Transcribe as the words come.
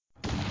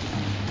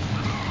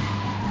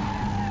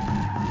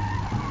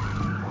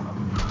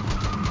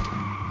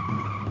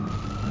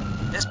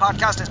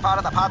podcast is part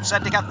of the Pod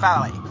Syndicate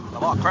family. For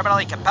more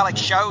criminally compelling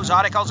shows,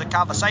 articles, and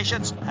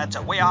conversations, head to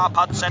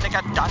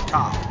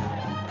wearepodsyndicate.com.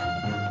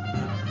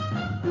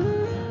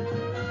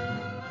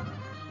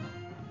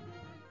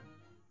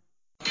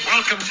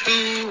 Welcome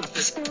to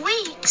this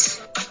week's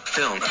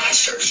Film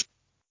Masters.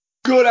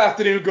 Good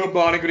afternoon, good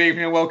morning, good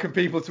evening, and welcome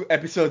people to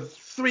episode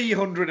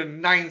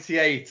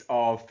 398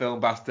 of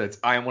Film Bastards.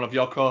 I am one of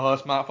your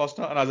co-hosts, Mark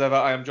Foster, and as ever,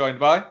 I am joined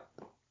by...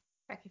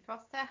 Becky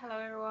Foster, hello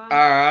everyone.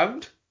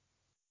 And...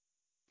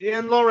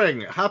 Ian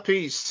Loring,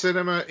 happy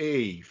Cinema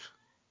Eve.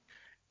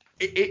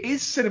 It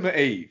is Cinema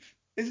Eve,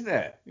 isn't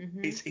it?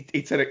 Mm-hmm.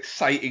 It's an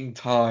exciting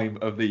time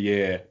of the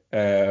year.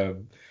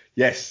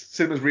 Yes,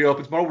 cinemas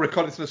reopen tomorrow. We're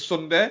recording on a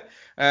Sunday.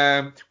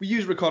 We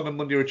usually record on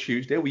Monday or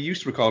Tuesday. We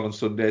used to record on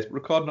Sundays. We're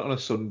recording it on a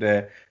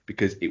Sunday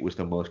because it was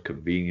the most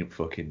convenient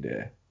fucking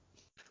day.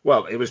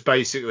 Well, it was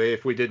basically,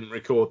 if we didn't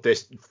record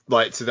this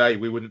like today,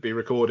 we wouldn't be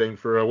recording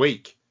for a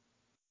week.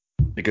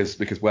 Because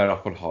we're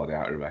off on holiday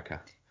out, Rebecca.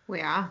 We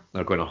are.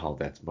 We're going on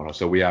holiday tomorrow,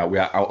 so we are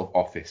out of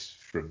office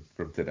from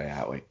today,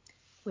 aren't we?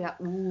 We are.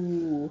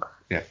 Ooh.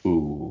 Yeah.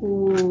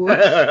 Ooh. Ooh.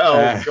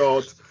 Oh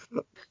God.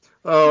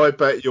 Oh, I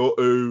bet you're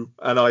ooh,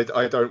 and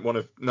I don't want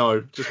to.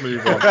 No, just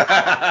move on.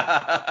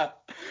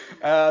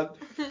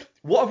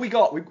 What have we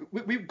got?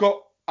 We've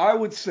got. I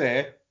would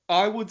say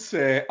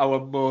our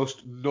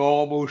most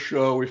normal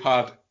show we've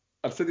had.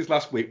 I've said this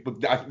last week,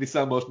 but I think this is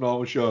our most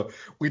normal show.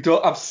 We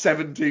don't have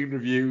 17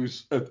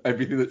 reviews of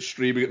everything that's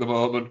streaming at the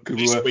moment.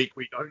 This week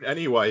we don't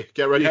anyway.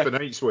 Get ready for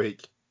next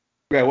week.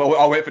 Yeah, well,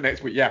 I'll wait for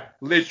next week. Yeah,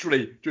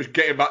 literally, just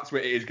getting back to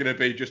it is going to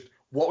be just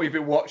what we've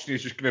been watching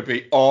is just going to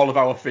be all of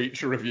our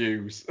feature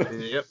reviews.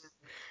 Yep.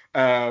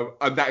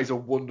 And that is a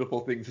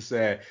wonderful thing to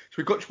say. So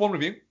we've got just one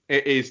review.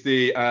 It is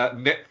the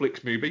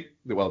Netflix movie,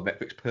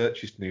 Netflix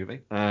purchased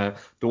movie, The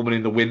Woman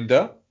in the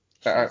Window.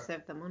 Should have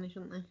saved their money,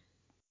 shouldn't they?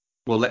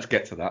 Well, let's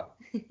get to that.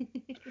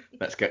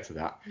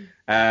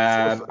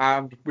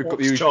 And we've got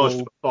the usual...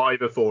 charged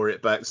 $5 for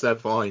it, Bex. They're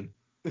fine.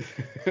 We've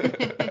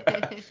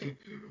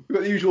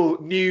got the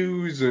usual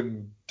news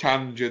and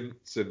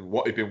tangents and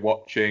what we've been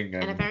watching.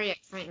 And a very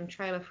exciting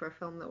trailer for a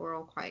film that we're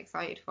all quite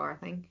excited for, I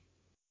think.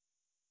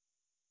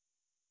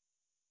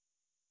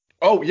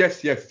 Oh,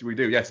 yes, we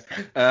do, yes.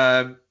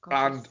 God,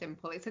 and it's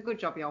simple. It's a good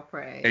job you're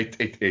pretty.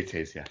 It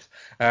is, yes.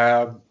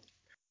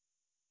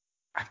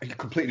 I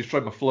completely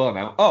destroyed my flow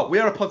now. Oh, we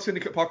are a Pod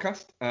Syndicate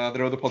podcast. There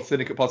are other Pod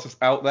Syndicate podcasts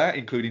out there,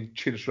 including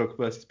Chinstroke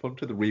vs.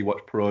 Punter, The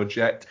Rewatch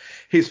Project,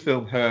 His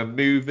Film, Her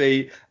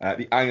Movie,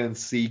 the Iron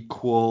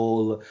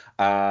Sequel,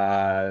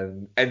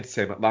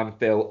 Entertainment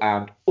Landfill,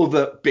 and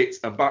other bits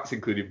and bats,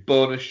 including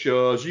bonus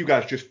shows. You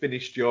guys just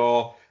finished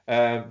your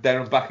There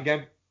and Back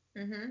Again.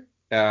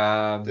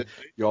 Mm-hmm.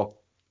 Your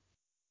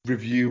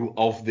review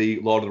of the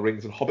Lord of the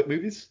Rings and Hobbit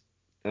movies.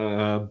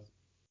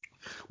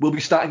 We'll be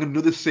starting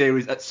another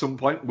series at some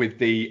point with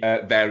the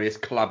various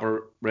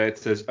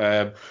collaborators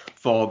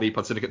for the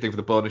Pod Syndicate thing for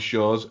the bonus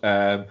shows.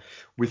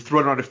 We've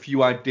thrown around a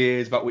few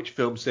ideas about which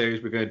film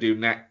series we're going to do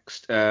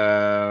next.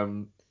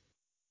 And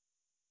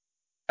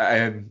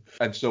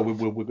so we're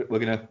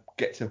going to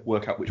get to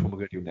work out which one we're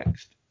going to do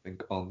next. I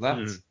think on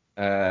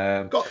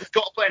that. Got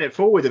to plan it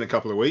forward in a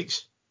couple of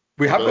weeks.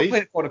 We have got to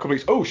plan it forward in a couple of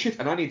weeks. Oh, shit.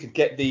 And I need to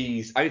get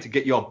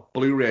your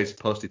Blu-rays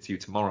posted to you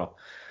tomorrow.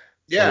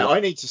 Yeah, I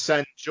need to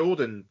send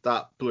Jordan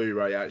that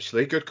Blu-ray,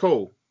 actually. Good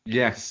call.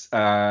 Yes.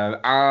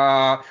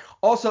 Also,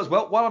 as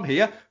well, while I'm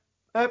here,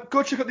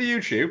 go check out the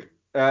YouTube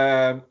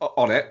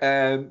on it.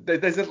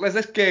 There's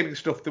less gaming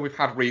stuff than we've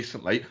had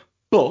recently,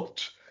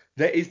 but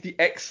there is the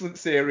excellent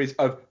series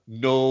of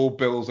No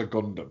Bills of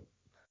Gundam,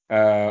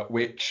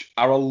 which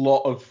are a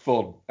lot of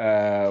fun.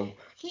 I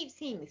keep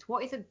seeing this.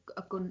 What is a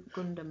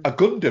Gundam? A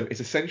Gundam is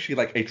essentially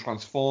like a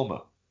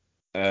Transformer.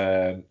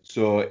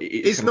 So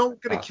it's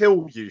not going to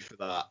kill you for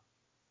that.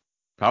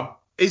 Huh?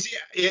 Is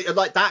it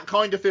like that?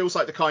 Kind of feels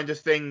like the kind of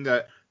thing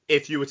that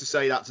if you were to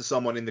say that to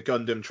someone in the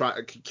Gundam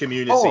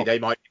community, they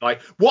might be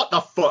like, "What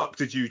the fuck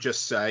did you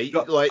just say?"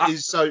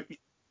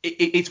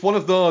 It's one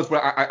of those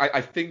where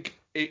I think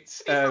it's.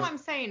 It's I'm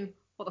saying.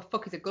 What the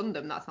fuck is a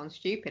Gundam? That sounds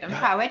stupid. I'm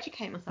trying to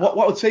educate myself.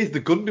 What I would say is the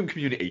Gundam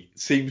community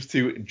seems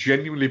to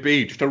genuinely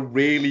be just a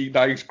really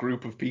nice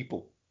group of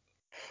people.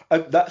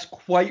 And that's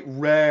quite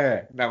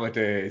rare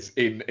nowadays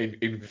in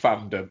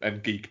fandom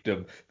and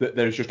geekdom that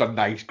there's just a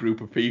nice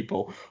group of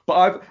people.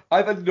 But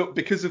I've ended up,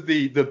 because of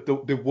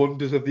the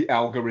wonders of the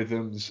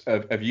algorithms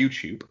of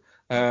YouTube,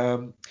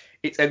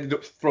 it's ended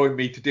up throwing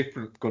me to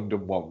different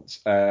Gundam ones.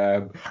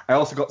 I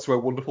also got to a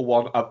wonderful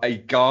one of a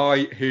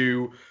guy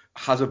who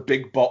has a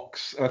big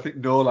box, and I think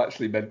Noel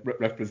actually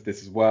referenced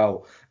this as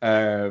well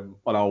on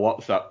our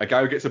WhatsApp. A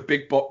guy who gets a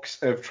big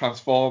box of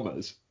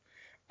Transformers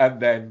and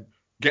then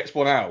gets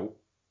one out,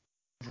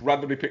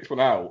 randomly picks one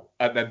out,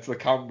 and then to the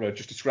camera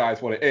just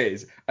describes what it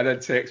is, and then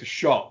takes a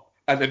shot,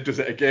 and then does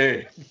it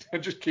again,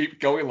 and just keeps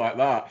going like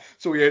that.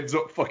 So he ends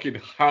up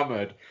fucking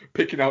hammered,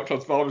 picking out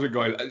Transformers and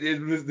going,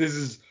 this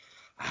is...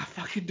 I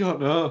fucking don't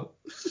know.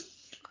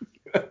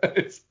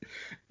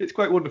 It's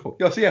quite wonderful.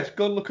 Yeah, so yes,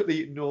 go and look at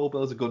the No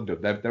Bills of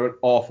Gundam. They're an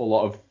awful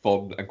lot of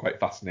fun and quite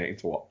fascinating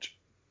to watch.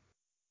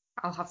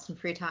 I'll have some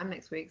free time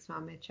next week, so I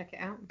may check it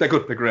out. They're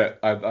good. They're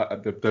great.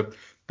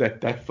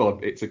 They're fun.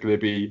 It's gonna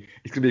be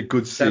a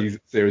good series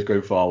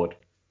going forward.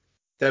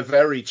 They're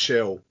very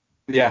chill.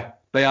 Yeah,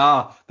 they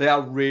are. They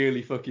are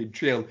really fucking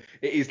chill.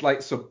 It is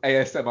like some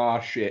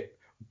ASMR shit,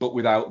 but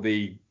without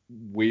the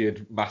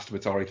weird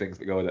masturbatory things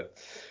that go with it.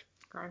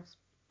 Gross.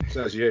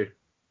 Says you.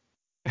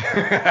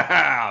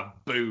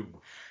 Boom.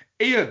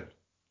 Ian,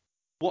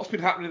 what's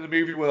been happening in the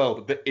movie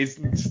world that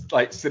isn't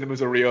like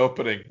cinemas are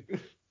reopening?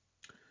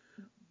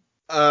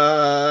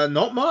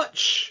 Not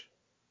much.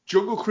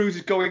 Jungle Cruise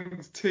is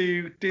going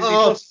to Disney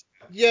Oh, Plus.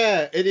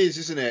 yeah, it is,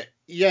 isn't it?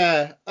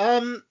 Yeah.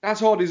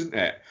 That's odd, isn't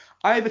it?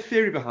 I have a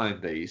theory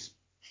behind these.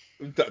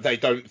 They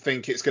don't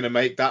think it's going to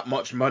make that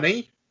much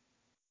money.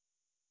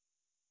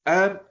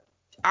 Yeah.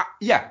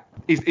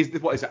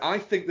 What is it? I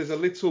think there's a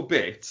little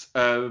bit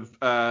of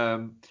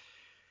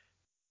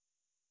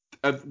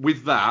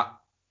with that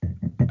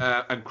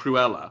and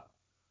Cruella.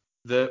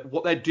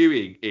 What they're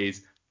doing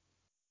is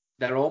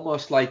they're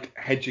almost like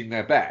hedging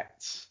their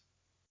bets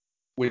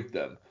with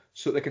them,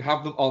 so they can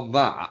have them on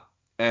that.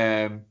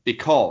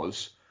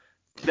 Because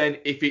then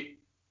if it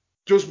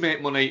does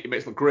make money, it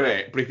makes it look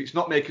great. But if it's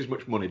not making as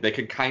much money, they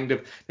can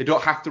they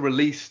don't have to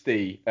release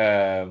the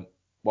like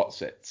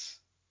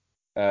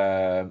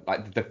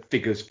the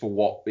figures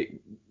for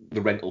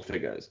the rental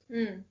figures.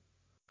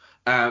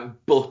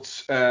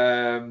 But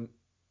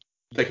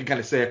they can kind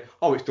of say,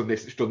 oh, it's done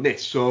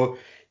this. So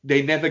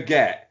they never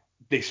get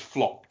this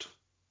flopped.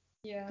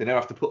 Yeah. They never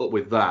have to put up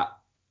with that.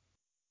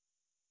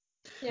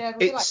 Yeah, there'll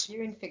be like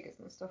viewing figures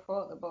and stuff,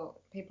 won't there? But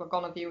people are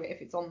gonna view it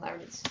if it's on there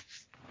and it's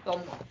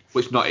done.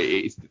 Which not,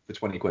 it's for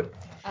 20 quid.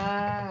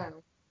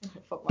 Oh,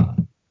 fuck that.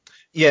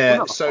 Yeah, Well,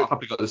 no, so I'll have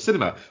to go to the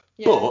cinema.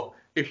 Yeah. But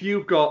if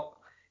you've got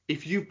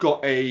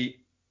a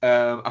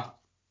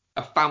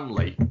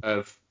family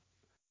of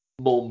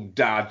mum,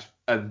 dad,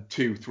 and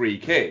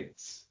 2-3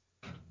 kids,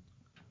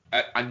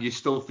 and you're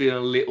still feeling a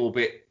little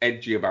bit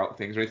edgy about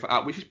things, or anything like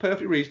that, which is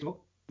perfectly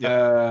reasonable,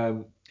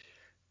 then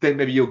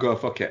maybe you'll go,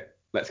 fuck it,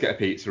 let's get a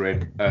pizza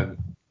in.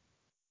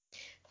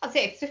 That's it.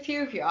 If it's a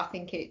few of you, I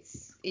think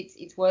it's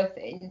worth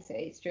it, isn't it?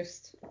 It's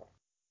just.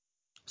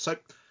 So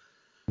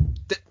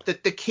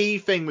the key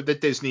thing with the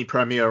Disney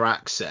Premier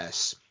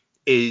Access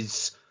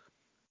is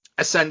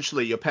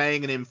essentially you're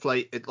paying an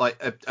inflated, like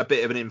a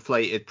bit of an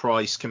inflated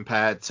price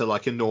compared to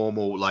like a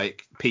normal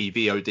like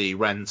PVOD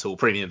rental,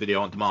 premium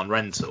video on demand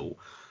rental,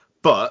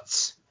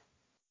 but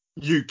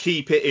you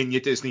keep it in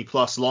your Disney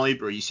Plus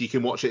library so you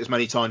can watch it as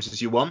many times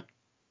as you want.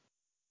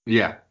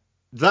 Yeah.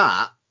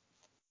 That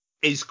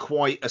is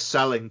quite a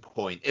selling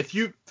point.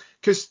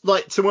 Because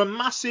like to a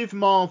massive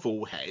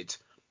Marvel head,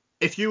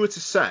 if you were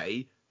to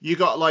say you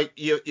got like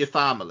your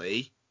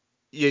family,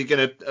 you're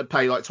going to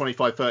pay like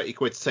 25-30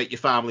 quid to take your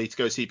family to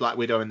go see Black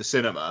Widow in the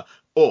cinema,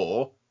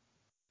 or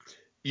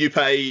you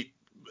pay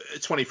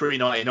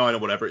 $23.99 or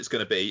whatever it's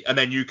going to be, and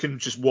then you can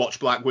just watch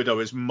Black Widow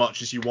as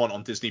much as you want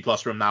on Disney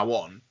Plus from now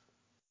on.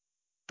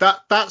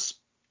 That's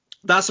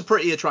a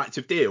pretty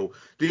attractive deal.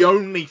 The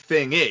only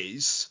thing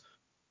is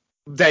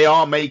they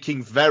are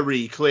making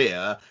very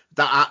clear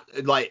that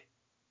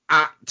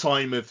at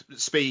time of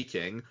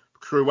speaking,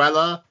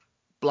 Cruella,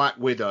 Black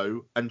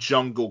Widow, and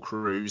Jungle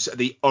Cruise are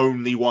the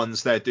only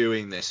ones they're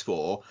doing this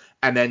for.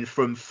 And then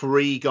from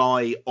Free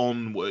Guy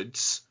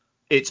onwards,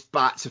 it's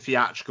back to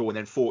theatrical, and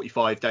then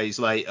 45 days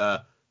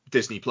later,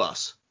 Disney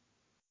Plus.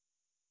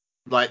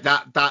 Like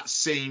that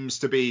seems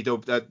to be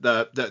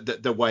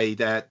the way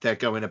they're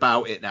going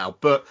about it now.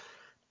 But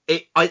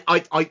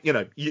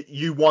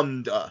you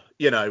wonder,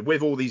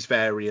 with all these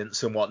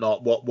variants and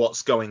whatnot,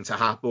 what's going to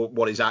happen,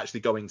 what is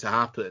actually going to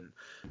happen.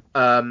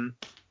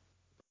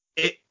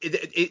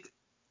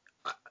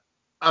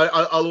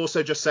 I'll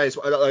also just say,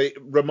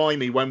 remind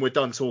me when we're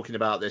done talking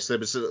about this, there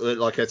was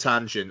like a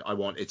tangent I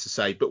wanted to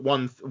say, but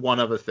one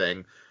other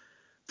thing.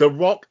 The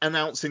Rock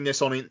announcing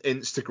this on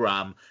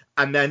Instagram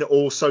and then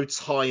also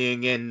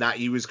tying in that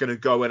he was going to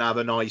go and have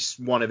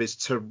one of his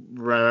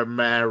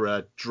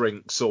Terramera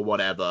drinks or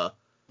whatever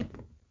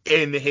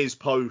in his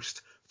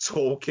post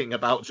talking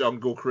about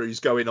Jungle Cruise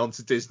going on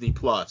to Disney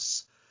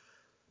Plus.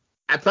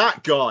 And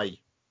that guy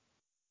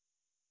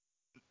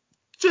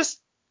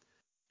just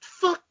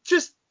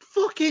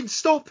fucking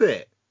stop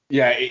it.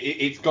 Yeah,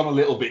 it's gone a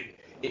little bit.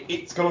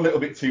 It's gone a little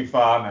bit too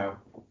far now.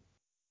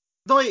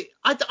 Like,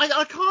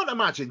 I can't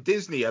imagine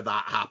Disney are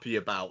that happy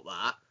about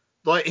that.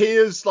 Like,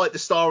 here's like the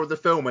star of the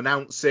film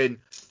announcing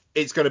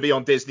it's going to be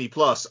on Disney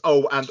Plus.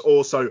 Oh, and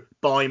also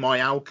buy my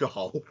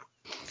alcohol.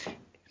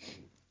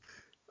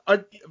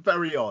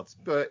 Very odd,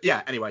 but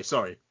yeah. Anyway,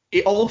 sorry.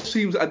 It all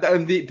seems,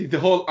 and the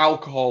whole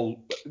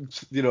alcohol,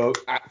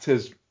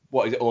 actors,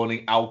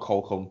 owning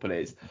alcohol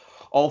companies,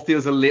 all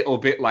feels a little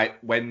bit like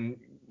when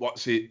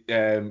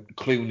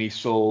Clooney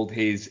sold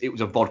it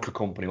was a vodka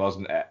company,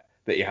 wasn't it,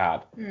 that he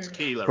had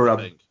Tequila,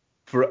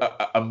 for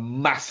a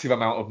massive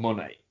amount of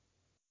money.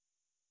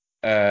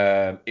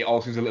 It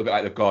all seems a little bit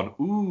like they've gone,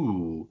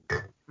 ooh,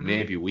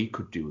 maybe we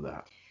could do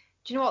that.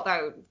 Do you know what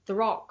though? The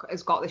Rock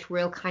has got this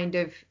real kind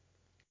of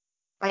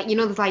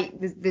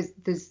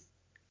there's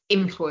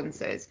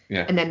influencers,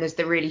 and then there's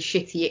the really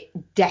shitty,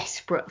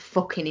 desperate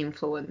fucking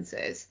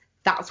influencers.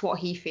 That's what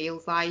he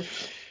feels like.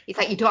 It's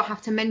like you don't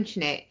have to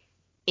mention it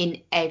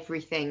in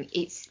everything.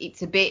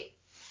 It's a bit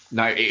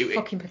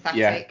fucking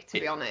pathetic, to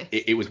be honest.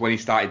 It was when he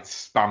started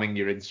spamming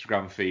your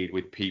Instagram feed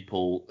with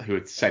people who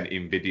had sent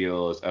him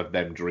videos of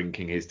them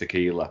drinking his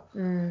tequila,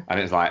 and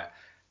it's like,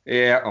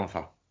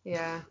 unfair.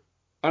 Yeah.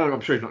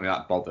 I'm sure he's not really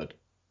that bothered,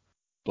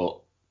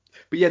 but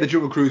yeah, the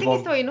Jungle Cruise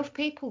one. Though enough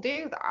people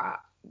do that,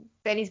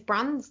 then his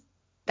brand's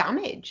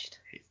damaged.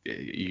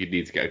 You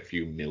need to get a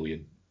few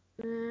million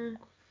to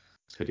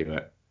do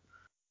it.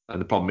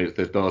 And the problem is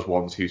there's those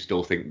ones who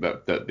still think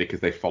that because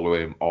they follow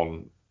him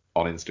on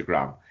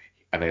Instagram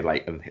and they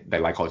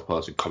like all his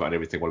posts and comment on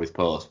everything one of his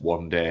posts,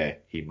 one day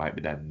he might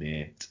be their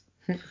mate.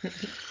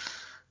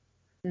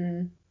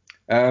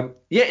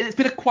 It's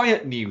been a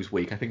quiet news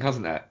week, I think,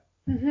 hasn't it?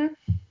 Mm-hmm.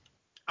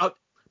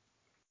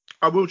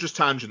 I will just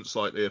tangent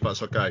slightly if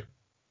that's okay.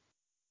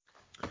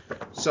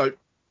 So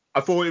I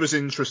thought it was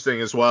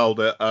interesting as well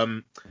that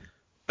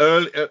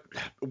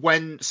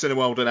when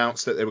Cineworld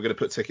announced that they were going to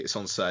put tickets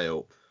on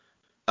sale,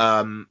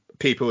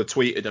 people had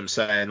tweeted them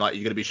saying, like,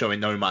 you're going to be showing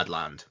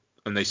Nomadland.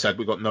 And they said,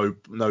 we've got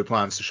no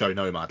plans to show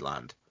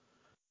Nomadland.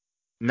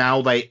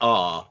 Now they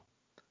are.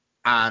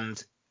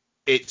 And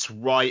it's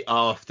right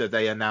after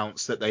they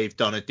announced that they've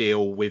done a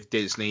deal with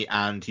Disney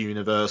and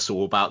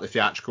Universal about the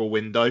theatrical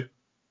window.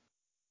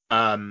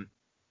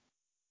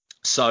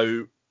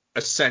 So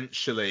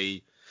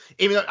essentially,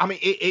 even though, I mean,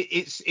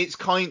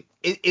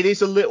 it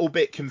is a little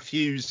bit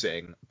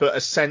confusing, but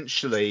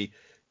essentially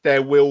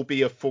there will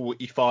be a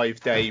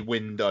 45-day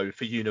window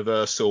for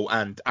Universal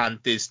and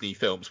Disney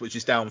films, which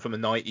is down from a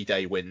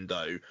 90-day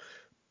window.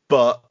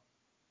 But,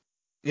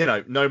 you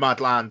know,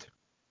 Nomadland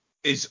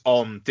is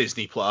on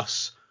Disney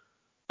Plus.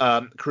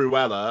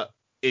 Cruella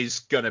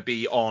is going to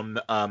be on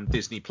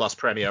Disney Plus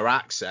Premier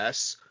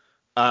Access.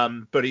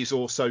 But he's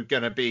also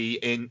going to be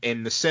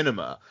in the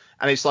cinema.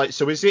 And it's like,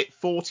 so is it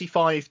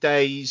 45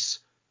 days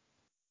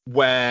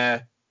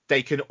where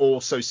they can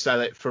also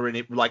sell it for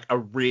a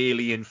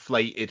really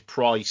inflated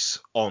price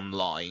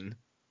online?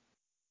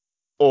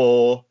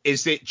 Or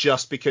is it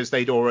just because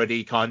they'd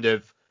already kind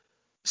of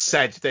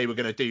said they were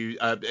going to do,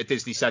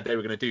 Disney said they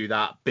were going to do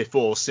that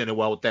before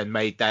Cineworld then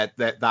made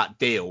that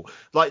deal?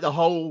 Like the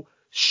whole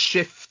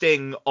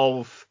shifting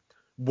of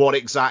what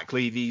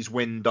exactly these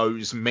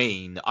windows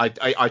mean, I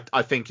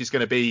think is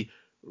going to be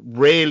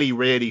really,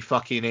 really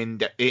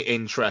fucking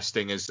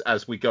interesting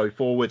as we go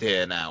forward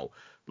here now.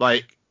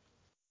 Like,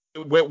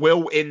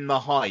 will In the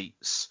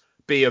Heights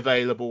be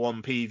available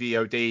on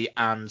PVOD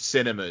and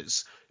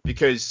cinemas?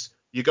 Because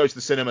you go to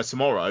the cinema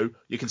tomorrow,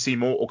 you can see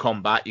Mortal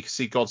Kombat, you can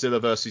see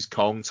Godzilla vs.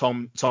 Kong,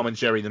 Tom and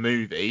Jerry the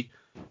movie.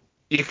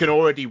 You can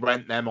already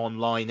rent them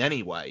online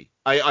anyway.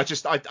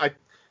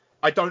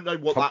 I don't know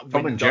what that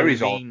Tom window and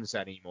Jerry's means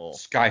anymore.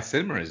 Sky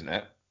Cinema, isn't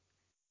it?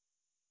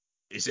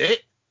 Is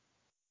it?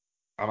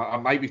 I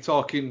might be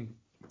talking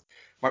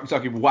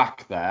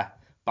whack there,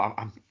 but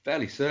I'm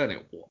fairly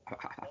certain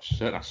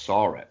I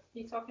saw it.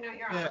 You talking out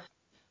your ass?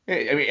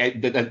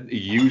 I mean,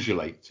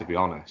 usually, to be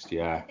honest,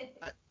 yeah.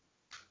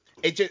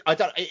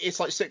 It's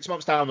like 6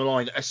 months down the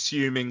line,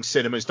 assuming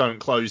cinemas don't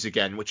close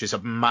again, which is a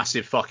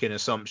massive fucking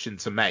assumption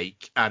to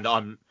make, and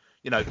I'm,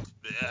 you know,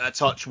 a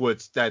touch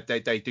wood that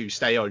they do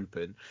stay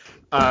open.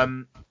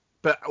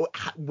 But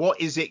what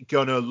is it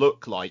gonna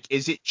look like?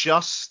 Is it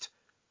just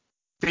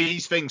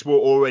these things were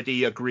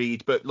already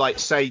agreed, but like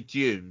say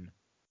Dune,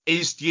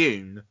 is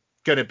Dune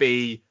gonna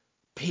be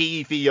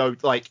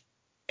PVO, like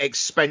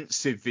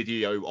expensive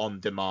video on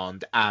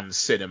demand and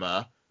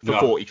cinema for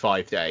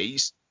 45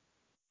 days?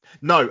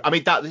 No, I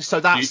mean that's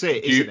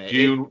it, isn't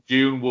it?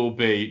 Dune will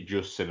be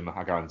just cinema,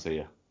 I guarantee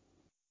you.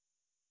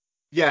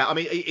 Yeah, I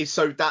mean,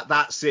 so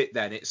that's it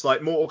then. It's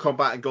like Mortal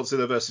Kombat and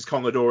Godzilla vs.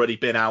 Kong had already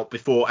been out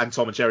before, and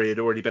Tom and Jerry had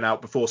already been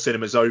out before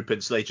cinemas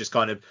opened, so they just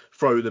kind of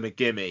throw them a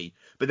gimme.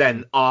 But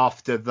then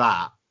after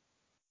that,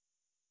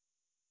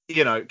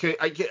 you know,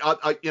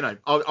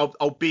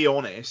 I'll be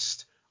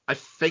honest. I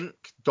think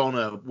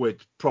Donna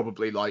would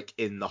probably like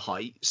In the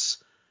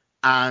Heights,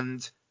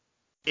 and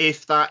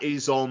if that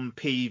is on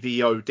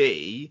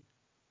PVOD,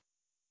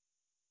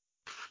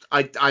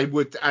 I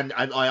would, and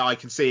I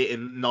can see it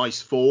in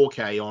nice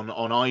 4K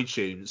on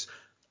iTunes.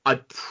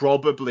 I'd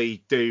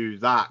probably do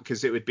that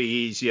because it would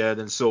be easier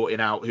than sorting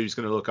out who's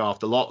going to look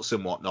after lots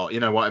and whatnot. You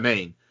know what I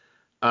mean?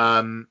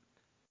 But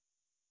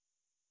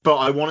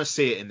I want to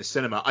see it in the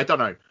cinema. I don't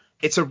know.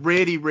 It's a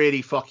really,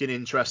 really fucking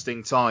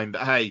interesting time.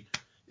 But hey,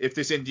 if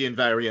this Indian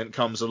variant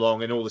comes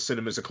along and all the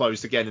cinemas are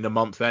closed again in a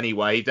month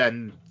anyway,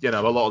 then, you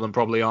know, a lot of them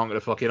probably aren't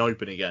going to fucking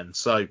open again.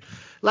 So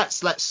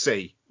let's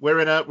see. We're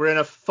in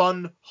a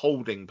fun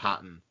holding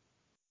pattern,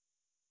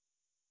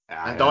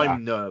 and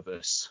I'm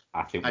nervous.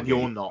 I think, and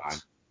you're not.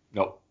 Fine.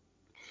 Nope.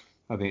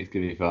 I think it's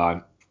going to be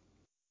fine.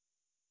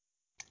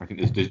 I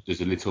think there's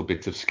a little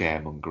bit of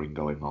scaremongering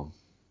going on.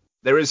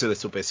 There is a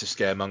little bit of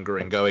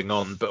scaremongering going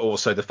on, but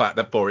also the fact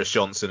that Boris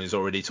Johnson is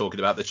already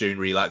talking about the June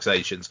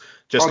relaxations.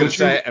 Just going to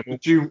say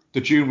it. The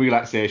June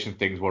relaxation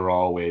things were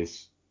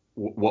always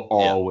were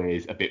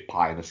always a bit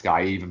pie in the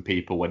sky. Even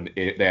people, when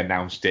they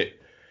announced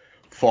it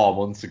 4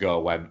 months ago,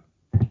 went,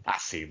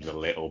 that seems a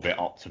little bit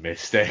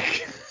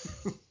optimistic.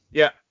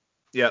 Yeah.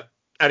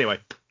 Anyway,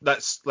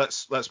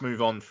 let's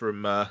move on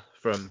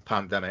from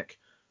Pandemic.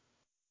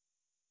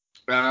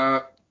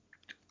 I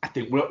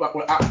think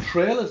we're at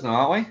trailers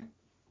now, aren't we?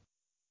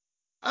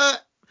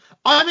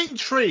 I'm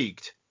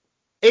intrigued.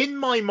 In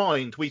my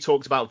mind, we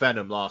talked about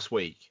Venom last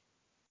week.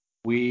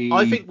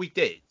 I think we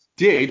did.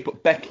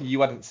 But Becky,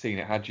 you hadn't seen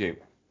it, had you?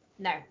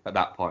 No. At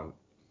that point.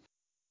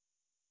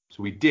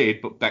 So we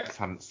did, but Bex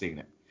hadn't seen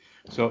it.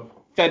 So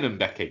Venom,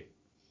 Becky.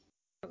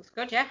 Looks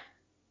good, yeah.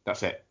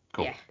 That's it.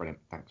 Cool. Yeah. Brilliant.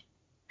 Thanks.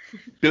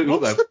 Build you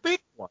up, What's though. the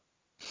big one?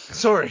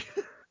 Sorry,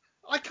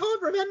 I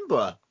can't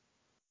remember.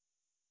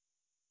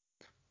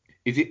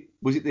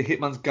 Was it the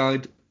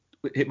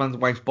Hitman's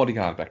Wife's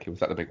Bodyguard, Becky? Was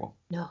that the big one?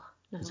 No.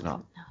 Is it not?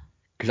 No.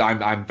 Because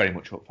I'm very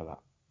much up for that.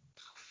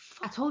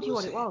 I told you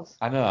what it was.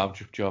 I know, I'm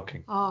just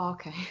joking. Oh,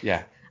 okay.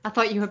 Yeah. I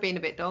thought you were being a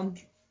bit dumb.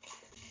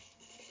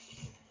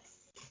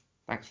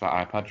 Thanks for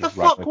that iPad. The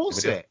fuck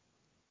was it?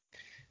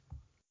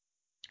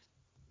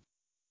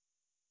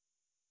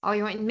 Oh,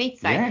 you wanted me to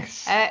say?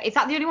 Yes. Is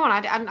that the only one?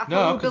 I thought we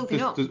were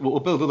building up. We'll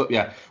build it up,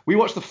 yeah. We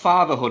watched the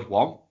Fatherhood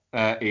one,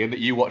 Ian, that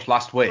you watched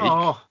last week.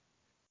 Oh.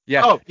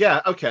 Yeah. Oh,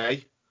 yeah,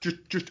 okay.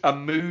 Just a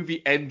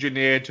movie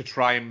engineered to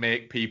try and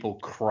make people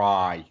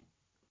cry.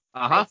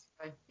 Uh-huh.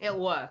 It'll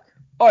work.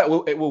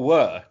 Oh, it will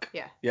work.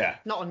 Yeah. Yeah.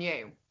 Not on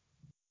you.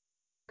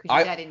 Because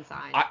you're dead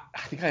inside. I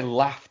think I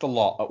laughed a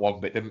lot at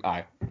one bit, didn't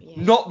I?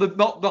 Yeah. Not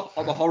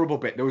the horrible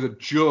bit. There was a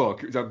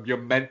joke. It was you're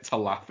meant to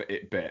laugh at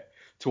it bit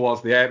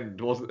towards the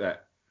end, wasn't there?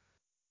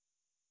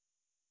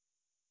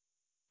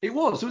 It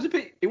was.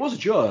 It was a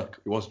joke.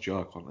 It was a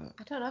joke, wasn't it?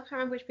 I don't know. I can't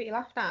remember which bit you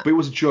laughed at. But it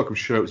was a joke. I'm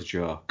sure it was a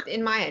joke.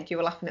 In my head, you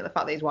were laughing at the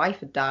fact that his wife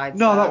had died.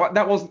 No, so.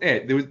 that wasn't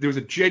it. There was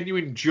a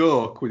genuine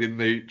joke within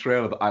the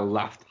trailer that I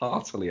laughed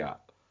heartily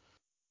at.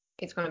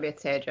 It's going to be a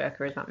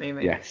tearjerker, is that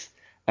movie? Yes.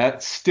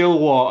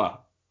 Stillwater.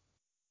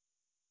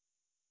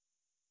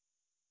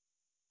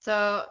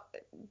 So,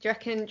 do you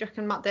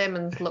reckon Matt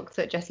Damon's looked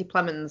at Jesse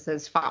Plemons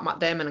as fat Matt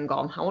Damon and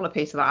gone, I want a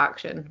piece of that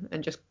action,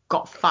 and just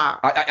got fat?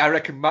 I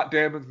reckon Matt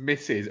Damon's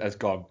missus has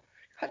gone,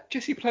 that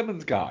Jesse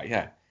Plemons guy,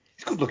 yeah,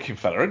 he's a good looking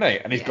fella, isn't he?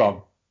 And he's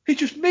gone, he's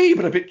just me,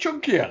 but a bit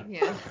chunkier.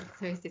 Yeah,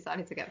 so he's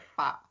decided to get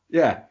fat.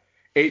 Yeah.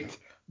 I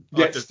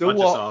just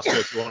asked her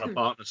if you want a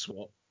partner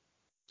swap.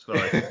 Sorry.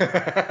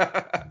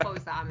 What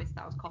was that? I missed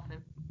that. I was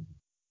coughing.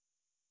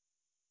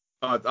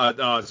 I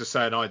was just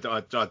saying,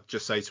 I'd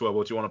just say to her,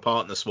 well, do you want a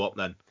partner swap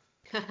then?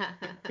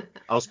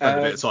 I'll spend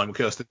a bit of time with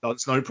Kirsten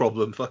Dunst, no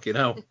problem, fucking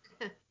hell.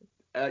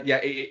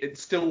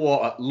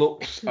 Stillwater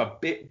looks a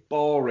bit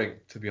boring,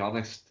 to be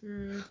honest.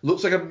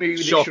 Looks like a movie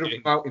that should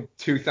have come out in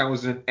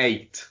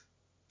 2008.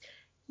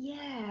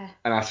 Yeah.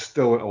 And I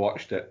still wouldn't have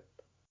watched it.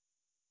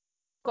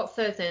 Got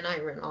Thursday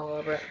night written all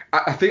over it.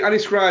 I think I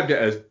described it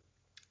as,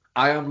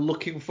 I am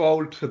looking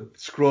forward to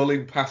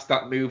scrolling past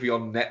that movie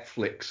on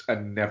Netflix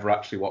and never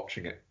actually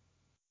watching it.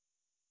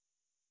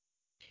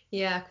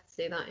 Yeah, I could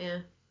see that, yeah.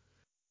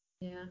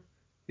 Yeah.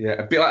 Yeah,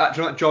 a bit like that.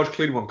 Do you know that George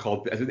Clooney one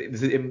called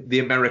is it The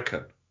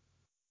American?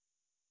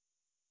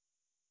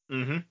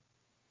 Mm-hmm.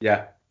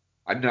 Yeah.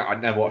 I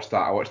never watched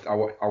that. I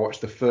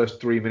watched the first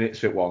 3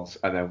 minutes of it once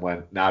and then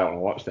went, no, I don't want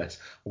to watch this.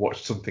 I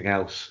watched something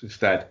else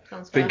instead.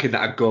 Thinking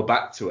that I'd go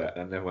back to it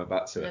and never went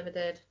back to it. Never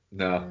did.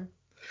 No.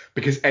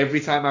 Because every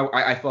time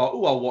I thought,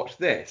 I'll watch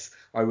this,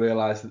 I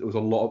realised that there was a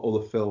lot of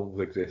other films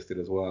that existed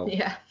as well.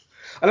 Yeah.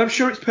 And I'm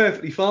sure it's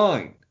perfectly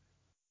fine.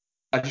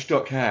 I just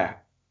don't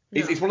care.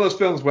 No. It's one of those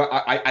films where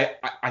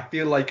I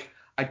feel like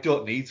I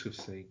don't need to have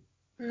seen.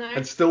 No.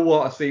 And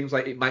Stillwater seems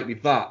like it might be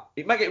that.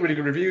 It might get really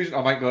good reviews and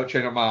I might go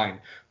change my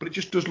mind. But it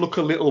just does look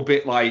a little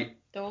bit like,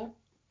 dull.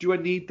 Do I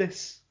need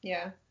this?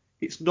 Yeah.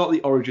 It's not the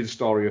origin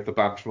story of the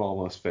band from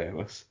Almost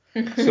Famous.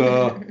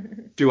 So,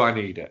 do I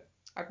need it?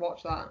 I'd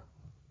watch that.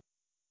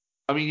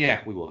 I mean,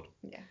 yeah, we would.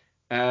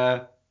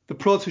 Yeah. The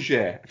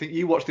Protégé. I think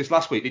you watched this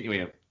last week, didn't you,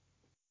 Ian?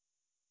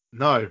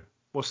 No.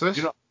 What's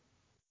this?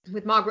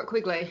 With Margaret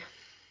Quigley.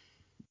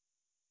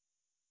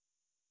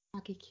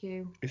 Maggie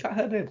Q. Is that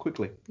her name,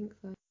 Quigley? I think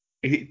so.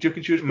 Do you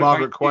reckon she was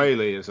Margaret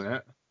Qualley, isn't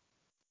it?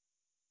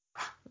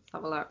 Let's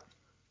have a look.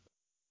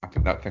 I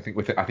think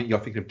you're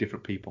thinking of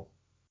different people.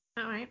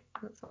 All right,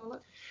 let's have a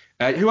look.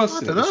 Who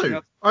else? I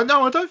don't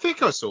know. I don't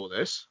think I saw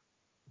this.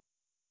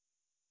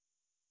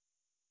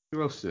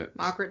 Who else is it?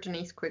 Margaret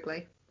Denise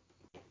Quigley.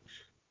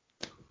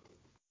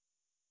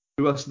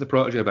 Who else is the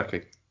Protégé,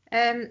 Becky?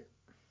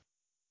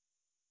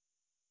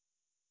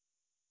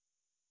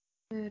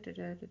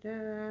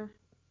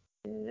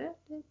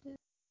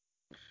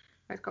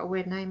 It's got a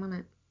weird name on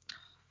it.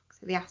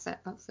 The Asset,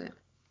 that's it.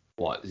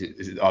 What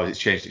is it? Oh, it's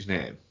changed its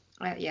name.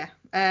 Yeah.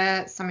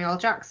 Samuel L.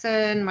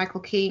 Jackson,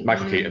 Michael Keaton.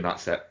 Michael Keaton,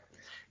 that's it.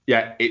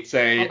 Yeah, it's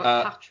a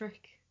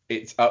Patrick.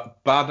 It's a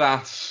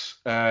badass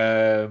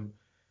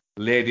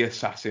lady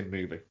assassin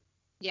movie.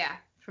 Yeah,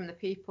 from the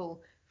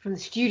people from the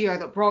studio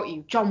that brought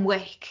you John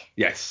Wick.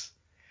 Yes.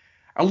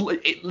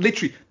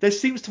 Literally, there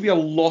seems to be a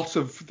lot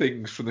of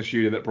things from the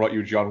studio that brought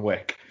you John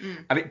Wick,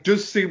 and it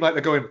does seem like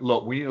they're going,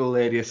 look, we need a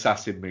lady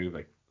assassin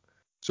movie,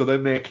 so they're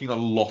making a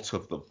lot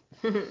of them.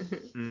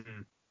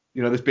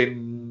 You know,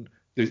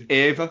 there's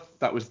Ava,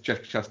 that was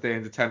Jessica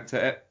Chastain's attempt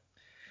at it.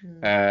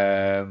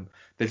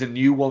 There's a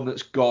new one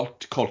that's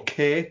called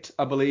Kate,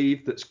 I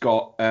believe, that's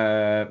got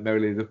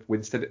Mary Elizabeth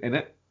Winstead in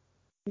it.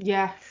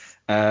 Yeah.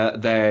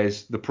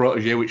 There's the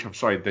Protégé, which I'm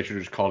sorry, they should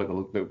just call it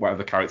whatever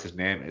the character's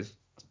name is.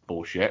 That's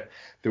bullshit.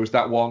 There was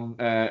that one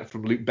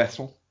from Luc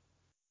Besson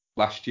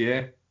last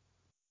year.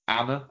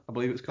 Anna, I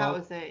believe it's called.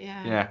 That was it,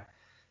 yeah. Yeah.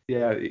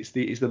 Yeah, it's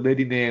the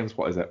lady names,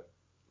 what is it?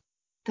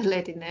 The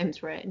lady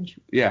names range.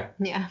 Yeah.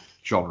 Yeah.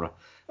 Genre.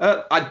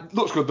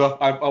 Looks good though.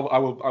 I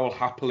will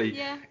happily.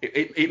 Yeah.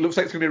 It looks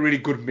like it's gonna be a really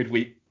good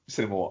midweek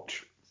cinema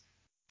watch.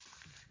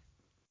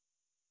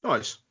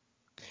 Nice.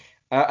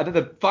 And then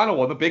the final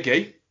one, the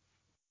biggie.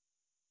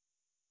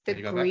 The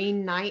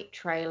Green Knight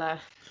trailer.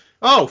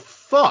 Oh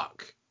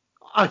fuck!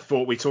 I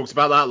thought we talked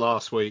about that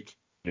last week.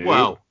 No.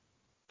 Wow. It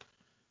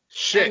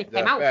Shit. only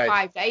came out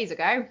 5 days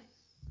ago.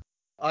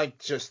 I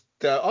just.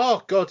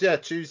 Oh god, yeah.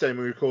 Tuesday we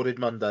recorded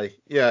Monday.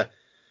 Yeah.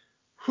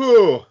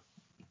 Whew.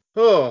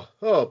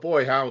 Oh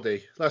boy,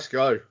 howdy. Let's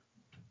go.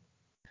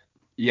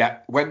 Yeah,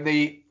 when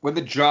the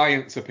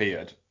giants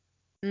appeared,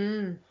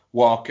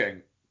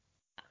 walking,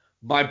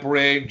 my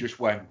brain just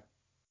went,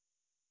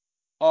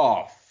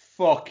 oh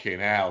fucking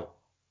hell.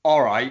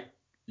 All right,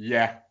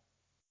 yeah,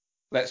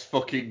 let's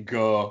fucking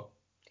go.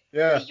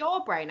 Yeah. For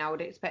your brain, I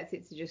would expect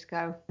it to just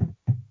go,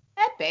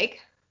 they're big.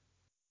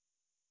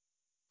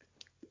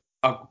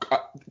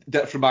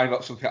 That's reminding me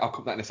of something. I'll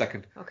come to that in a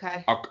second.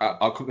 Okay.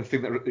 I'll come to the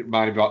thing that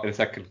reminded me of in a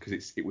second because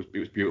it was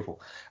beautiful.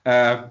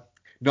 No,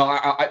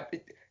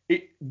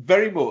 it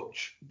very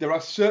much. There are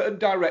certain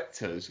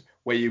directors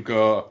where you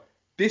go,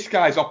 this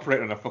guy's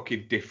operating on a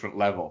fucking different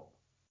level,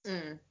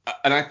 and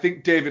I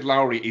think David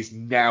Lowery is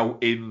now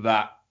in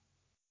that.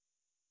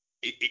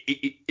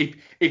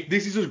 If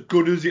this is as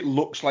good as it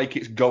looks like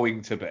it's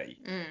going to be,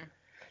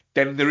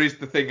 then there is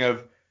the thing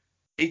of.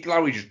 Is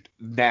Lowery just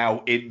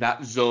now in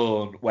that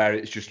zone where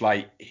it's just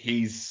like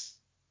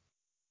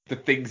the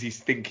things he's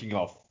thinking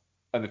of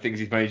and the things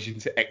he's managing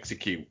to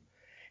execute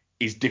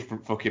is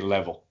different fucking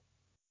level.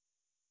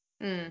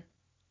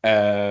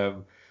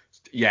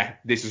 Yeah,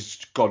 this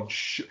has gone.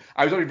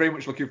 I was only very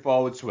much looking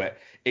forward to it.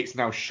 It's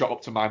now shot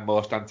up to my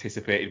most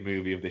anticipated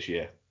movie of this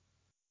year.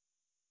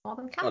 More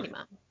than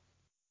Candyman.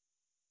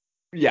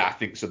 Yeah, I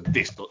think so.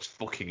 This looks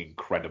fucking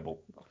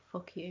incredible. Oh,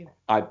 fuck you.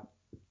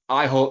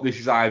 I hope this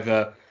is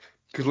either.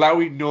 Because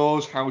Lowery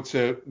knows how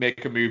to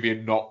make a movie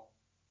and not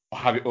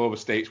have it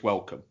overstay its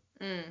welcome.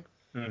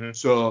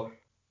 So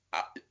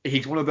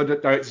he's one of the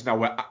directors now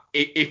where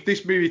if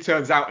this movie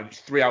turns out and it's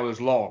 3 hours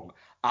long,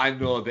 I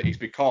know that it's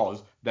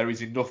because there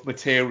is enough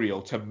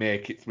material to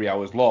make it 3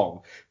 hours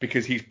long.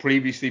 Because he's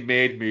previously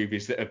made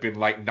movies that have been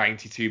like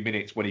 92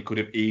 minutes when he could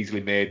have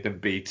easily made them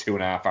be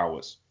 2.5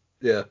 hours.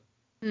 Yeah.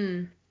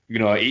 You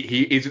know,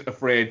 he isn't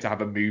afraid to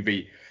have a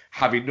movie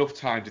have enough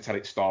time to tell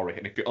its story.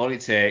 And if it only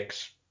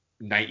takes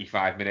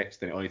 95 minutes,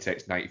 then it only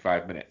takes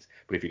 95 minutes.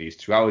 But if it needs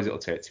 2 hours, it'll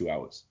take 2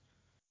 hours.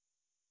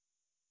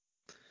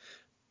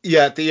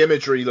 Yeah, the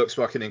imagery looks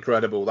fucking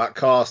incredible. That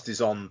cast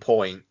is on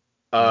point.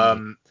 Yeah,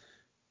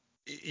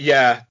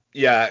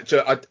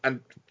 and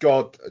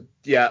God,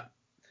 yeah.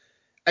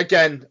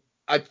 Again,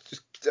 I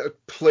just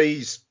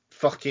please,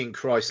 fucking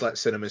Christ, let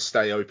cinemas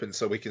stay open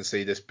so we can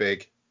see this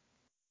big.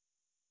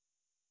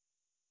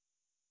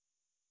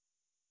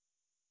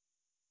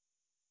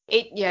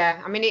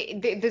 I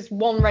mean, there's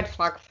one red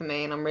flag for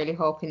me, and I'm really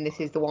hoping this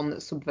is the one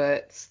that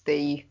subverts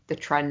the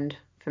trend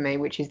for me,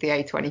 which is the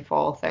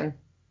A24 thing.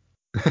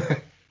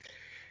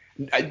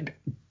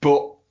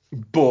 But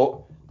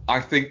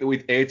I think that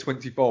with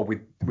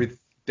A24, with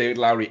David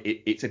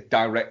Lowery, it's a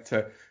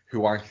director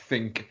who I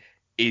think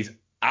is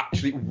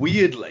actually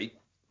weirdly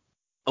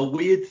a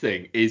weird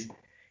thing is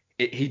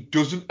he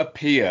doesn't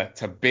appear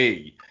to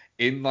be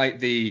in like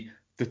the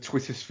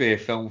Twitter sphere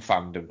film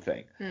fandom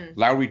thing.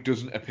 Lowery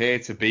doesn't appear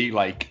to be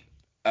like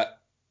a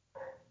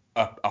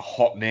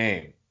hot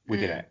name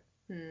within it,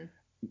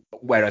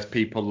 whereas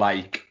people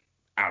like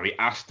Ari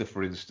Aster,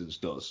 for instance,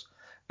 does.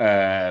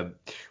 Where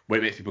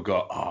it makes people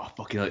go, oh,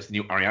 fucking hell, it's the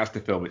new Ari Aster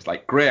film. It's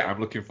like, great, I'm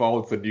looking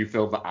forward to the new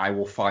film that I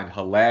will find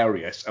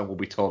hilarious and will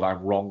be told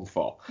I'm wrong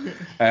for.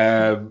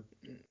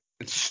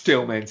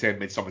 Still maintain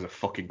Midsommar's a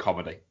fucking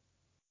comedy.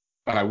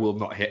 And I will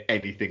not hit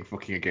anything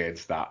fucking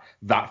against that.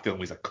 That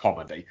film is a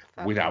comedy,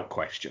 without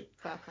question.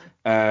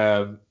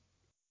 But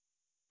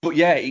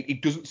yeah,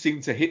 it doesn't seem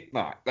to hit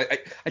that.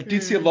 Like I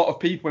did see a lot of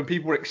people when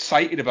people were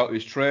excited about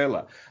this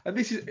trailer, and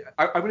this is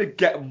I'm going to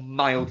get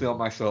mildly on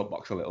my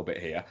soapbox a little bit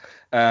here,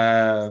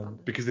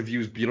 because the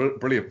view's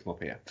brilliant from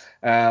up here.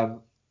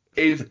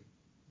 Is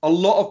a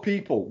lot of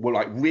people were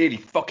like really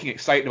fucking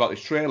excited about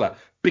this trailer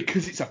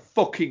because it's a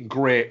fucking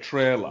great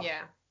trailer.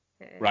 Yeah.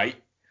 Right?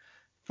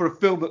 For a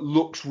film that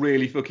looks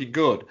really fucking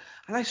good.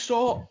 And I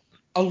saw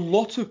a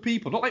lot of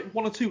people, not like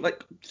one or two,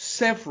 like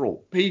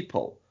several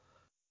people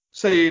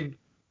saying,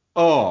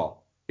 oh,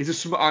 Is there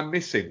something I'm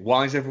missing?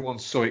 Why is everyone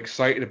so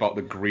excited about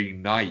the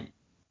Green Knight?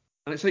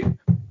 And it's like,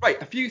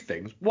 right, a few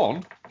things.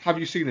 One, have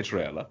you seen the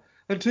trailer?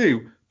 And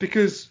two,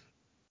 because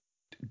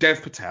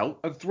Dev Patel.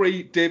 And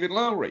 3, David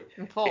Lowery.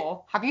 And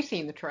 4, have you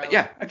seen the trailer?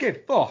 Yeah, again,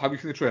 4, have you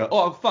seen the trailer?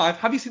 Oh, and 5,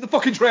 have you seen the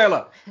fucking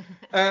trailer?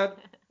 But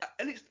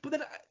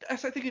then I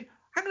started thinking,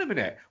 hang on a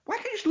minute, why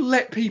can't you just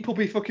let people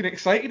be fucking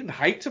excited and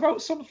hyped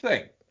about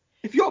something?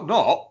 If you're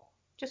not,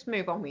 just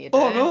move on with your day.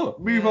 Oh no,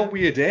 move on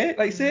with your day. Like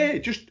I say,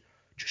 just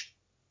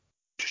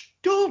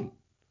done.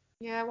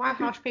 Yeah, why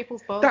harsh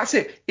people's boats? That's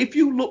it. If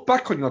you look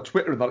back on your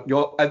Twitter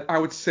and I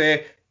would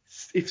say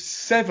if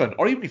 7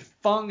 or even if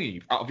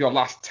 5 out of your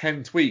last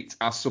 10 tweets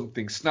are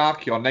something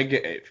snarky or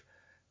negative,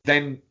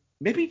 then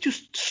maybe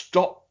just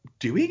stop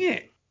doing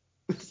it.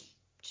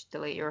 Just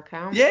delete your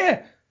account.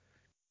 Yeah.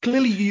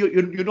 Clearly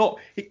you're not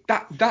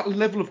that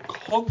level of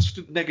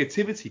constant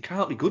negativity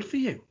can't be good for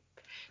you.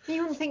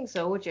 You wouldn't think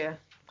so, would you?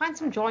 Find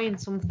some joy in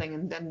something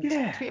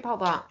and tweet about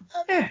that.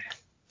 Yeah.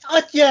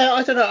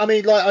 I don't know. I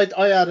mean, like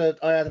I had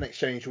an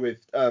exchange with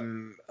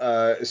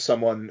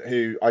someone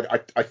who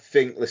I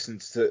think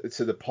listens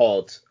to the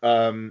pod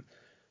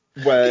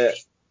where.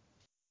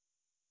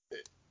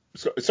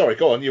 Sorry,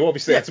 go on. You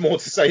obviously had some more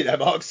to say there,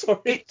 Mark.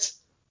 Sorry.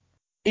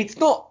 It's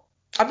not.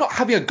 I'm not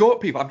having a go at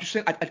people. I'm just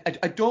saying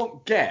I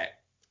don't get.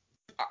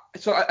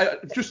 So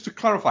just to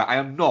clarify, I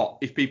am not.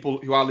 If people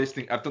who are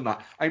listening have done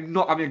that, I'm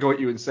not having a go at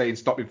you and saying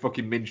stop being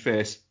fucking minge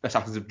face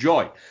assassins of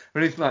joy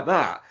or anything like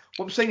that.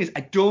 What I'm saying is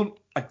I don't.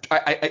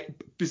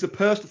 It's a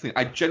personal thing.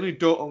 I generally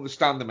don't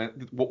understand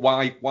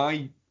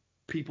why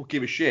people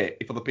give a shit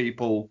if other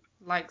people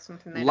like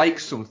something.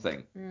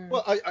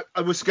 Well,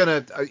 I was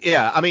gonna.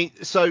 Yeah, I mean,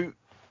 so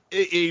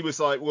he was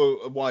like,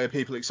 well, why are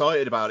people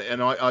excited about it?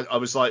 And I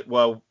was like,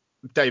 well,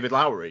 David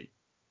Lowery,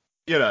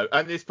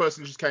 and this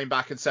person just came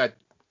back and said,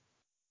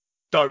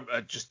 don't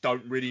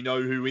really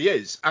know who he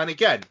is. And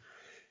again,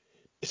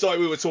 it's like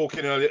we were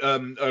talking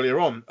earlier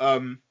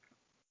on.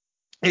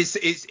 It's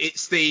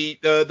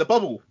the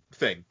bubble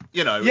thing,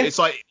 Yeah. It's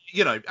like,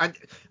 and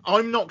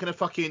I'm not gonna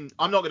fucking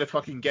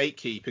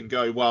gatekeep and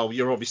go, well,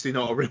 you're obviously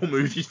not a real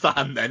movie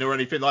fan then or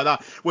anything like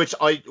that, which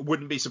I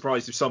wouldn't be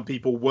surprised if some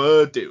people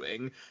were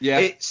doing. Yeah.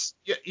 It's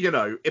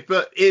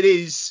but it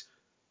is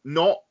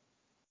not.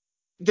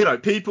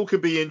 People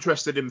could be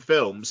interested in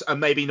films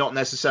and maybe not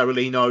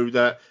necessarily know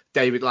that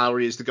David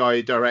Lowery is the guy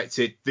who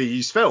directed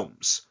these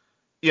films.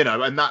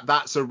 And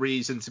that's a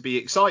reason to be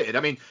excited. I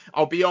mean,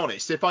 I'll be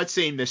honest, if I'd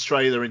seen this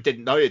trailer and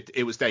didn't know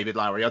it was David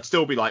Lowery, I'd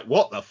still be like,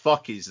 what the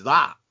fuck is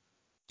that?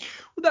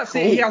 Well, that's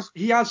cool. it.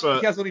 He has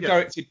only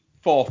directed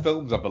 4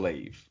 films, I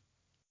believe.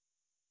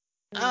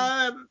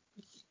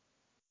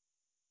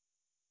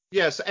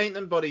 Yes, Ain't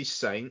Them Bodies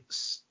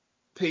Saints,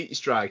 Pete's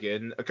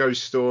Dragon, A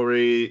Ghost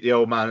Story, The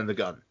Old Man and the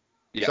Gun.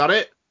 Yeah. Is that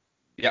it?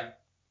 Yeah.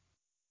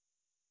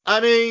 I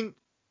mean,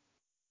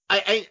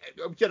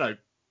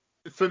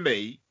 for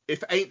me,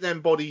 if Ain't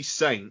Them Bodies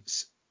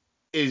Saints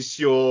is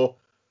your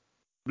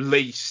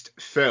least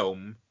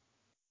film,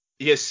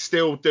 you're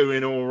still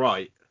doing all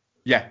right.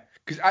 Yeah,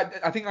 because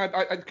I think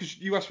because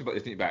you asked me about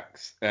this, didn't you,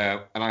 Bex?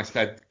 And I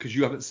said, because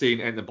you haven't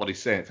seen Ain't Them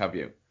Bodies Saints, have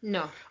you?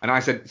 No. And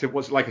I said, so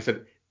what's like I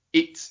said,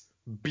 it's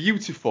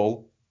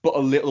beautiful but a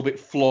little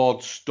bit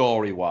flawed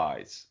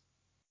story-wise.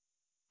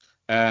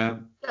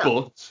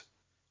 But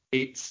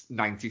it's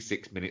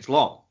 96 minutes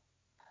long.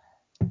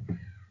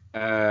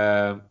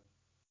 And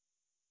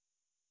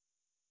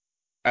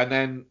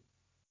then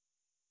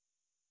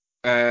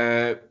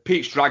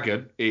Pete's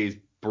Dragon is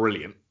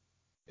brilliant.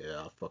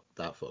 Yeah,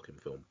 that fucking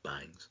film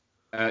bangs.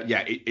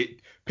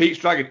 Pete's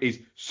Dragon is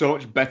so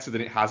much better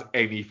than it has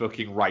any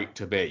fucking right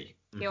to be.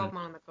 The Old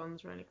Man and the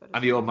Gun's really good.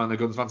 And The Old Man and the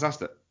Gun's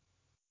fantastic.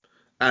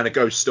 And A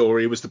Ghost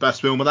Story was the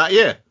best film of that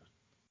year.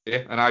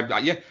 Yeah,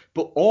 and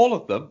but all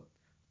of them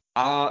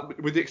are,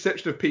 with the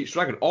exception of Pete's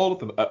Dragon, all of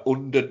them are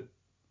under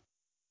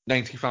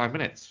 95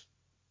 minutes.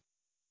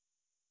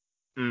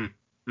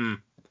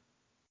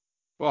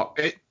 What?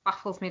 It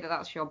baffles me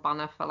that's your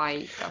banner for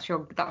that's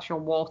your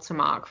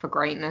watermark for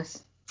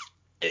greatness.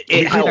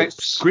 It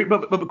helps.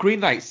 But Green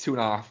Knight's 2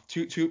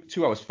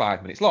 hours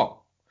 5 minutes long,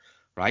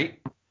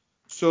 right?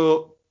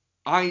 So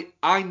I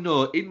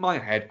know in my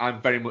head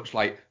I'm very much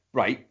like,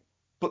 right,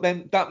 but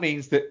then that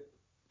means that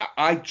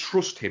I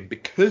trust him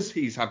because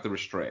he's had the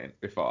restraint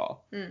before.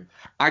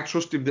 I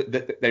trust him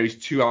that there is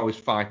 2 hours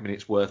 5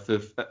 minutes worth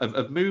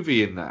of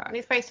movie in there. And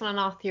it's based on an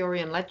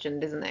Arthurian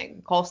legend, isn't it?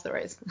 Of course there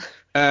is.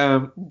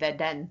 They're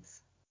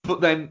dense.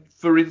 But then,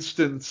 for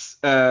instance,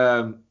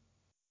 Ari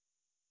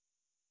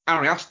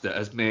Aster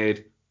has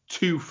made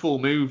 2 full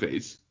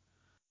movies.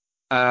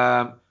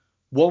 One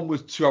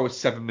was 2 hours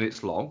 7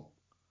 minutes long,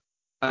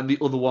 and the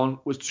other one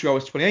was 2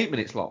 hours 28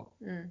 minutes long.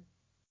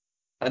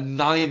 And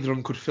neither of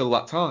them could fill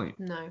that time.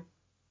 No.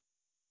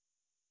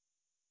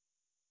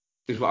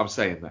 Is what I'm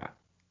saying there.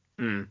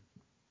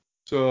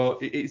 So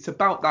it's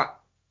about that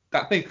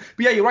thing.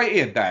 But yeah, you're right,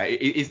 Ian, there.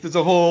 There's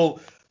a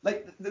whole...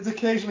 Like, there's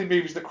occasionally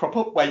movies that crop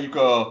up where you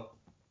go,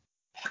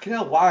 fucking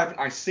hell, why haven't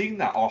I seen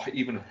that or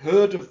even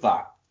heard of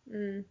that?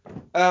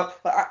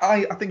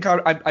 I think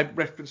I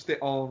referenced it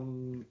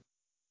on.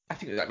 I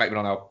think that might be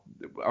on our.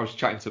 I was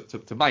chatting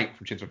to Mike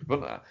from Chins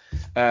Bunter.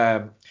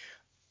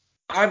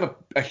 I'm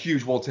a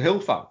huge Walter Hill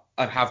fan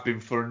and have been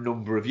for a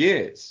number of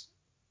years.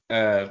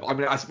 I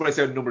mean, when I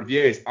say a number of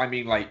years, I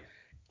mean like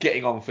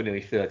getting on for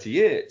nearly 30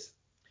 years.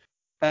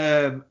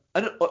 And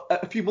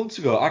a few months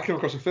ago, I came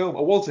across a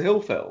Walter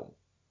Hill film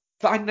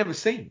that I'd never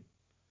seen.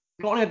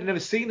 Not only had I never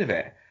seen of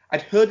it,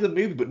 I'd heard of the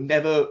movie but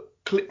never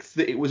clicked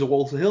that it was a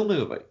Walter Hill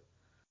movie.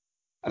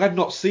 And I'd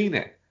not seen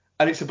it.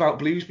 And it's about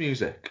blues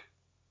music.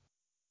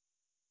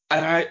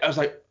 And I was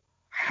like,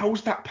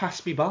 how's that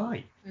passed me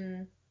by?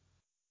 And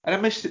I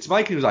mentioned it to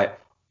Mike and he was like,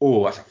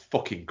 oh, that's a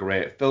fucking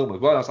great film as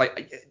well. And I was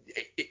like,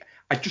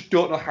 I just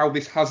don't know how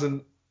this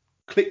hasn't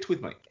clicked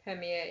with me.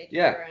 Permeated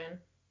Yeah. your brain.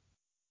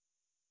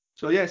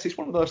 So yes, it's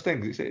one of those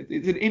things.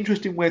 It's an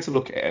interesting way to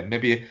look at it, and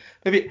maybe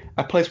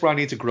a place where I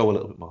need to grow a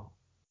little bit more.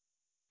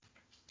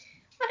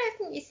 I don't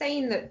think you're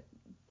saying that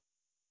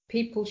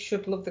people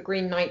should love the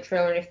Green Knight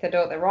trailer, and if they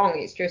don't, they're wrong.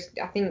 It's just,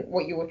 I think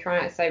what you were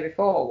trying to say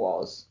before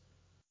was,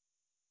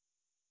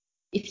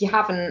 if you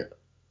haven't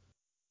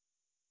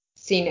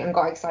seen it and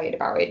got excited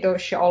about it, don't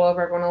shit all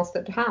over everyone else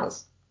that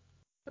has.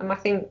 And I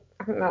think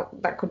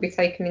that could be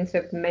taken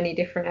into many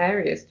different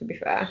areas, to be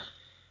fair.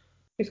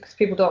 Just because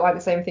people don't like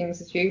the same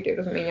things as you do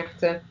doesn't mean you have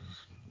to.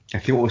 I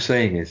think what we're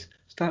saying is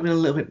start being a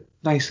little bit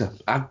nicer.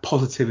 Add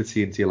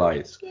positivity into your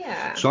lives.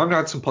 Yeah. So I'm going to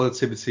add some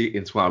positivity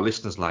into our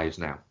listeners' lives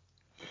now.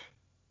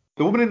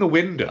 The Woman in the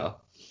Window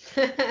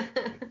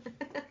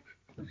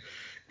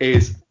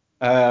is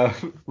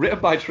written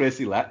by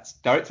Tracy Letts,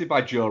 directed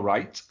by Joe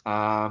Wright,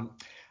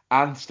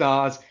 and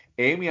stars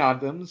Amy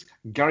Adams,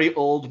 Gary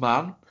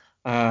Oldman,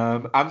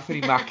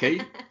 Anthony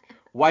Mackie,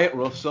 Wyatt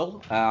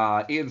Russell,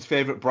 Ian's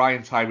favourite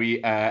Brian Tyree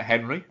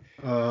Henry,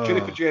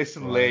 Jennifer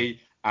Jason Leigh,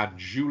 and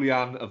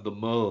Julianne of the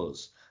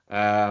Moors.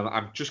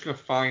 I'm just going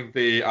to find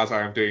as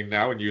I am doing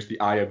now, and use the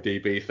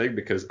IMDb thing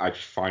because I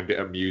just find it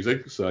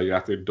amusing, so you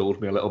have to indulge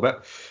me a little bit.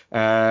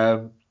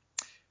 An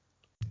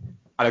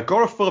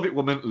agoraphobic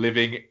woman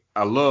living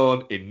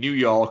alone in New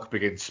York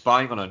begins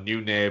spying on her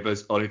new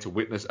neighbours only to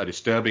witness a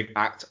disturbing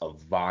act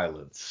of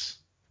violence.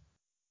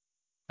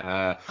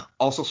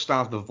 Also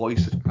stars the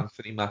voice of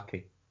Anthony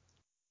Mackie.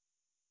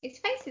 His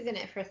face is in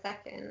it for a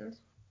second.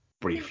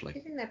 Briefly.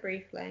 He's in there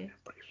briefly.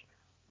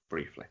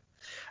 Briefly.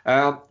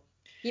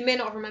 You may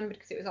not have remembered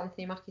because it was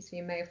Anthony Mackie, so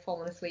you may have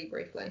fallen asleep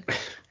briefly.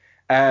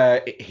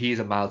 He is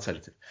a mild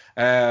sedative.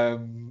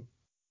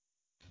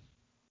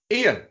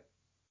 Ian.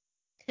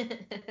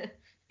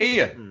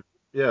 Ian.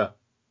 Yeah.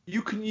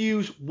 You can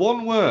use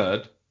one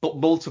word but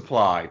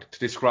multiplied to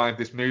describe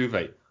this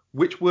movie.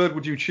 Which word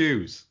would you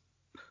choose?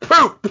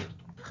 Poop!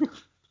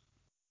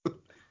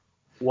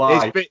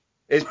 Why?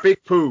 It's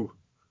big poo.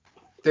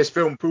 This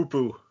film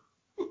poo-poo.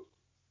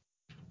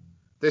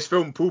 This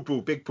film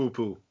poo-poo, big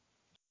poo-poo.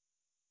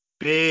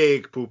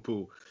 Big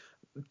poo-poo.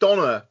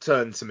 Donna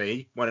turned to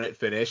me when it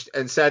finished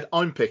and said,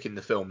 I'm picking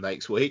the film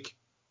next week.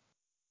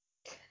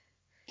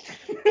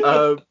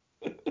 It's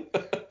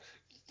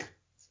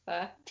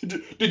fair.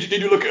 Did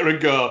you look at her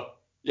and go,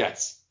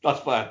 yes,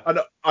 that's fair? And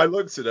I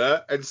looked at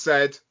her and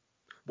said,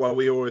 well,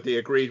 we already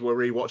agreed we're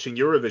rewatching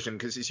Eurovision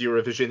because it's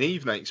Eurovision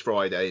Eve next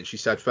Friday. And she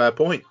said, fair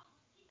point.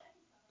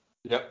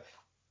 Yep.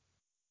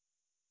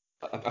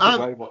 I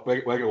think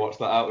we're going to watch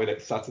that out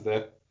next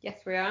Saturday. Yes,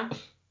 we are.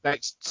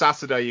 Next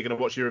Saturday, you're going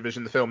to watch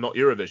Eurovision the film, not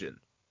Eurovision.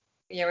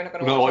 Yeah, we're not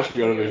going We're to not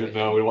watching Eurovision,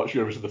 no. We watch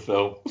Eurovision the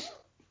film.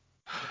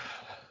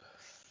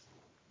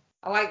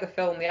 I like the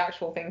film. The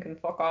actual thing can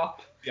fuck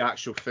off. The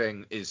actual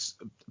thing is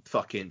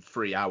fucking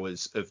 3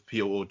 hours of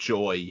pure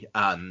joy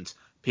and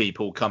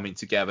people coming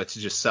together to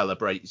just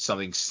celebrate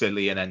something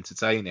silly and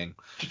entertaining.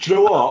 Do you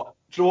know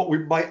what? We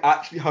might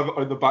actually have it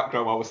on in the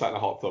background while we're sat in a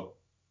hot tub.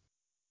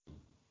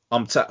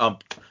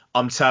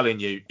 I'm telling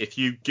you, if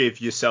you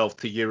give yourself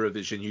to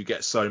Eurovision, you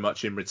get so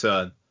much in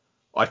return.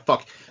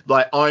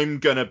 I'm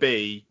gonna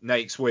be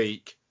next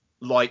week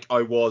like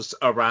I was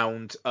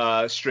around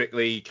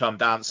Strictly Come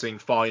Dancing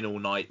final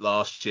night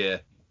last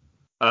year.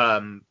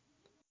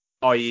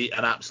 I.e.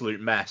 an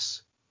absolute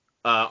mess.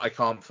 I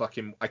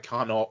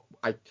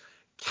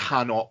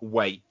cannot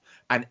wait.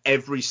 And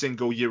every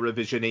single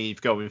Eurovision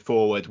Eve going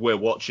forward, we're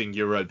watching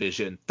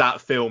Eurovision.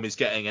 That film is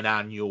getting an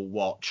annual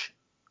watch.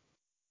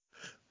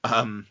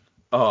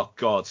 Oh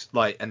God!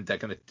 And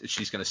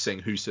she's gonna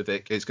sing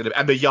Husavik.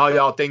 And the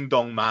Yaya Ding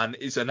Dong Man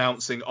is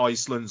announcing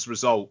Iceland's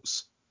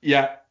results.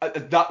 Yeah,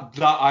 that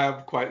I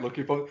am quite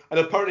looking for.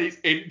 And apparently it's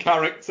in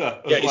character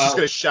as he's well. just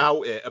gonna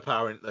shout it.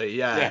 Apparently,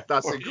 yeah,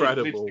 that's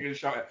incredible. He's gonna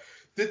shout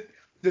it.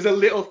 There's a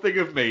little thing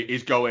of me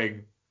is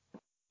going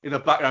in the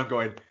background,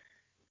 going,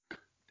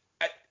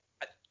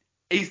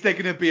 is there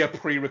gonna be a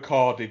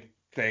pre-recorded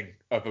thing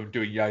of them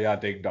doing Yaya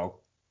Ding Dong?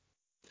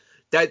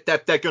 They're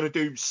going to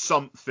do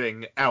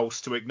something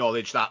else to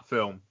acknowledge that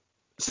film.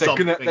 They're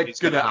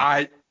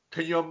gonna.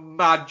 Can you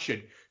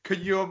imagine?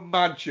 Can you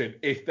imagine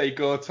if they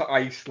go to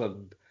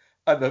Iceland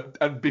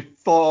and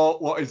before,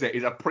 what is it?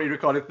 Is a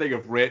pre-recorded thing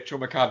of Rachel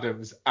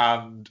McAdams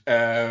and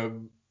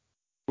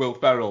Will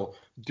Ferrell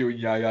doing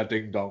Ya Ya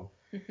Ding Dong.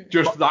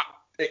 Just that.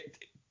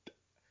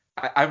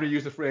 I'm going to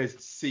use the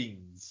phrase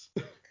scenes.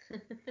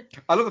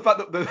 I love the fact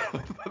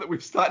that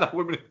we've started our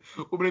Woman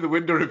in the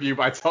Window review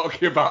by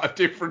talking about a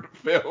different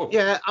film.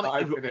 Yeah,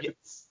 I mean,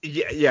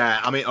 yeah.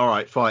 I mean, all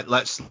right, fine.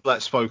 Let's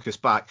focus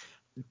back.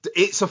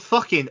 It's a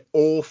fucking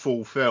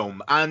awful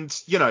film, and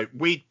you know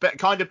we'd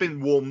kind of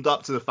been warmed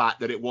up to the fact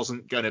that it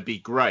wasn't going to be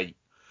great.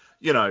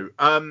 You know,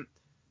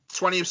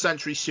 20th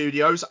Century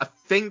Studios. I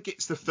think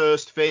it's the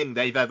first thing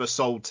they've ever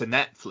sold to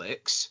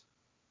Netflix,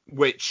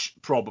 which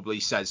probably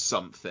says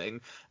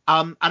something.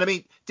 And I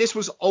mean, this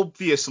was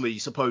obviously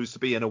supposed to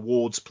be an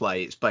awards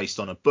play. It's based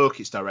on a book.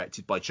 It's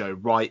directed by Joe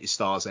Wright. It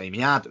stars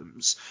Amy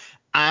Adams.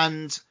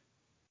 And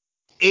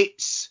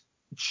it's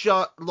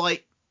just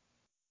like,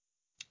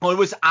 I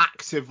was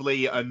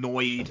actively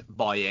annoyed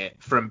by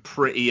it from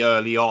pretty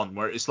early on,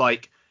 where it's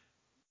like,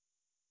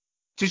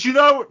 did you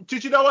know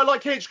I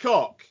like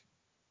Hitchcock?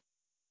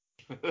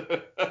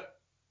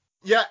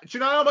 Yeah, do you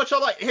know how much I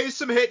like? Here's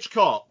some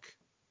Hitchcock.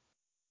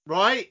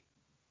 Right?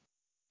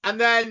 And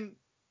then,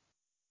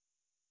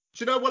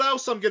 do you know what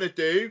else I'm going to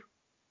do?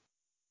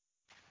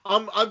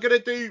 I'm going to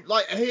do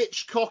like a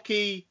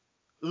Hitchcocky,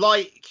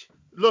 like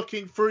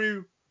looking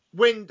through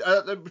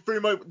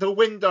the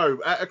window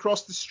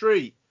across the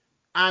street.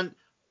 And do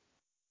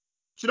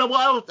you know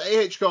what else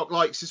Hitchcock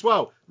likes as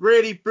well?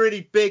 Really,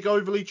 really big,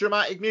 overly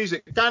dramatic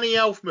music. Danny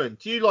Elfman,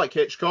 do you like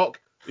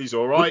Hitchcock? He's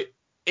all right.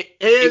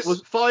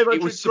 Here's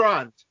 500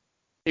 grand.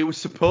 It was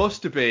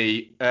supposed to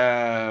be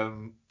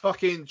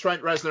fucking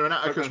Trent Reznor and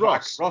Atticus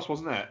Ross,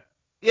 wasn't it?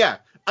 Yeah,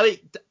 I mean,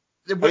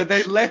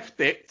 they left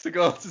it to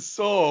go to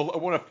Seoul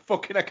and won a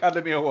fucking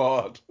Academy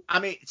Award. I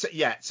mean,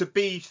 to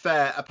be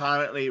fair,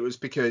 apparently it was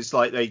because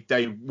like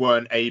they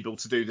weren't able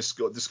to do the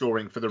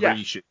scoring for the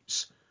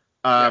reshoots.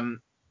 And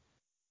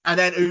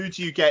then who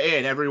do you get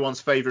in? Everyone's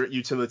favorite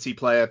utility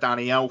player,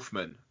 Danny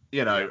Elfman.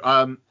 You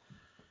know,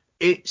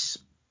 it's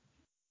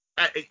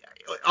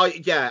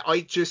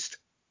I just.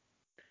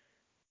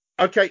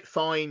 Okay,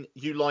 fine.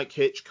 You like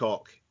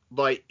Hitchcock.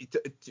 Like,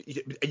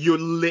 you're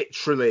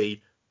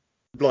literally,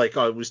 like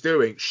I was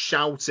doing,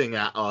 shouting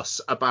at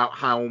us about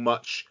how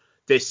much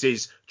this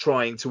is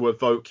trying to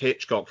evoke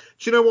Hitchcock.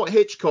 Do you know what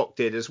Hitchcock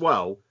did as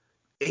well?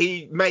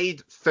 He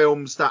made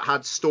films that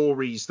had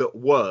stories that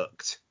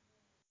worked.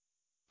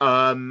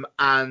 And,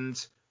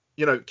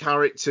 you know,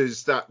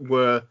 characters that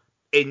were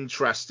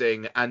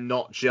interesting and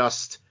not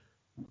just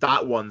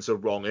that one's a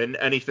wrong. And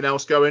anything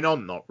else going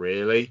on? Not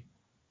really.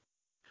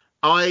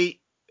 The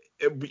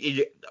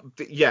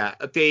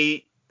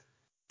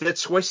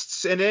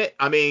twists in it.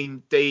 I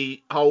mean,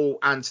 the whole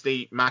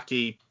Anthony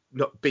Mackie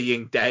not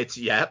being dead.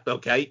 Yeah,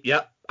 okay,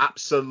 yeah,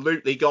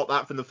 absolutely got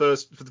that for the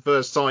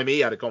first time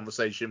he had a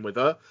conversation with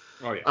her.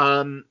 Oh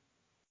yeah.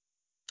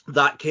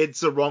 That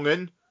kid's a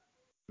wrong'un.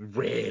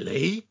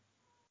 Really?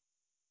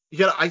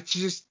 Yeah, I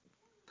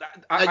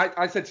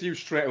said to you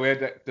straight away,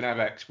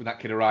 Denevex, when that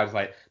kid arrives,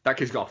 like, that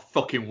kid's got a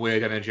fucking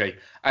weird energy.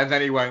 And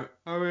then he went,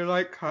 I really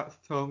like cat's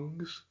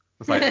tongues.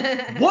 I was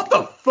like, what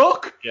the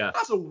fuck? Yeah.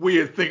 That's a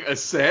weird thing to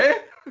say.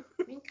 I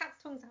mean,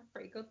 cat's tongues are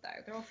pretty good, though.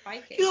 They're all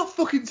spiky. You don't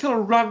fucking tell a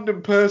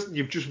random person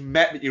you've just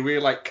met that you really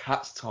like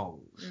cat's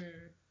tongues.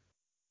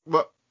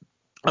 Well,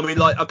 I mean,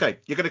 like, okay,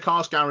 you're going to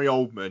cast Gary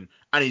Oldman,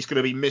 and he's going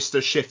to be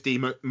Mr. Shifty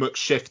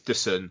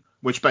McShifterson,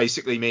 which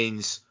basically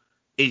means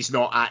he's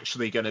not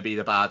actually going to be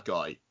the bad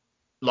guy.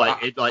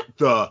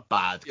 The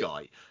bad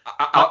guy.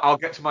 I'll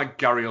get to my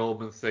Gary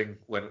Oldman thing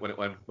when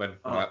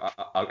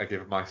I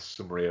give my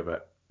summary of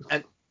it.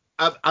 And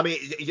I mean,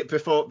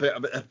 before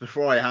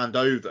I hand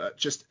over,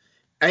 just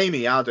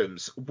Amy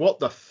Adams, what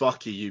the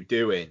fuck are you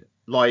doing?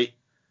 Like,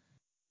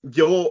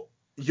 you're,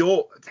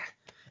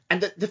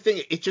 and the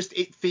thing,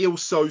 it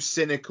feels so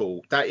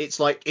cynical that it's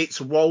like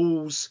it's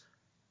roles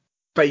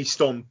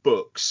based on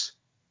books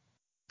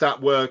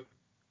that were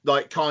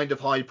like kind of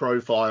high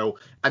profile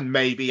and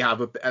maybe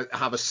have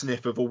a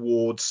sniff of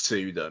awards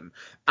to them,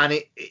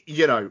 and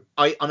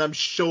I'm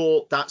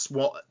sure that's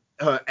what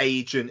her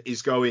agent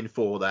is going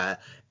for there.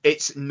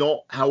 It's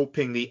not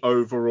helping the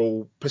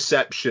overall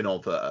perception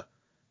of her.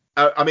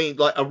 I mean,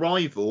 like,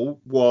 Arrival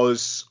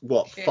was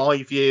what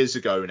 5 years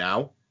ago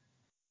now,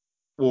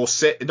 or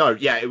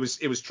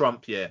it was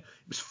Trump year.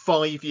 It was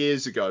 5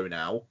 years ago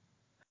now,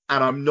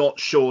 and I'm not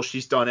sure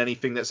she's done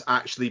anything that's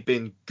actually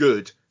been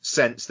good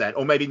since then.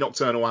 Or maybe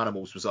Nocturnal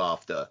Animals was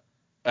after.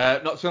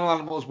 Nocturnal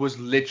Animals was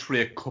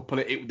literally a couple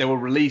of... They were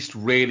released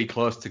really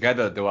close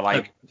together. They were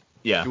like...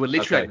 Yeah. They were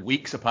literally like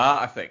weeks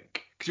apart, I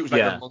think. Because it was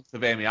like the month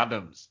of Amy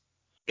Adams.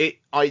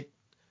 I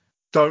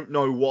don't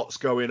know what's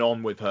going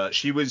on with her.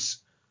 She was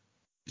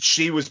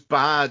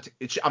bad.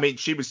 I mean,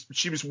 she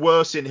was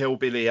worse in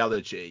Hillbilly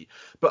Elegy.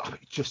 But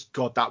just,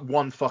 God, that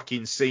one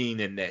fucking scene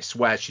in this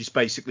where she's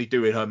basically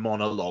doing her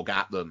monologue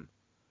at them.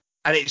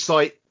 And it's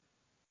like...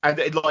 And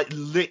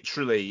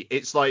literally,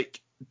 it's like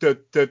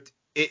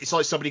it's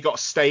like somebody got a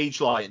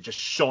stage light and just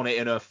shone it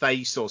in her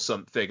face or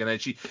something, and then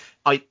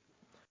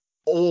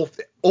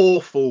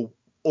awful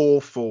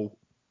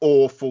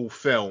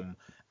film,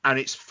 and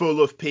it's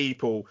full of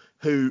people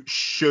who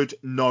should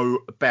know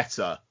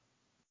better.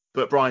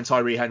 But Brian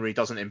Tyree Henry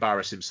doesn't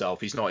embarrass himself.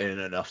 He's not in it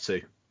enough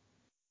to.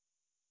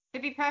 To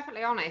be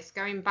perfectly honest,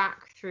 going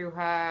back through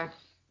her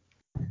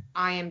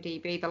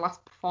IMDb, the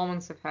last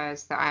performance of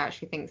hers that I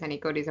actually think is any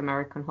good is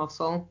American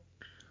Hustle.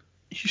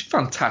 She's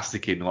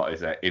fantastic in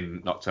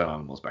in Nocturnal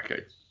Animals,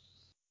 Becky.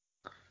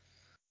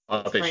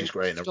 I think she's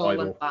great in Stolen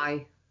Arrival.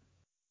 by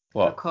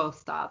What? a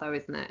co-star, though,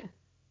 isn't it?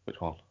 Which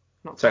one?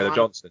 Taylor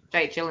Johnson.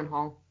 Jake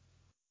Gyllenhaal.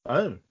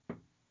 Oh.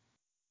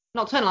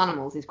 Nocturnal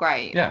Animals is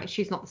great. Yeah.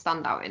 She's not the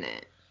standout in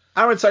it.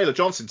 Aaron Taylor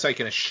Johnson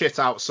taking a shit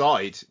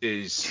outside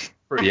is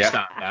pretty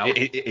standout.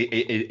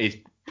 It's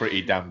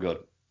pretty damn good.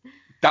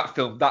 That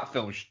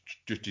film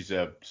just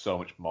deserved so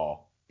much more.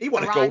 He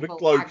won a Arrival, Golden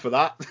Globe for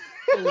that.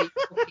 Fully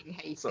fucking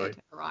hated Sorry.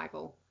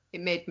 Arrival.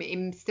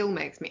 It still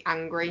makes me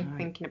angry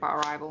thinking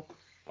about Arrival.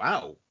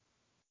 Wow.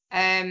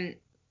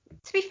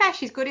 To be fair,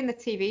 she's good in the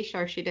TV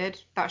show she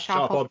did. That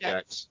Sharp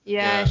Objects.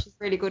 Yeah, she's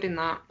really good in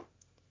that.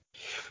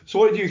 So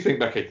what do you think,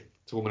 Becky,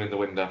 to Woman in the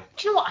Window?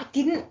 Do you know what? I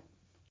didn't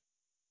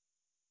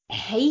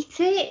hate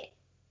it,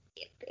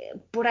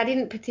 but I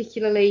didn't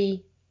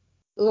particularly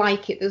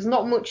like it. There's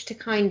not much to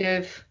kind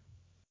of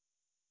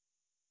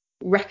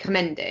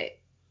recommend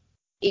it.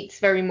 It's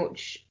very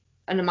much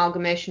an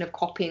amalgamation of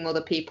copying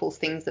other people's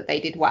things that they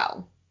did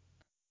well.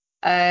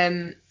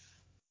 But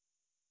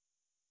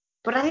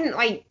I didn't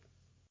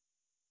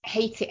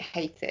hate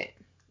it.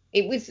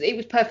 It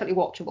was perfectly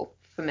watchable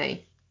for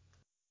me.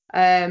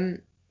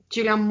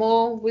 Julianne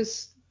Moore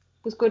was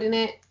good in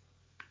it.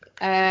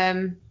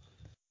 I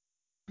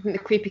think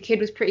the creepy kid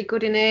was pretty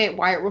good in it.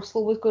 Wyatt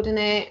Russell was good in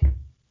it.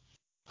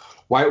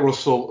 Wyatt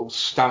Russell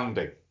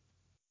standing.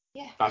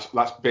 Yeah. That's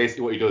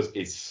basically what he does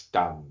is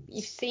stand.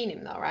 You've seen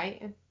him though,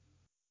 right?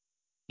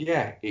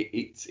 Yeah,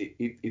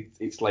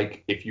 it's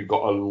like if you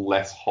got a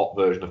less hot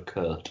version of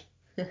Kurt.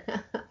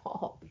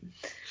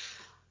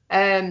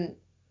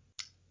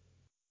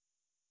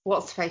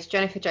 What's the face?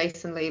 Jennifer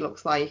Jason Leigh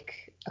looks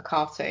like a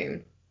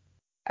cartoon.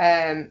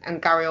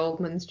 And Gary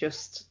Oldman's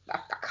just, I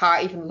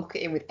can't even look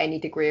at him with any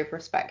degree of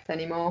respect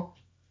anymore.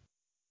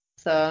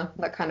 So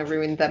that kind of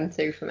ruined them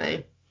too for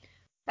me.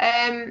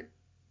 Do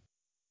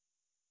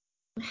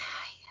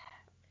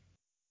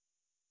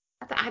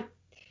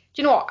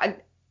you know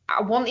what?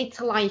 I wanted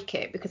to like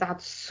it because I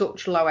had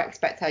such low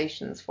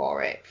expectations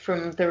for it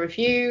from the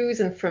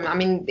reviews and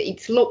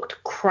it's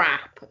looked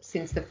crap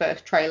since the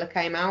first trailer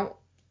came out,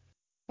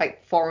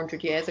 like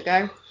 400 years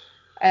ago.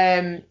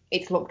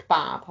 It's looked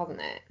bad,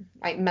 hasn't it?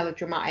 Like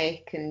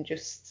melodramatic and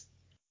just.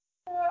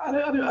 I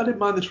didn't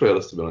mind the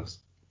trailers, to be honest.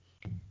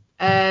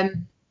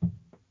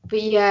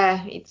 But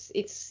yeah,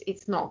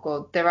 it's not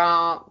good.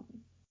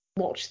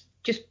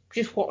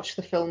 Just watch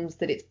the films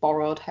that it's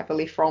borrowed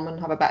heavily from and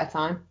have a better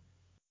time.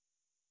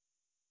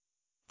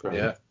 Great.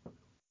 Yeah.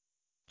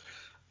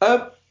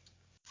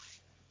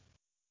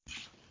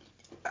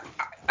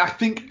 I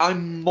think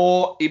I'm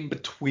more in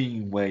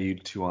between where you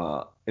two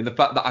are, in the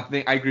fact that I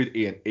think I agree with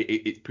Ian.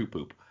 It's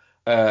poop.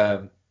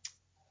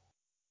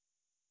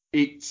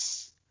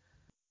 It's.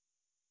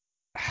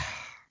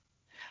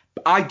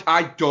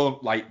 I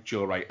don't like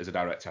Joe Wright as a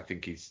director. I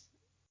think he's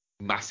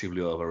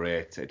massively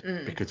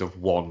overrated because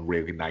of one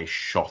really nice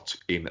shot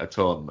in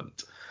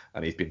Atonement,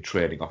 and he's been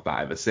trading off that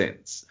ever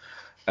since.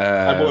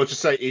 I will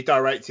just say he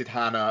directed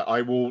Hannah.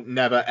 I will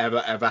never,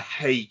 ever, ever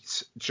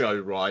hate Joe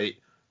Wright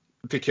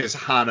because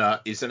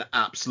Hannah is an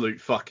absolute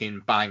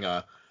fucking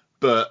banger.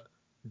 But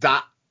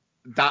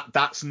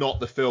that's not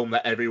the film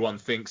that everyone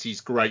thinks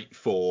he's great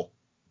for.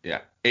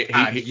 Yeah.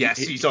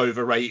 He's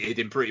overrated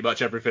in pretty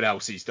much everything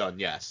else he's done.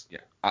 Yes. Yeah.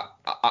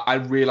 I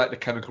really like the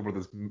Chemical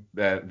Brothers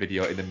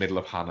video in the middle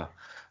of Hannah.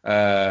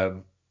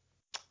 The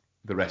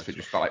rest of it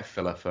just felt like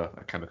filler for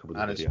a Chemical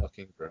Brothers video. Hannah's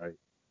fucking great.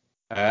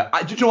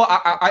 Do you know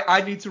what?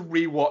 I need to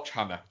rewatch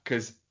Hannah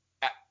because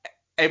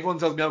everyone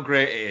tells me how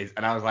great it is,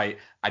 and I was like,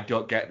 I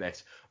don't get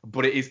this,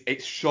 but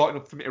it's short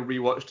enough for me to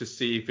rewatch to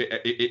see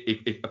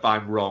if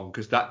I'm wrong,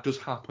 because that does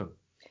happen.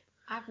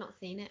 I've not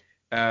seen it.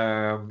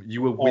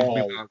 You were with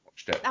me when I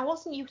watched it. I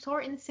wasn't. You saw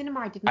it in the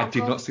cinema. I did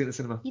not see it in the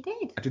cinema. You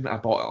did? I didn't. I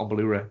bought it on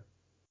Blu-ray.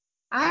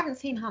 I haven't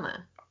seen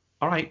Hannah.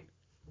 All right.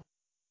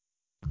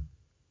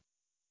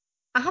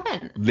 I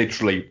haven't.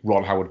 Literally,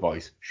 Ron Howard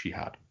voice. She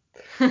had.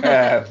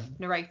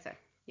 Narrator.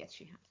 Yes,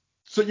 she had.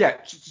 So yeah.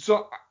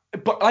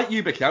 But like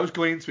you, Becky, I was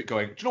going into it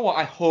going, do you know what?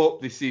 I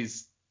hope this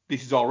is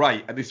all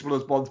right. And this is one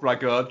of those ones where I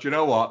go, do you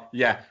know what?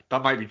 Yeah,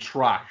 that might be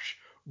trash,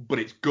 but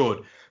it's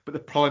good. But the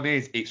problem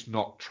is, it's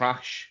not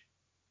trash.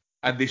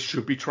 And this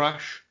should be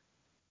trash.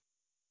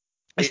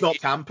 It's not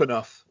camp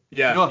enough.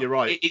 Yeah, no, you're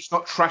right. It's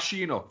not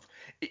trashy enough.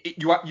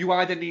 You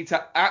either need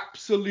to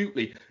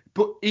absolutely,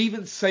 but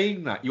even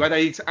saying that, you either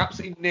need to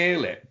absolutely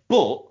nail it.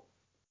 But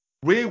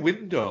Rear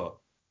Window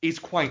is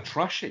quite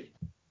trashy.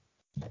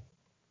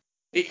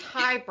 It's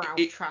highbrow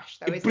trash,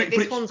 though, isn't it?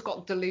 This one's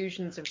got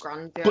delusions of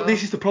grandeur. But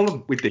this is the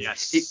problem with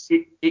this. Yes.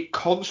 It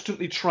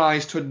constantly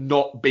tries to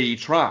not be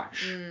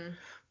trash.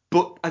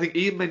 But I think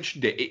Ian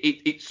mentioned it.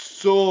 It's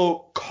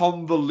so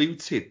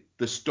convoluted,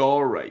 the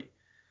story.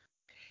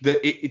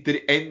 that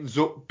it ends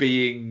up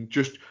being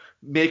just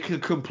making a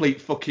complete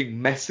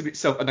fucking mess of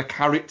itself, and the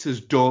characters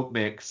don't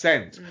make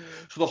sense.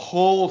 So the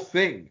whole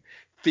thing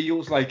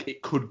feels like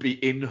it could be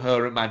in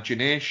her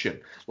imagination.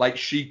 Like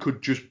she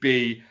could just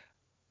be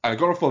an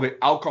agoraphobic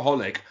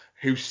alcoholic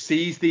who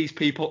sees these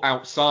people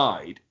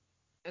outside.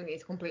 And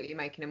it's completely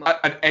making him up.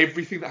 And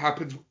everything that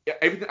happens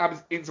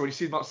inside, when you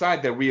see them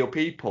outside, they're real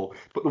people.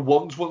 But the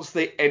ones, once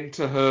they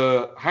enter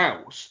her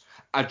house,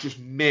 are just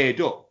made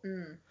up.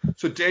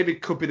 So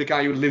David could be the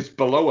guy who lives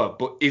below her,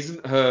 but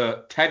isn't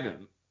her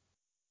tenant.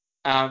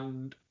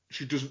 And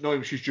she doesn't know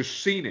him, she's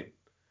just seen him.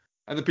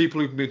 And the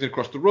people who've moved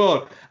across the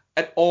road.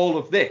 And all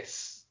of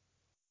this,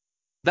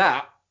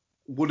 that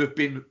would have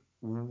been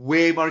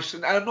way more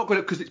interesting. And I'm not going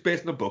to, because it's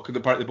based on a book, and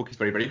apparently the book is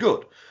very, very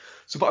good.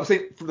 So, but I'm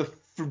saying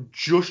from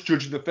just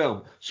judging the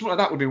film, something like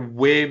that would have been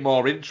way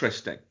more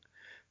interesting.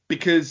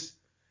 Because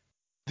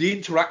the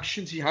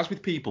interactions he has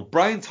with people,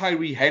 Brian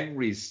Tyree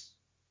Henry's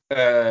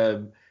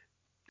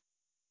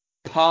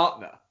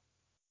partner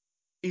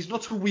is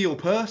not a real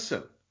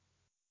person.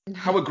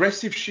 How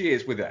aggressive she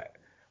is with it,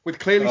 with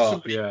clearly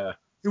somebody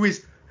who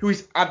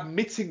is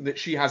admitting that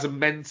she has a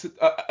mental,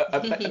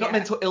 not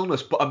mental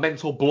illness, but a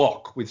mental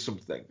block with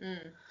something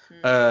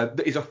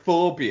that is a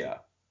phobia.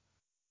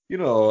 You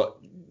know,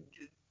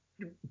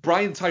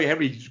 Brian Tyree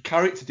Henry's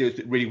character deals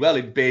with it really well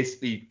in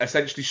basically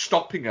essentially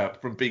stopping her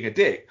from being a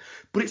dick,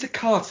 but it's a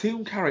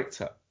cartoon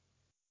character.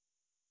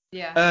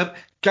 Yeah.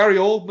 Gary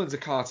Oldman's a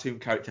cartoon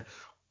character.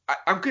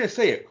 I'm going to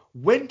say it.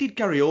 When did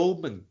Gary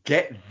Oldman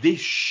get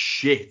this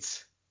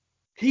shit?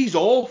 He's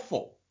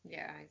awful.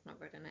 Yeah, he's not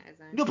good in it, is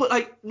he? No, but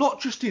like, not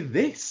just in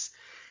this.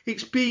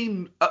 It's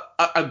been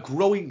a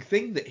growing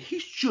thing that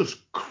he's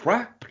just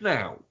crap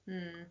now.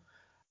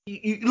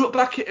 You look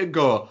back at it and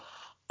go,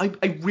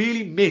 I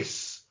really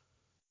miss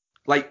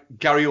like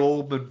Gary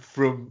Oldman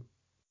from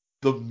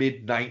the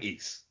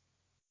mid-90s,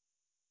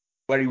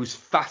 where he was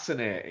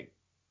fascinating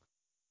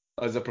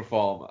as a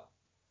performer.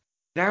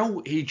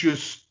 Now he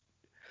just,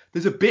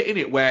 there's a bit in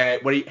it where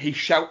he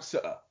shouts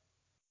at her.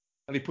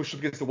 And he pushes up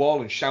against the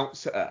wall and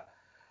shouts at her.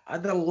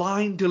 And the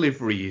line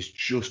delivery is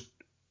just,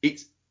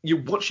 you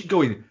watch it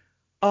going,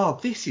 oh,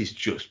 this is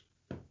just,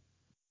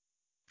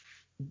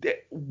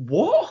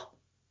 what?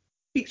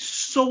 It's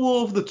so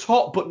over the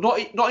top, but not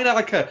in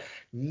like a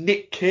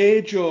Nick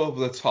Cage over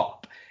the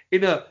top.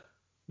 In a,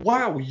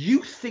 wow,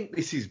 you think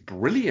this is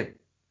brilliant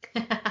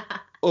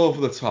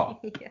over the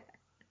top.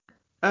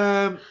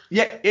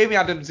 Amy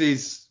Adams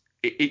is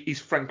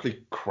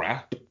frankly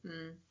crap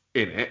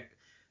in it.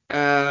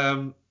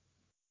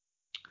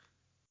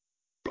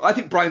 I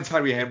think Brian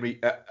Tyree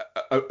Henry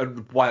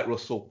and Wyatt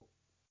Russell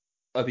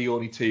are the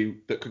only two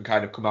that can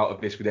kind of come out of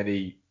this with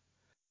any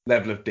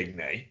level of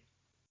dignity.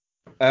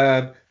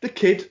 The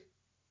kid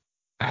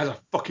has a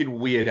fucking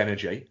weird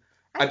energy.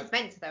 I think he's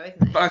meant to, though,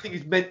 isn't he? But I think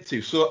he's meant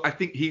to, so I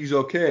think he's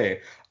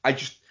okay.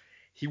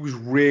 He was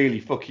really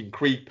fucking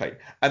creepy.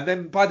 And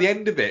then by the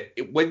end of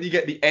it, when you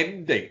get the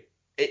ending,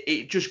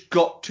 it just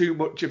got too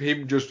much of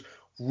him just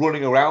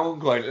running around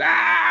going,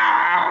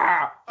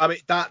 ah! I mean,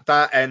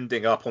 that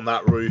ending up on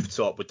that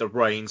rooftop with the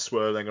rain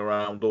swirling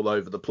around all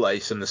over the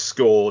place and the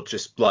score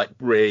just like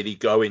really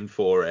going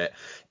for it.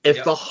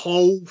 If the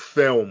whole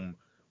film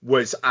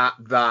was at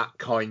that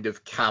kind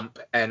of camp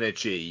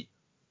energy,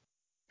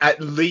 at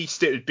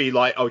least it would be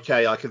like,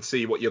 okay, I can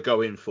see what you're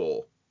going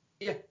for.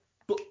 Yeah,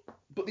 but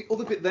the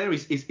other bit there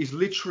is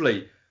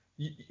literally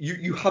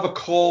you have a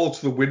call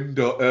to the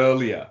window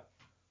earlier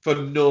for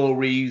no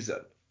reason.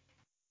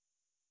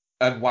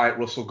 And Wyatt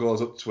Russell goes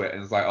up to it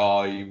and is like,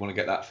 oh, you want to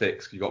get that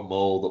fixed? You got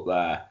mold up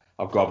there.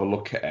 I've got to have a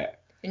look at it.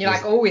 And you're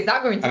like, oh, is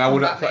that going to come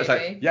back, maybe?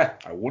 Like, yeah,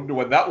 I wonder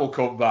when that will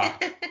come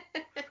back.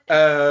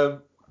 There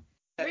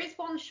is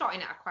one shot in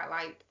it I quite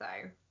liked,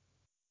 though.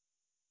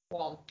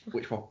 One.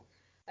 Which one?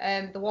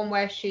 The one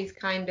where she's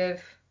kind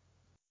of,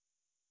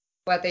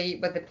 where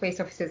the police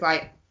officer's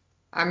like,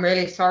 I'm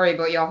really sorry,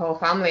 but your whole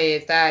family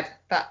is dead.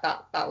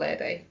 That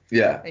lady.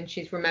 Yeah. And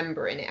she's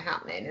remembering it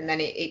happening, and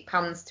then it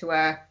pans to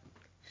her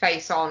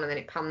face on, and then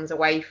it pans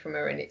away from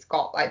her, and it's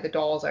got like the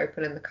doors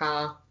open and the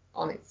car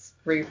on its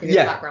roof in the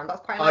background. That's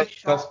quite a nice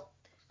shot.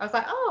 I was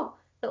like, oh,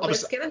 little bit of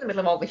skill in the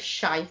middle of all this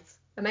shite.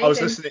 Amazing. I was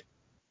listening.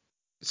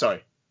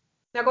 Sorry.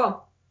 No, go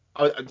on.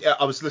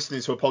 I was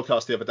listening to a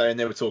podcast the other day and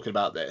they were talking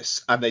about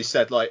this, and they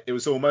said like it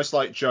was almost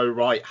like Joe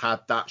Wright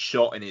had that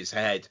shot in his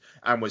head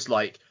and was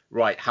like,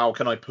 right, how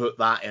can I put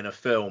that in a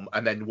film,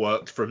 and then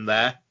worked from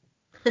there.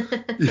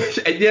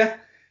 Yeah,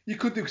 you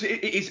could do, because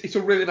it's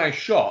a really nice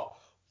shot.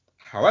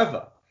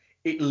 However,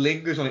 it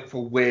lingers on it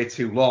for way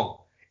too long.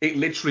 It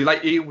literally,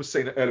 like Ian was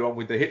saying earlier on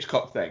with the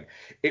Hitchcock thing,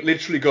 it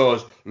literally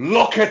goes,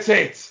 look at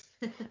it!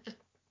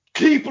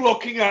 Keep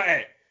looking at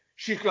it!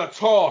 She's going to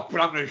talk, but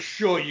I'm going to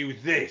show you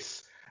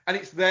this. And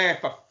it's there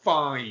for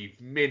 5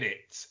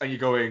 minutes, and you're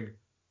going,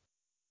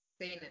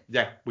 Seen it.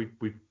 yeah,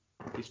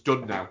 it's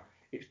done now.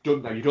 It's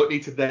done now. You don't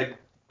need to then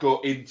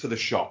go into the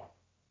shot.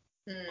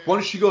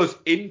 Once she goes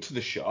into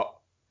the shot,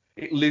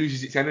 it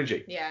loses its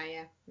energy. Yeah.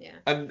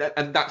 And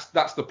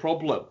that's the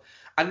problem.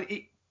 And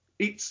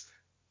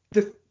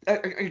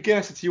Again,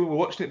 I said to you when we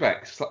were watching it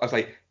back, I was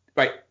like,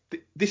 right,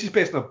 this is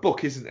based on a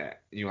book, isn't it?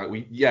 And you're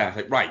like, yeah. I was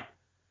like, right.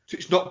 So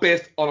it's not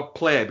based on a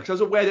play, because I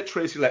was aware that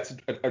Tracy Letts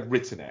had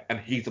written it, and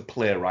he's a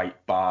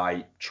playwright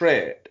by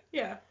trade.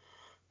 Yeah.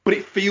 But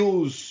it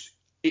feels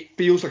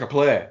like a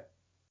play.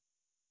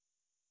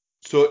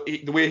 So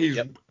the way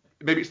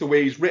maybe it's the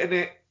way he's written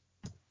it.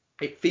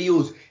 It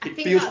feels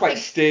quite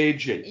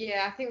stagey.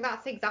 Yeah, I think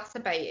that's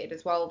exacerbated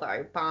as well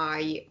though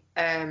by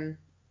Gary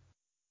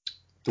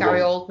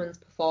Oldman's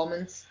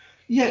performance.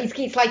 Yeah,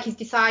 it's like he's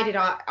decided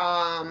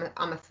I'm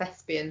a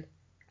thespian.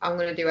 I'm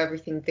going to do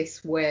everything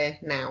this way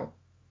now.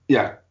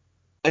 Yeah,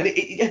 and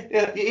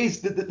it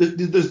is.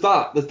 There's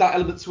that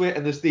element to it,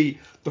 and there's the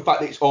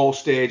fact that it's all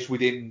staged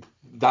within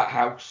that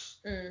house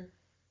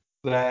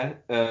there.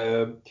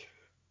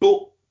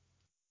 But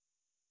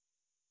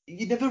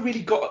you never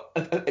really got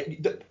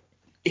the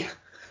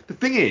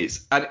thing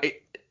is, and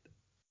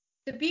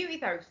the beauty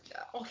though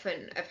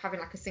often of having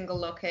like a single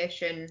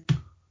location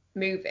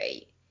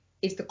movie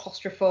is the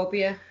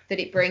claustrophobia that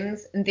it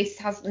brings, and this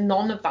has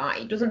none of that.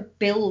 It doesn't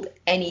build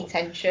any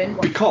tension.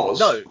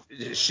 Because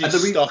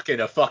she's stuck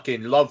in a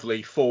fucking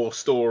lovely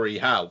 4-story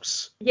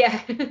house. Yeah.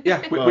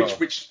 Yeah,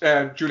 which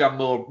Julianne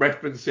Moore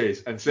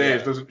references and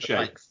says, doesn't she?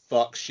 Like,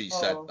 fuck, she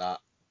said that.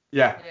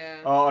 Yeah.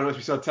 Oh, I know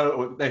she's so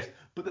terrible with this.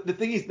 But the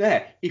thing is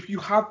there, if you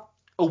have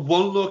a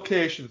one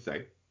location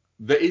thing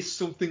that is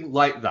something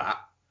like that,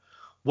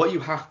 what you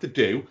have to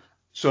do,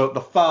 so The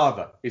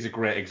Father is a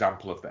great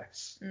example of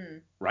this,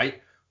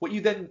 right? What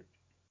you then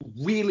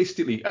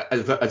realistically,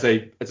 as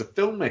a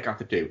filmmaker, have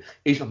to do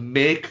is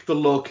make the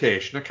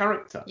location a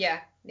character.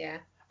 Yeah.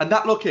 And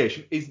that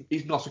location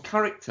is not a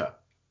character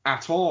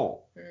at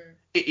all.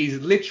 It is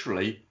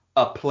literally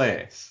a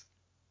place.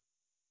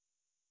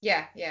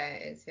 Yeah,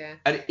 it is, yeah.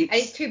 And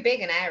it's too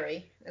big and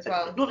airy as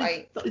well. None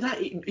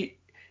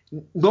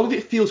of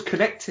it feels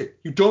connected.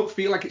 You don't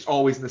feel like it's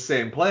always in the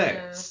same place.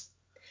 Yeah.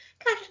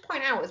 Can I just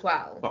point out as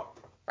well,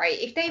 right,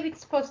 if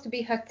David's supposed to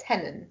be her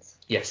tenant,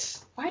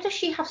 yes, why does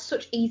she have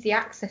such easy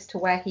access to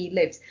where he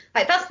lives?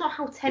 Like, that's not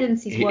how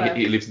tenancies work.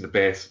 He lives in the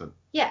basement.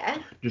 Yeah.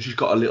 She's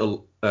got a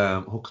little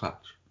hook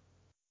latch.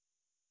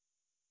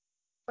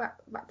 But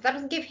that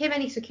doesn't give him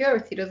any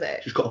security, does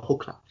it? She's got a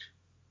hook latch.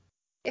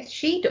 Yes,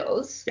 she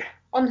does. Yeah.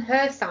 On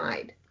her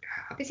side.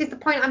 Yeah. This is the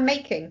point I'm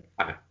making.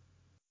 I know.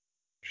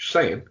 Just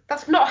saying.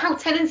 That's not how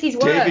tenancies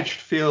work. David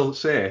should feel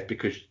safe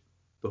because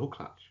the hook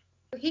latch.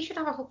 But he should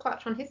have a hook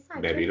latch on his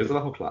side. Maybe he doesn't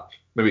have a hook latch.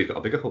 Maybe he's got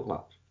a bigger hook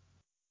latch.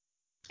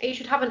 He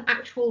should have an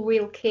actual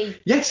real key.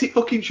 Yes, it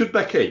fucking should,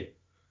 Becky.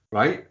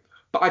 Right?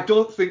 But I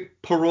don't think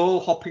parole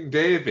hopping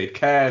David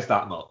cares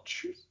that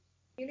much.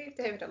 You leave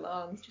David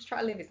alone. He's just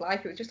trying to live his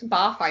life. It was just a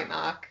bar fight,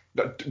 Mark.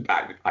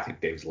 I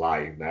think David's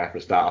lying there for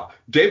a start.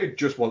 David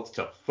just wants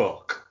to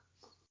fuck.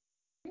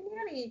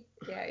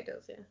 Yeah, he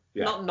does,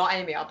 yeah. Not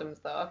Amy Adams,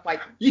 though. Like,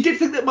 you did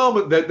think that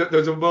moment, that there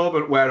was a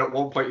moment where at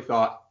one point you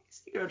thought,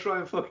 is he going to try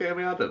and fuck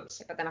Amy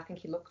Adams? Yeah, but then I think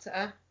he looked at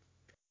her.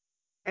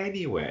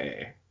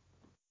 Anyway.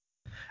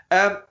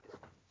 Are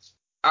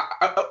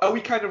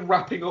we kind of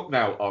wrapping up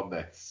now on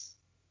this?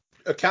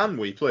 Can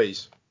we,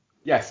 please?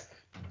 Yes.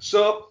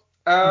 So...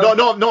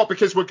 not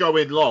because we're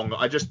going long.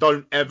 I just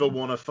don't ever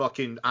want to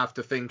fucking have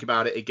to think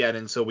about it again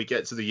until we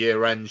get to the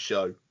year-end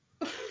show.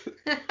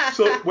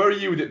 So, where are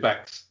you with it,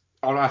 Bex?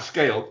 On our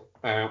scale,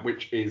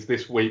 which is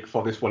this week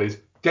for this one is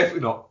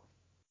definitely not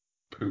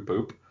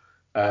poop,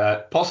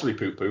 possibly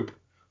poop,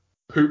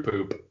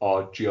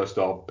 or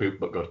Geostorm poop,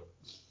 but good.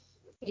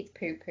 It's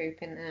poop,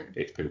 isn't it?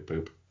 It's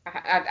poop.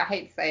 I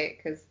hate to say it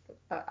because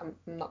I'm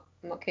not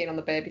keen on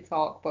the baby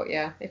talk, but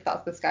yeah, if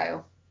that's the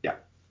scale. Yeah.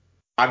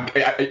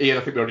 Ian,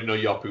 I think we already know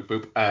your poop.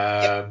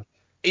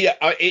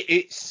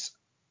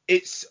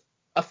 It's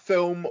a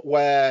film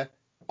where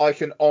I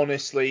can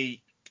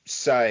honestly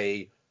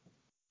say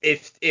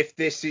if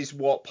this is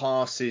what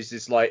passes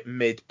as like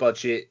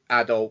mid-budget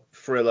adult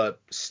thriller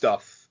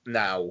stuff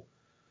now,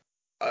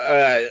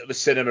 the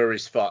cinema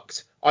is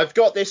fucked. I've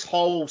got this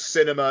whole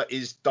cinema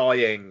is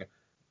dying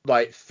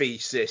like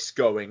thesis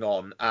going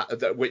on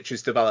which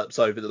has developed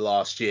over the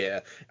last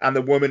year, and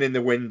The Woman in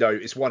the Window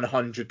is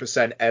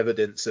 100%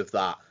 evidence of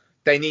that.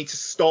 They need to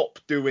stop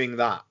doing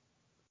that.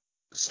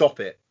 Stop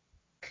it.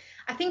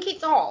 I think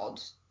it's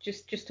odd,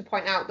 just to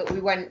point out that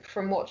we went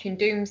from watching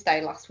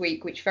Doomsday last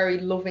week, which very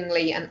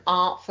lovingly and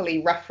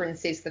artfully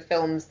references the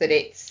films that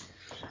it's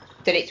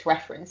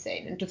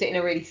referencing and does it in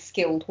a really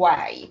skilled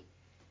way,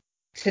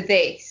 to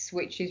this,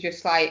 which is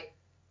just like,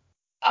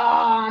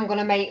 I'm going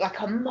to make like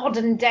a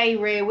modern day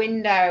Rear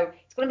Window.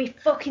 It's going to be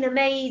fucking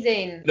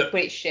amazing. No, but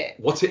it's shit.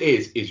 What it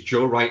is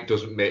Joe Wright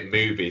doesn't make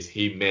movies.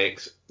 He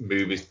makes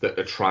movies that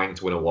are trying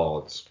to win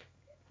awards.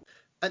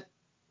 And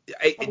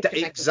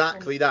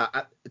exactly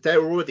that.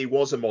 There already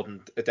was a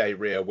modern day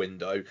Rear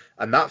Window,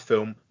 and that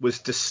film was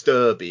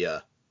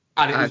Disturbia.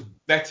 And it was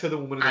better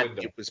than Woman in the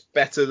Window. It was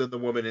better than The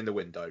Woman in the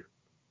Window.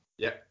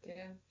 Yeah.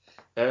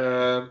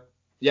 Our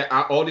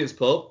audience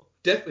poll,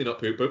 definitely not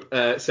poop,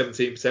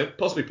 17%,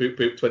 possibly poop,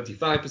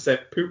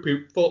 25%, poop,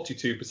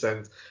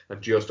 42%,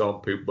 and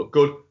Geostorm poop, but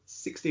good,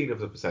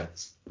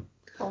 16%.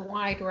 A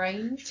wide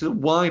range. It's a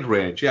wide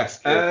range,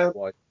 yes.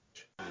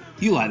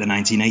 You like the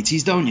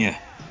 1980s, don't you?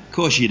 Of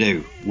course you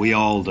do. We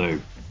all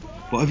do.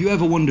 But have you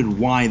ever wondered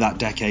why that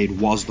decade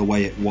was the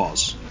way it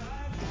was?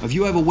 Have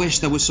you ever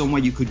wished there was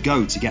somewhere you could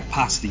go to get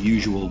past the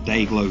usual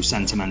day-glow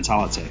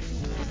sentimentality?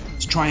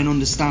 To try and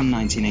understand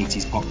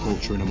 1980s pop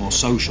culture in a more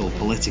social,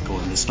 political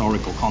and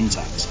historical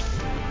context?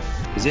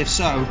 Because if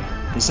so,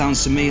 it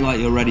sounds to me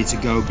like you're ready to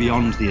go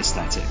beyond the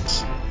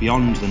aesthetics,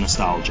 beyond the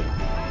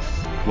nostalgia.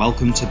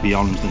 Welcome to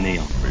Beyond the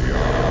Neon.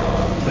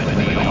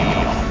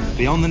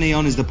 Beyond the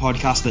Neon is the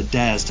podcast that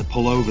dares to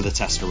pull over the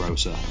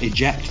Testarossa,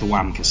 eject the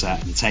Wham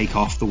cassette and take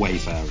off the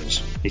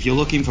Wayfarers. If you're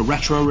looking for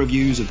retro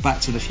reviews of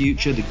Back to the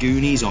Future, The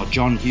Goonies or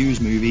John Hughes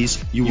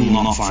movies, you will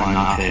not find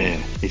that here.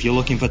 If you're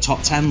looking for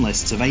top 10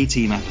 lists of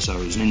A-Team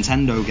episodes,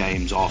 Nintendo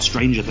games or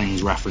Stranger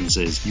Things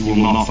references, you will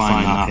not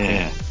find that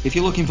here. If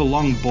you're looking for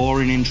long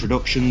boring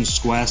introductions,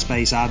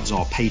 Squarespace ads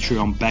or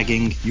Patreon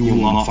begging, you will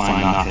not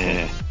find that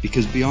here.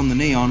 Because Beyond the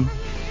Neon,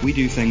 we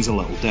do things a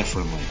little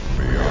differently.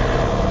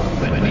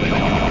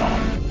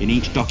 In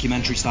each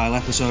documentary-style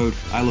episode,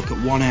 I look at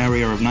one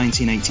area of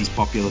 1980s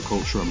popular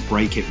culture and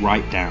break it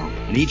right down.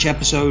 And each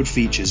episode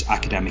features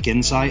academic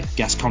insight,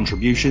 guest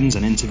contributions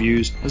and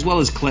interviews, as well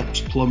as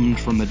clips plumbed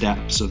from the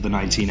depths of the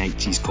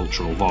 1980s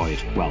cultural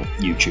void. Well,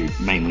 YouTube,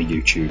 mainly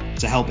YouTube.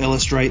 To help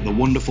illustrate the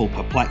wonderful,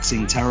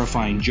 perplexing,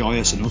 terrifying,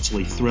 joyous and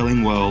utterly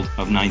thrilling world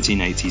of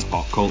 1980s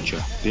pop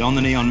culture. Beyond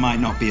the Neon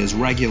might not be as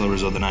regular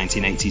as other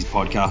 1980s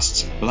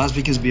podcasts, but that's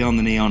because Beyond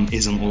the Neon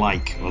isn't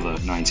like other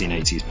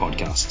 1980s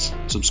podcasts.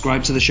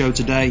 Subscribe to the show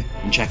today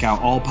and check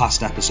out all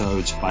past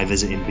episodes by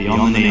visiting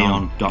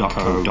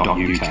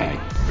beyondtheneon.co.uk.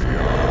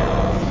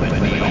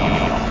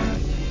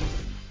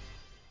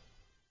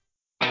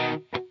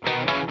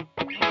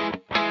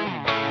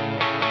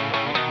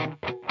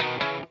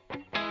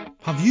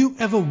 Have you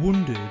ever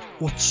wondered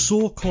what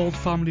so-called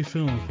family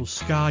films will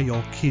scar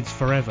your kids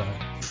forever?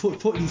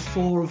 Putting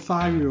 4 and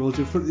 5-year-olds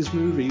in front of this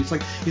movie, it's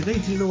like, if they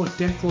didn't know what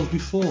death was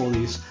before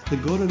this, they're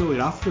going to know it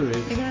after it.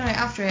 They're going to know it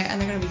after it,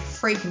 and they're going to be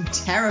freaking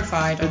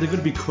terrified. And they're going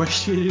to be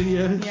questioning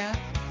you. Yeah.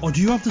 Or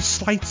do you have the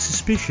slight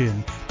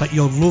suspicion that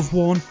your loved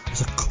one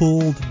has a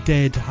cold,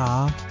 dead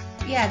heart?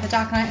 Yeah, The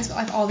Dark Knight has got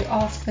like all the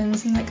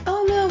orphans, and like,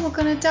 oh no, we're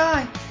going to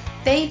die.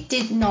 They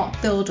did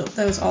not build up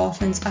those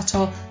orphans at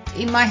all.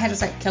 In my head, it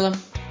was like, kill them.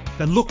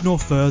 Then look no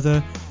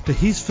further. The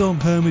His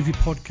Film Her Movie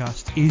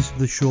podcast is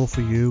the show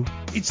for you.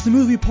 It's the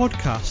movie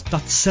podcast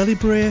that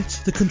celebrates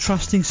the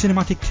contrasting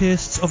cinematic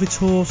tastes of its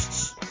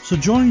hosts. So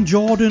join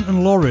Jordan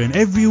and Lauren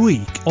every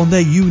week on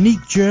their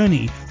unique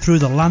journey through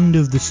the land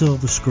of the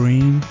silver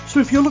screen.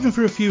 So if you're looking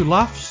for a few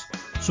laughs,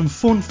 some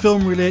fun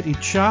film related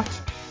chat,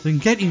 then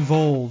get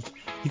involved.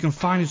 You can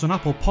find us on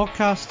Apple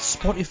Podcasts,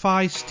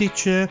 Spotify,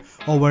 Stitcher,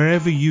 or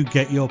wherever you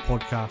get your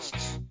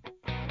podcasts.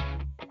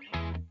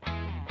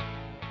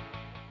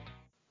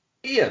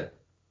 Ian,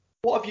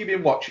 what have you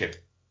been watching?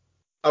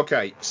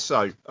 Okay,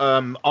 so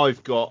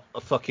I've got a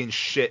fucking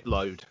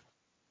shitload.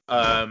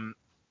 Kind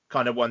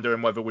of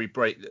wondering whether we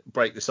break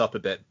this up a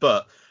bit,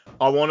 but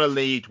I want to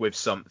lead with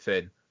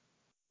something.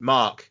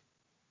 Mark,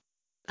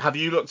 have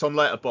you looked on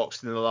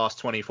Letterboxd in the last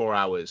 24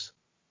 hours?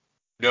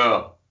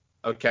 No.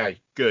 Okay,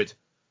 good.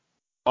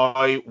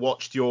 I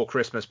watched Your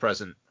Christmas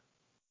Present.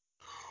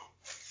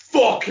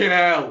 Fucking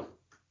hell!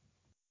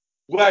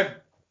 When?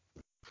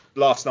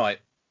 Last night.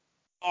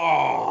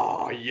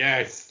 Oh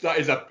yes,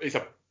 it's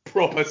a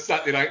proper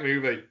Saturday night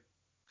movie.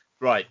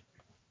 Right.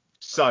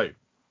 So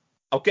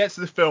I'll get to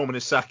the film in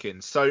a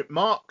second. So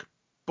Mark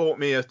bought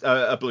me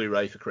a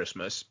Blu-ray for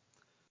Christmas,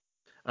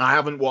 and I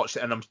haven't watched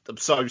it, and I'm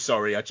so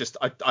sorry.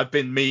 I've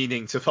been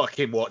meaning to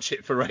fucking watch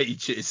it for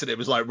ages, and it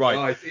was like right.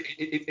 Oh,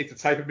 it's the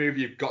type of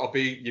movie you've got to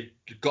be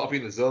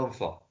in the zone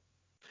for.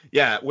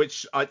 Yeah,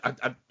 which I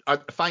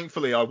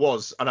thankfully I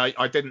was, and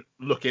I didn't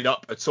look it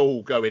up at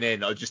all going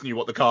in. I just knew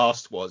what the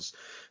cast was.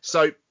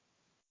 So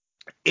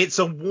it's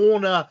a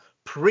Warner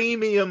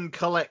Premium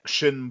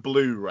Collection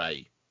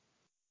Blu-ray.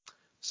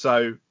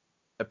 So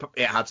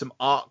it had some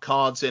art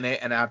cards in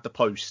it, and it had the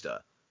poster.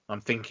 I'm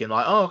thinking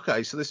like, oh,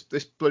 okay, so this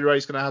Blu-ray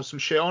is going to have some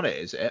shit on it,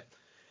 is it?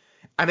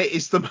 And it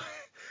is the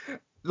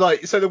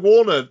like, so the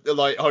Warner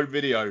like home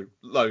video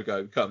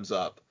logo comes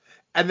up,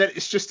 and then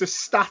it's just a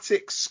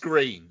static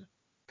screen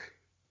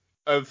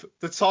of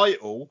the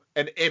title,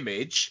 an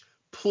image,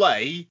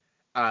 play,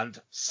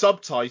 and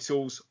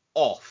subtitles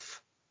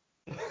off.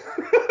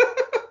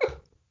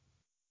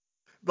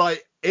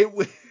 Like it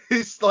was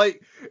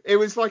like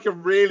a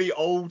really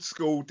old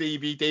school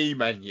DVD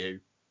menu.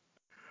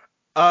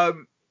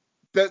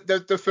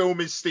 The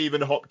film is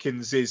Stephen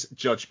Hopkins'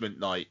 Judgment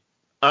Night.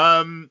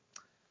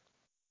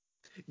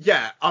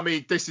 Yeah, I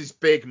mean, this is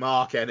big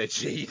Mark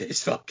energy,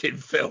 this fucking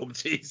film,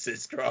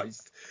 Jesus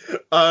Christ.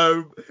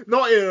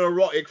 Not in an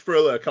erotic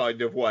thriller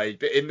kind of way,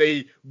 but in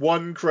the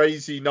one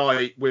crazy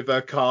night with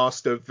a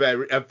cast of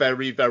a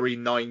very, very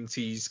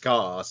 90s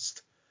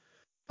cast.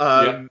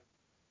 Yeah.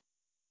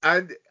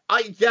 And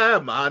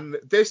man,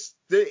 it's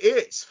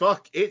fun.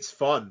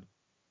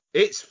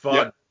 It's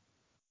fun.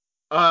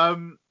 Yeah.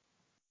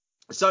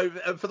 So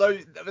for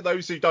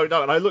those who don't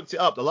know, and I looked it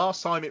up, the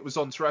last time it was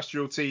on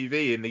terrestrial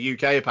TV in the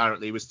UK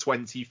apparently was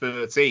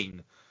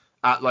 2013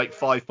 at like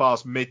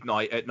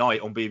midnight at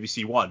night on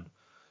BBC One.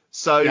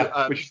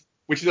 So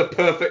which is a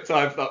perfect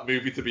time for that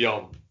movie to be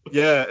on.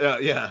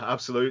 Yeah,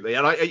 absolutely.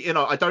 And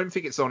I don't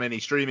think it's on any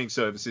streaming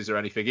services or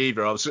anything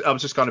either. I was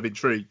just kind of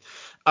intrigued.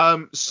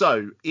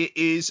 So it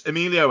is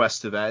Emilio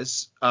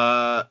Estevez,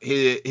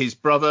 his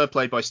brother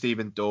played by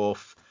Stephen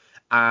Dorff,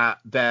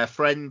 their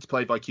friend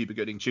played by Cuba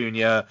Gooding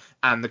Jr.,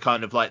 and the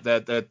kind of like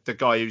the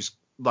guy who's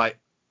like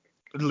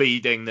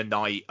leading the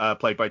night,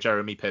 played by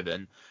Jeremy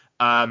Piven.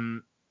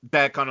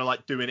 They're kind of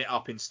like doing it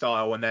up in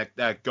style, and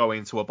they're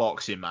going to a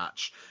boxing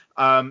match.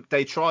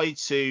 They try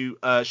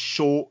to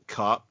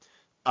shortcut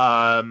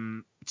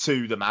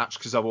to the match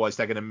because otherwise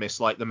they're going to miss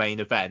like the main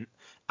event,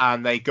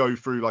 and they go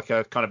through like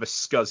a kind of a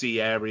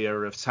scuzzy area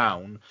of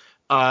town,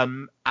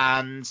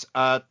 and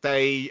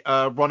they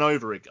run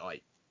over a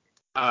guy,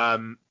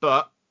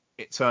 but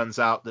it turns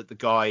out that the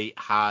guy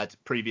had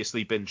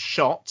previously been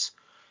shot,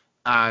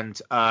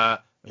 and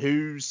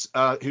who's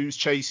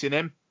chasing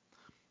him?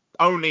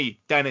 Only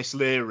Dennis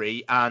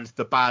Leary and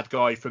the bad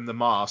guy from The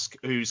Mask,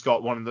 who's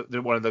got one of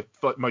the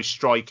most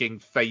striking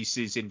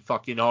faces in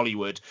fucking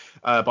Hollywood,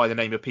 by the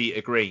name of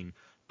Peter Green.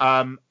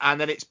 And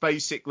then it's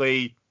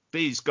basically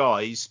these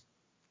guys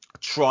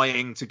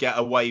trying to get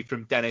away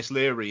from Dennis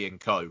Leary and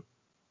co.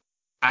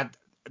 And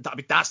I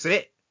mean, that's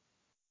it.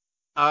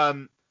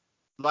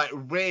 Like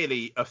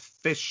really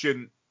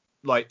efficient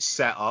like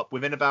setup.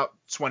 Within about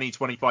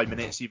 20-25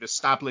 minutes, you've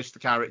established the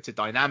character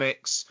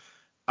dynamics,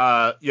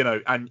 and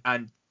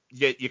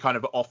you're kind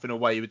of off and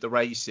away with the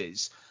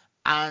races.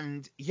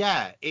 And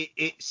yeah,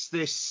 it's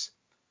this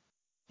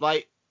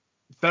like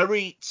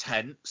very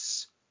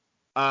tense,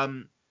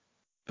 but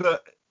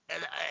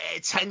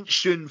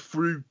tension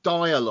through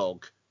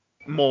dialogue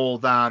more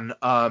than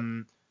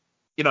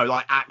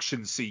like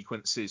action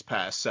sequences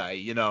per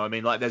se. I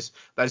mean, like there's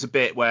a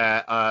bit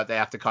where they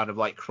have to kind of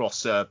like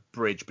cross a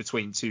bridge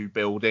between two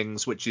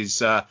buildings, which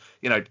is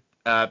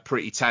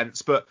pretty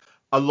tense, but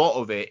a lot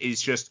of it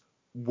is just,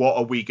 what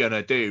are we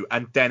gonna do?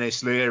 And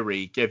Dennis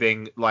Leary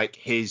giving like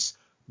his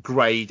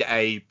grade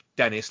A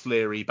Dennis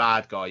Leary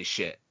bad guy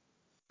shit.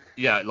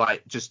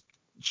 Like just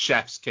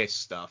chef's kiss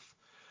stuff.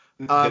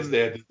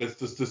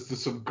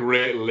 There's some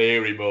great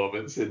Leary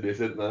moments in this,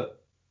 isn't there?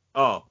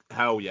 Oh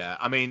hell yeah!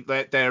 I mean,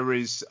 there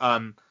is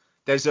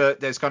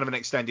there's kind of an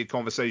extended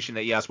conversation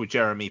that he has with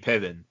Jeremy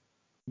Piven,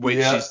 which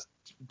is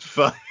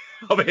fun.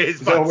 I mean,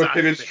 it's fantastic.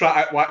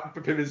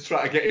 Piven's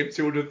trying to get him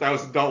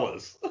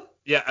 $200,000.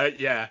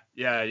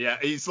 Yeah.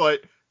 He's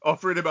like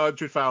offering him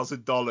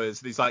 $100,000, and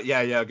he's like, yeah,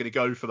 I'm gonna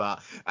go for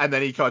that. And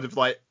then he kind of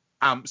like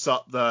amps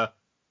up the,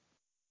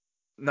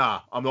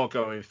 nah, I'm not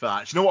going for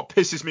that. Do you know what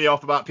pisses me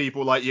off about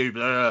people like you?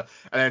 Blah.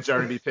 And then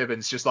Jeremy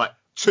Piven's just like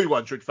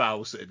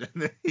 200,000,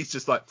 and he's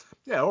just like,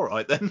 yeah, all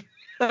right then.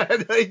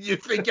 And then you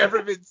think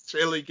everything's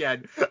chill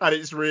again, and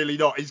it's really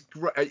not.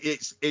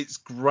 It's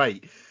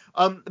great.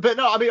 But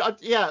no, I mean,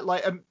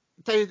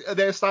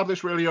 they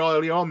established really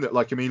early on that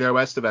like Emilio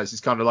Estevez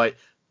is kind of like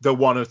the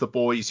one of the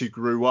boys who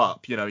grew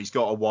up. He's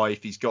got a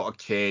wife, he's got a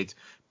kid,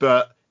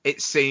 but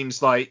it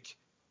seems like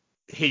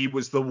he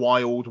was the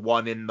wild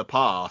one in the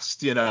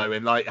past,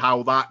 and like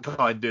how that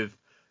kind of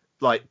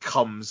like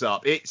comes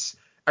up.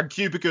 And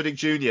Cuba Gooding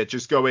Jr.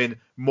 just going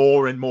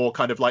more and more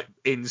kind of like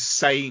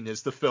insane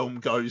as the film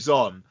goes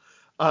on.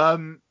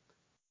 Man,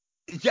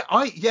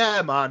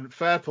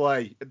 fair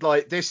play.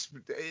 Like this,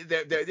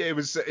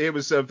 it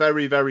was a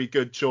very, very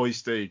good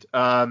choice, dude.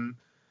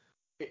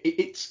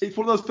 It's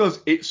one of those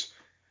films.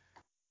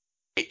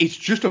 It's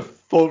just a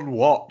fun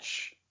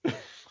watch.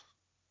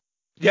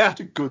 Yeah,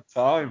 it's a good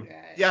time.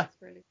 Yeah.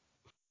 Really...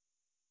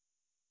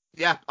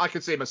 Yeah, I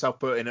could see myself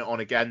putting it on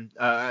again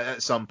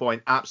at some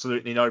point.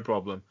 Absolutely no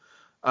problem.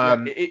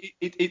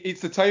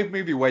 It's the type of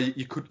movie where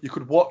you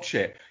could watch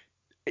it,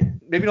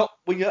 maybe not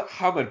when you're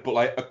hammered, but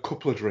like a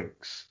couple of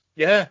drinks.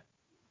 Yeah.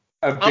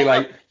 And be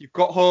like, you've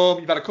got home,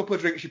 you've had a couple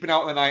of drinks, you've been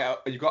out on the night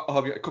out, you've got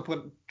home, you've got a couple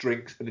of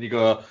drinks, and then you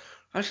go,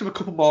 I just have a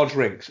couple more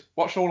drinks.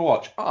 What should I want to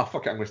watch? Ah,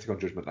 fuck it, I'm going to stick on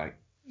Judgment Night.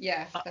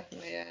 Yeah,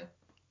 definitely, yeah.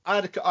 I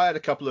had a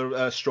couple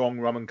of strong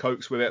rum and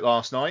cokes with it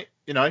last night.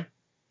 It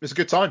was a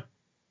good time.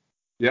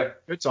 Yeah.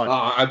 Good time.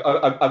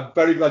 I'm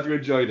very glad you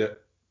enjoyed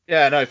it.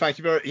 Yeah, no, thank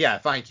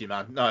you,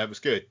 man. No, it was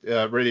good.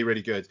 Really,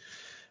 really good.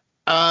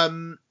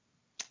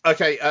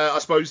 Okay, I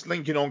suppose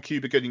linking on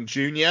Cuba Gooding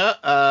Jr.,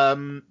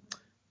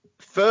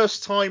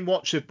 first time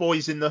watch of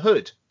Boys in the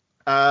Hood.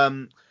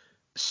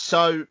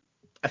 So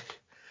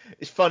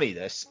it's funny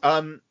this.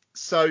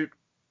 So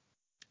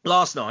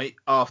last night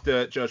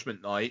after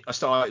Judgment Night, I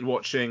started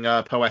watching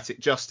Poetic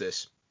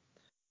Justice.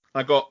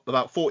 I got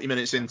about 40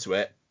 minutes into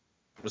it.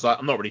 I was like,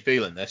 I'm not really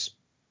feeling this.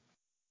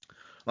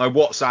 I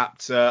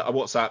WhatsApped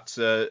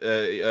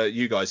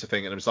you guys, I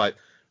think, and I was like,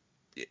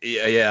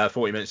 yeah,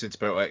 40 minutes into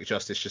Poetic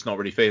Justice, just not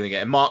really feeling it.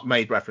 And Mark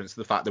made reference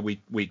to the fact that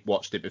we'd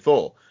watched it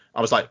before.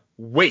 I was like,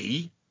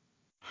 we?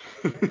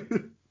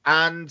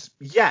 And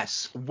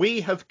yes,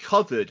 we have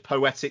covered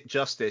Poetic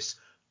Justice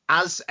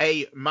as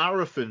a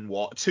marathon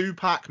watch,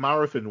 2-pack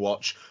marathon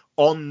watch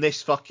on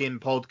this fucking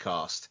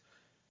podcast.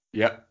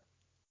 Yep.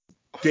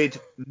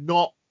 Did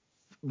not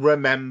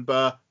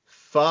remember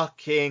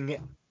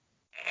fucking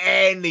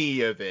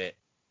any of it.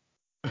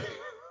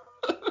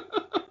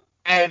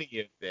 Any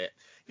of it.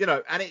 You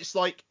know, and it's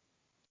like,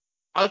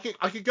 I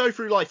could go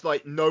through life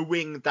like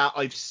knowing that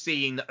I've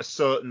seen a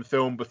certain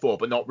film before,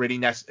 but not really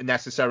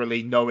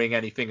necessarily knowing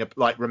anything,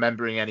 like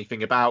remembering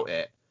anything about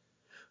it.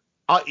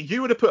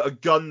 You would have put a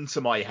gun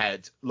to my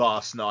head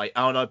last night,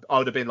 and I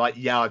would have been like,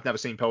 yeah, I've never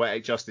seen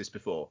Poetic Justice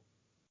before.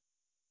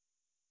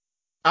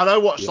 And I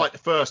watched like the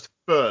first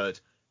third,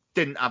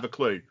 didn't have a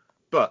clue.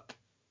 But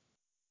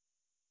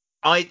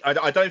I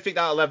don't think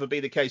that'll ever be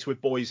the case with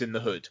Boys in the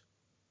Hood.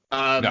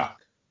 No.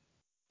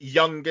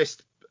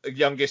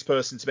 Youngest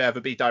person to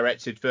ever be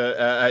directed for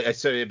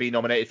to be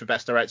nominated for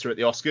Best Director at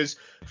the Oscars.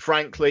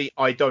 Frankly,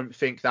 I don't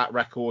think that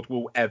record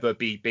will ever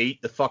be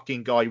beat. The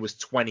fucking guy was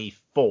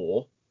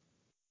 24.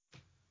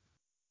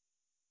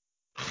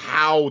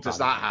 How does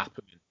that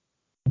happen?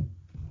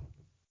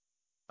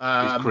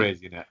 It's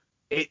crazy, isn't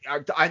it?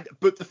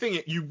 But the thing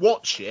is, you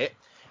watch it,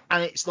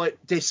 and it's like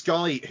this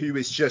guy who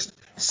is just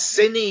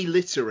cine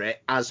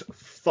literate as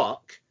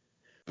fuck,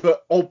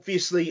 but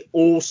obviously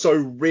also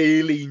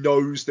really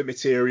knows the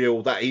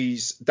material that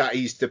he's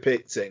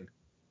depicting.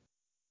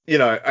 You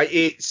know,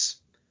 it's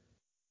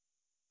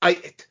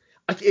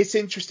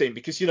interesting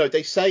because, you know,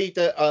 they say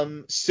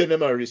that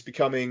cinema is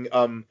becoming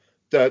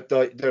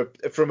the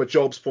from a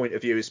jobs point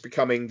of view is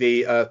becoming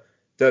the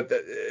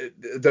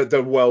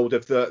world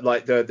of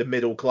the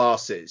middle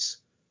classes.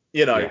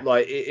 You know,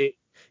 like it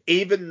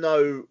even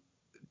though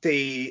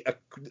the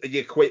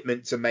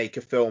equipment to make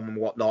a film and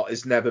whatnot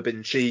has never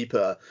been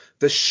cheaper,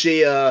 the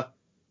sheer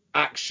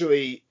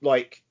actually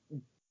like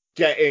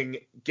getting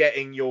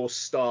your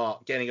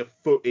start, getting a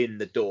foot in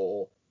the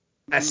door,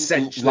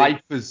 essentially.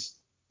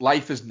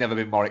 Life has never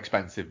been more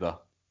expensive though.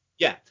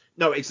 Yeah,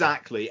 no,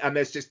 exactly. And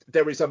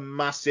there is a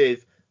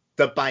massive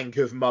the bank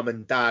of mum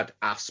and dad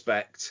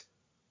aspect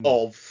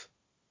of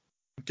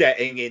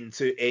getting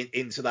into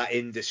that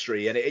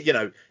industry, and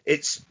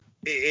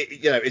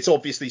it's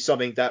obviously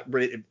something that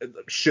really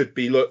should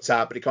be looked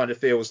at, but it kind of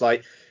feels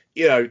like,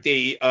 you know,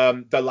 the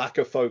lack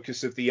of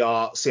focus of the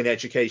arts in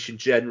education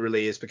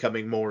generally is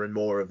becoming more and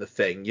more of a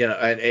thing, you know,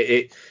 and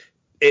it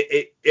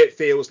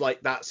feels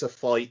like that's a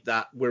fight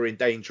that we're in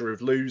danger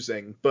of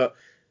losing. But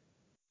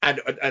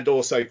and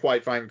also,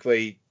 quite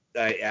frankly,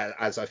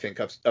 as I think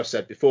I've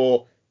said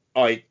before,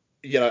 I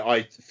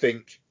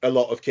think a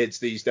lot of kids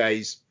these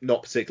days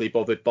not particularly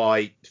bothered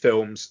by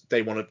films.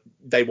 They want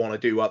to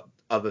do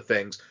other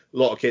things. A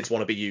lot of kids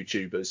want to be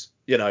YouTubers.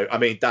 You know, I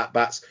mean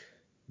that's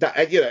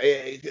you know,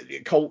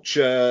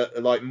 culture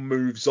like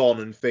moves on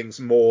and things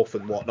morph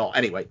and whatnot.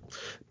 Anyway,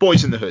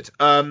 Boys in the Hood.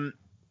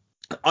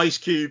 Ice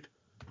Cube,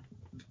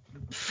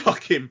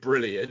 fucking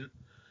brilliant.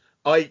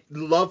 I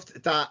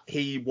loved that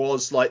he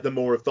was like the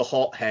more of the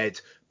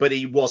hothead, but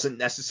he wasn't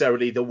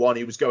necessarily the one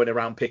who was going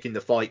around picking the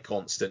fight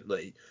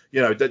constantly.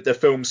 You know, the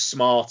film's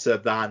smarter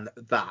than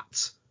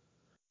that.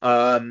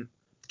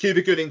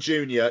 Cuba Gooding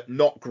Jr.,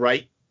 not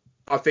great.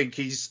 I think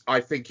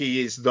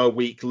he is the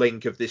weak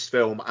link of this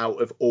film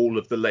out of all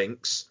of the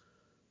links.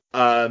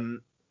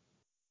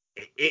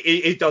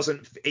 It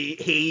doesn't.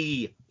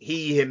 He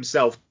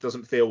himself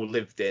doesn't feel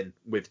lived in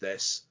with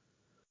this.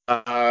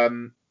 I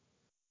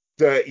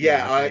agree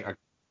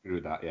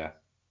with that. Yeah.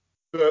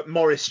 But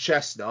Morris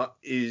Chestnut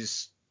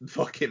is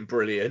fucking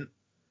brilliant.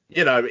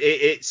 You know,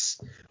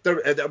 it's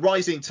the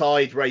rising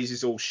tide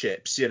raises all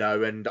ships. You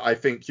know, and I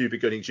think Cuba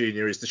Gooding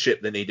Jr. is the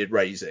ship that needed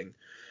raising.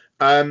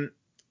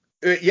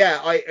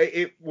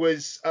 It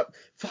was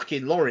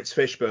fucking Lawrence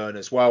Fishburne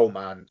as well,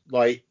 man.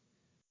 Like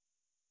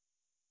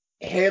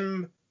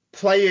him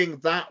playing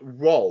that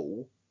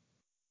role,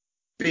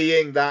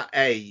 being that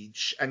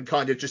age, and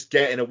kind of just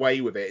getting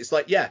away with it. It's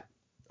like, yeah,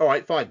 all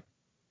right, fine.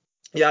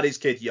 He had his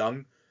kid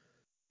young,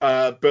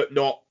 but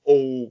not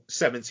all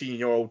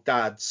 17-year-old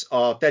dads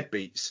are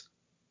deadbeats.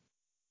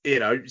 You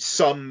know,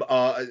 some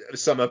are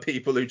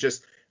people who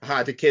just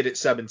had a kid at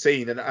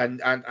 17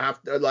 and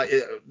have to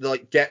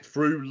like get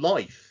through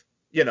life,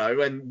 you know,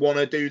 and want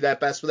to do their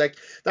best for their.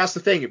 That's the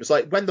thing. It was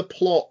like when the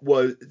plot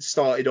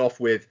started off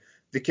with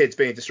the kids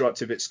being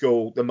disruptive at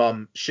school, the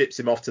mum ships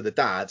him off to the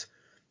dad.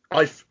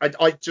 I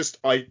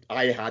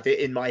had it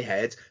in my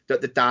head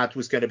that the dad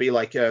was going to be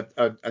like a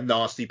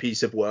nasty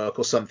piece of work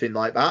or something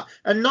like that.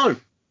 And no,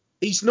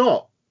 he's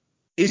not.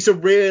 He's a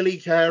really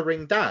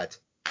caring dad.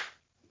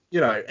 You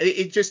know,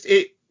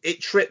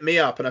 it tripped me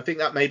up. And I think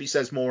that maybe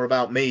says more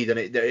about me than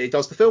it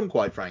does the film,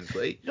 quite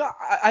frankly. No,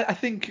 I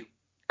think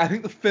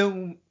the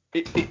film,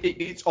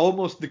 it's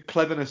almost the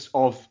cleverness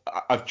of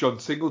John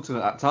Singleton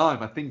at that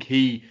time. I think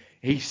he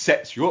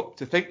sets you up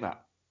to think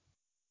that.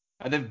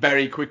 And then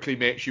very quickly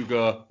makes you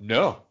go,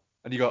 no.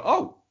 And you go,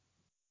 oh,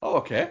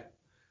 okay.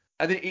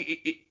 And then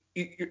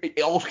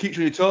it also keeps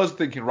you on your toes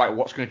thinking, right,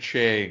 what's going to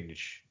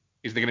change?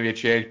 Is there going to be a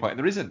change point? And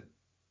there isn't.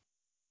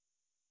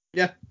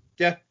 Yeah,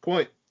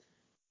 quite.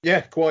 Yeah,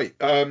 quite.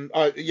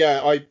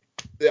 I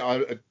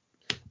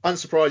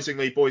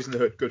unsurprisingly, Boys in the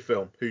Hood, good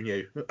film. Who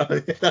knew?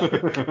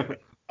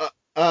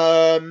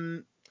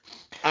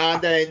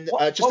 And then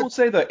what I would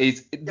say though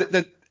is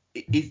that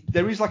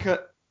there is like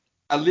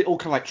a little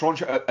kind of like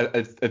tranche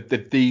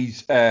of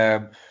these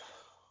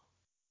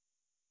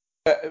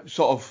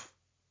sort of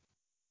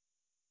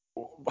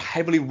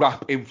heavily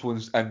rap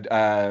influenced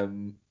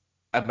and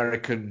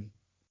American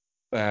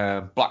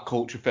black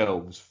culture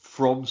films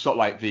from sort of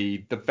like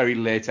the very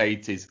late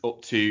 80s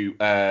up to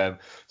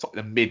sort of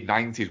the mid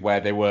 90s, where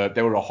they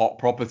were a hot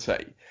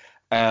property.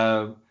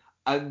 And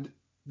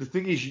the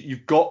thing is,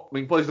 you've got, I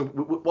mean, Boys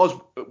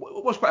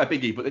was quite a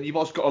biggie, but then you've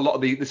also got a lot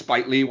of the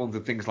Spike Lee ones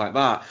and things like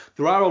that.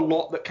 There are a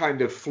lot that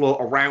kind of float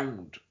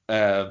around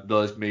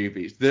those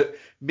movies that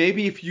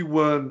maybe if you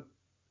weren't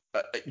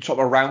sort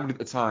of around at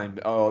the time,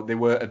 or they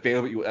were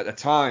available at the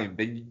time,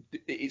 then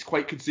it's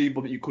quite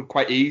conceivable that you could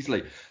quite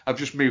easily have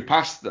just moved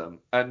past them,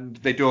 and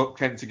they don't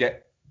tend to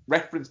get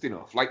referenced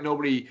enough. Like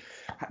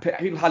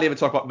people hardly ever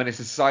talk about Menace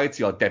to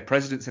Society or Dead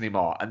Presidents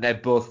anymore, and they're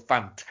both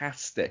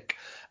fantastic.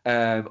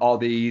 Or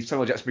the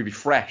Samuel Jackson movie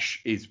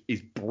Fresh is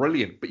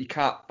brilliant, but you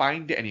can't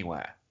find it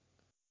anywhere.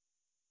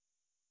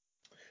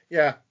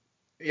 Yeah,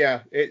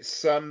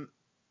 it's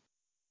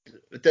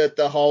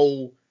the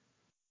whole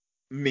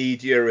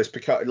media has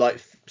become like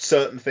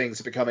certain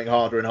things are becoming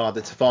harder and harder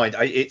to find.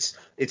 It's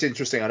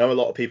interesting. I know a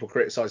lot of people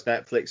criticize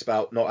Netflix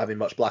about not having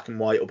much black and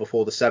white or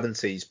before the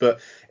 70s, but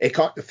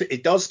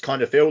it does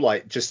kind of feel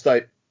like just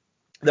like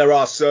there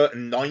are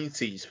certain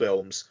 90s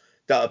films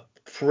that are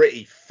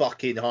pretty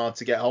fucking hard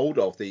to get hold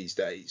of these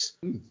days.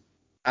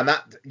 And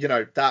that, you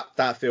know,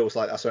 that feels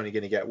like that's only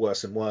going to get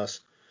worse and worse.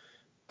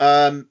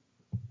 So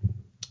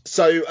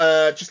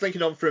just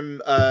linking on from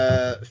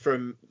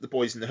the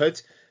Boys in the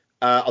Hood,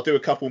 I'll do a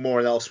couple more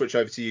and I'll switch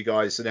over to you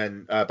guys and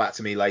then back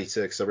to me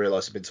later because I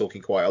realise I've been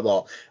talking quite a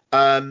lot.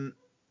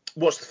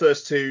 Watched the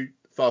first two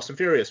Fast and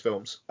Furious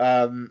films.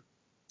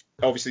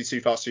 Obviously,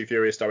 Too Fast, Too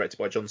Furious, directed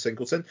by John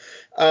Singleton.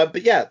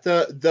 But yeah,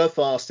 the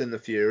Fast and the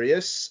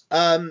Furious.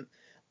 I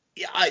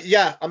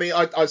mean,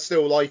 I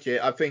still like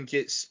it. I think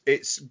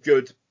it's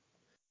good.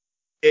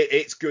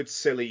 It's good,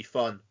 silly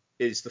fun.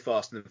 Is the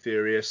Fast and the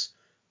Furious.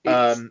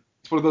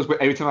 It's one of those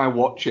where every time I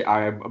watch it,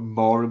 I am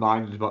more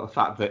reminded about the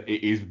fact that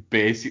it is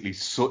basically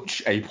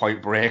such a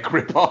Point Break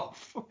ripoff.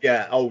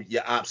 Yeah. Oh,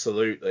 yeah.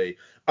 Absolutely.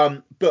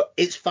 But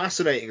it's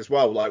fascinating as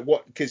well. Like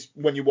because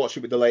when you watch it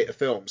with the later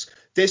films,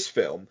 this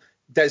film,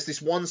 there's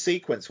this one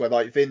sequence where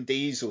like Vin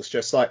Diesel's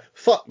just like,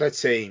 fuck the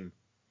team.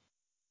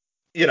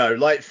 You know,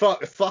 like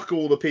fuck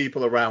all the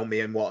people around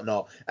me and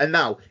whatnot. And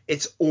now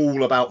it's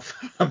all about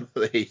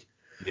family.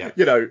 Yeah.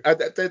 You know,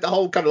 the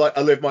whole kind of like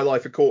I live my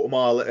life a quarter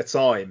mile at a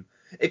time.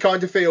 It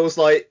kind of feels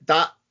like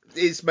that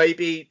is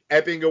maybe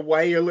ebbing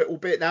away a little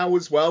bit now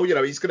as well. You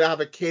know, he's going to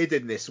have a kid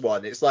in this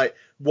one. It's like,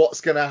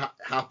 what's going to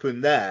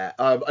happen there?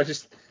 I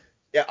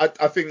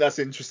think that's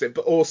interesting.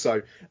 But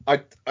also,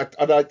 I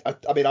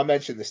mean, I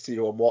mentioned this to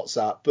you on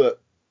WhatsApp, but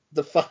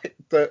the fact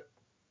that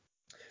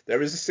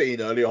there is a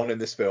scene early on in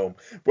this film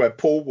where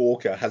Paul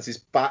Walker has his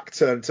back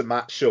turned to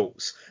Matt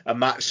Schultz, and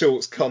Matt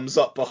Schultz comes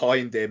up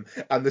behind him,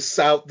 and the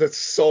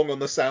song on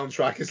the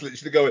soundtrack is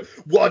literally going,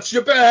 "Watch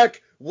your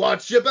back,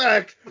 watch your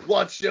back,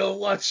 watch your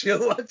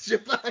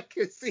back."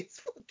 It's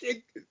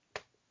fucking.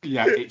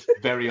 Yeah, it's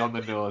very on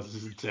the nose,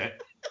 isn't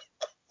it?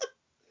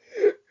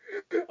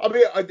 I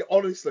mean,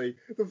 honestly,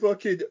 the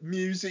fucking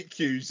music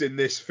cues in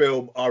this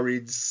film are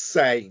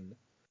insane.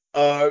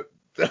 I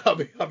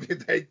mean,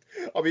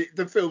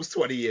 the film's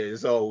 20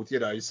 years old, you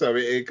know, so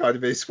it kind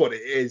of is what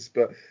it is.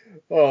 But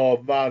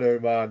oh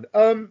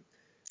man.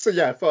 So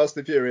yeah, Fast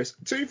and Furious,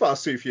 Too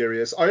Fast, Too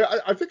Furious.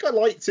 I think I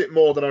liked it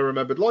more than I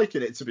remembered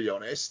liking it, to be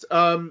honest.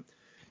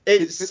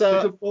 There's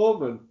a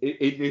moment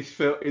in this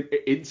film,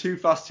 in Too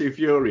Fast, Too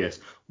Furious,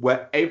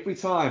 where every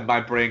time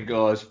my brain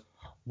goes,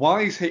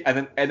 why is he?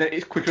 And then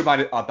it's quick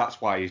reminded, oh,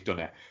 that's why he's done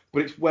it.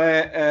 But it's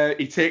where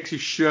he takes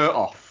his shirt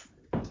off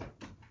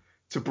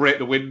to break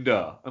the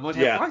window. I'm like,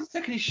 why is he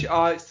taking his shirt?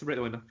 Oh, it's to break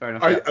the window. Fair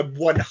enough. I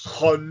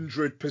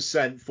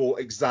 100% thought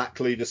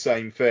exactly the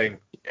same thing.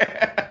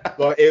 Yeah.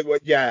 Like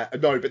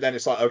no, but then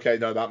it's like, okay,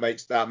 no, that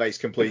makes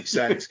complete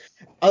sense.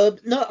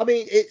 No, I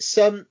mean, it's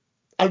I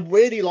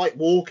really like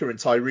Walker and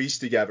Tyrese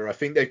together. I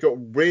think they've got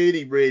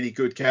really, really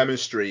good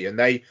chemistry, and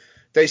they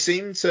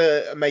seem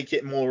to make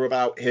it more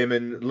about him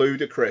and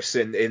Ludacris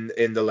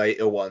in the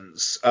later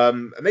ones.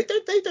 And they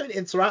don't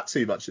interact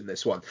too much in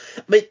this one.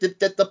 I mean,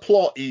 the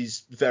plot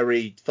is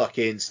very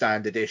fucking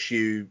standard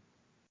issue.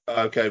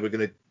 Okay, we're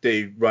gonna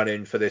do run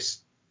in for this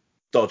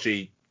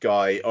dodgy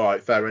guy. All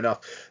right, fair enough.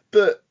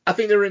 But I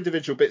think there are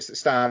individual bits that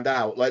stand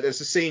out. Like there's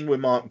a scene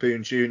with Mark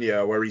Boone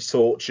Jr. where he's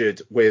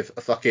tortured with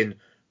a fucking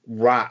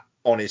rat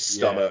on his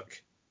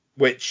stomach,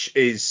 which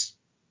is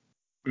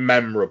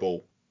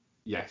memorable.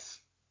 Yes.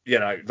 You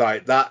know,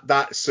 like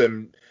that's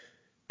some.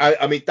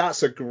 I mean,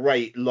 that's a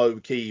great low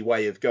key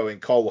way of going.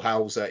 Cole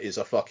Hauser is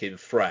a fucking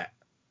threat.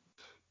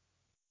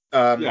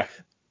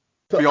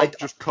 Beyond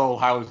just Cole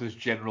Hauser's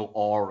general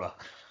aura.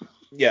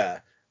 Yeah,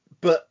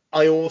 But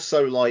I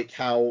also like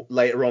how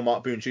later on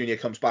Mark Boone Jr.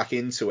 comes back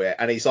into it,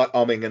 and he's like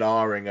umming and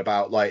ahhing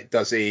about like,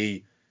 does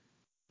he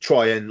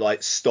try and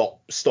like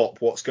stop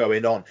what's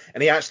going on?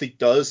 And he actually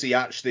does. He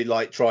actually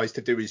like tries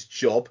to do his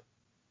job,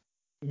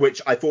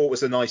 which I thought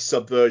was a nice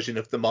subversion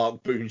of the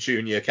Mark Boone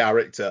Jr.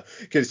 character,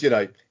 because, you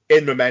know,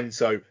 in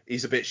Memento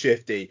he's a bit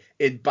shifty.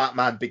 In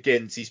Batman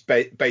Begins he's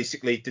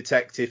basically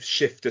Detective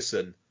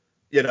Shifterson,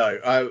 you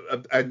know.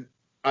 And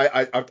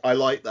I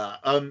like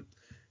that.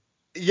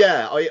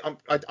 Yeah,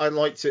 I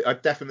liked it. I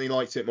definitely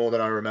liked it more than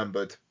I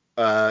remembered.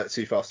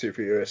 Too Fast, Too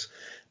Furious.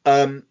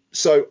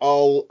 So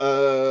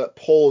I'll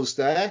pause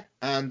there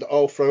and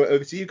I'll throw it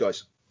over to you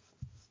guys.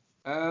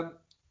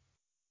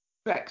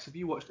 Bex, have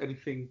you watched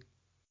anything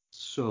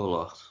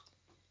solo?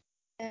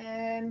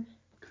 Um,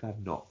 Because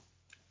I've not.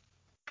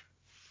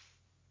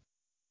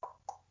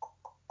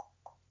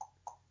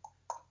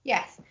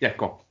 yes. Yeah,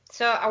 go on.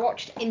 So I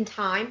watched In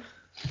Time.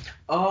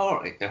 All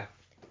right, yeah.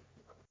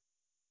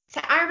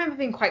 So I remember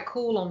being quite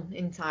cool on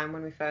In Time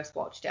when we first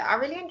watched it. I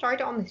really enjoyed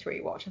it on this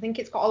rewatch. I think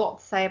it's got a lot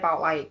to say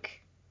about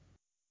like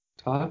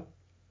Time?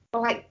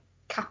 well, like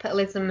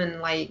capitalism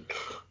and like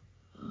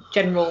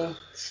general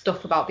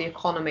stuff about the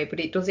economy, but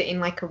it does it in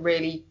like a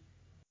really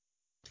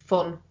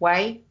fun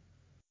way.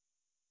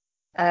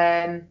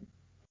 Did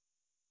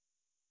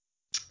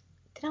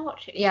I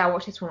watch it? Yeah, I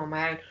watched this one on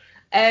my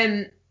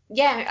own.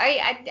 Yeah,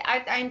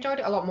 I enjoyed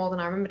it a lot more than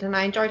I remembered, and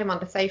I enjoyed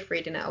Amanda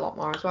Seyfried in it a lot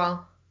more as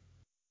well.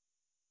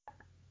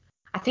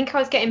 I think I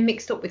was getting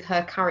mixed up with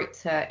her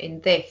character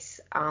in this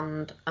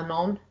and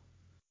Anon.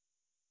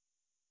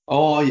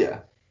 Oh, yeah.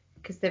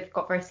 Because they've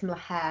got very similar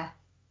hair.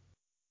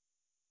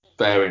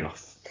 Fair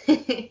enough.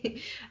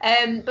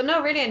 But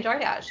no, really enjoyed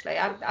it actually.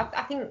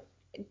 I think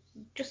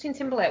Justin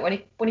Timberlake,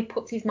 when he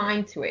puts his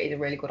mind to it, he's a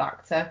really good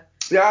actor.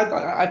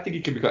 Yeah, I think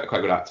he can be quite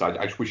a good actor.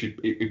 I just wish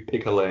he'd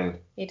pick a lane.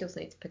 He does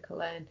need to pick a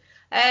lane.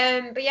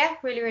 But yeah,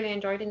 really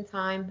enjoyed In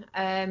Time.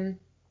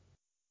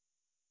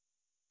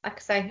 Like I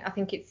say, I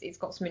think it's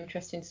got some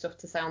interesting stuff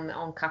to say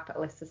on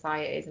capitalist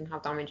societies and how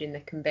damaging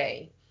they can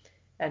be,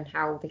 and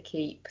how they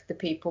keep the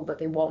people that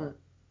they want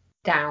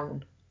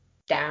down.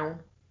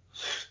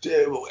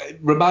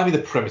 Remind me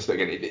the premise of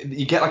it again.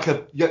 You get like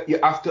you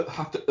have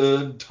to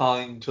earn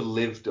time to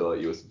live,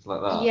 don't you, or something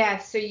like that? Yeah,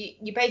 so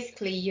you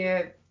basically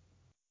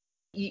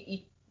you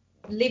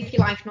live your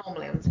life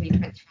normally until you're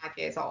 25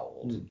 years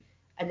old,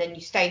 and then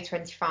you stay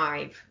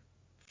 25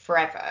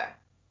 forever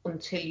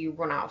until you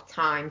run out of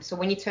time. So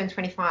when you turn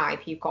 25,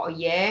 you've got a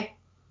year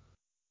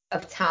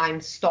of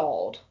time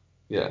stored.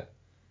 Yeah.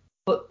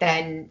 But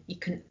then you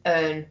can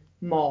earn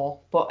more,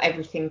 but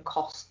everything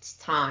costs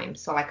time.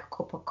 So like a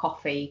cup of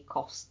coffee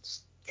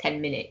costs 10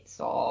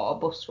 minutes, or a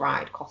bus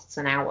ride costs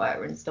an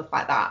hour and stuff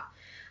like that.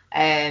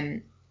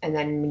 And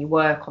then when you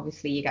work,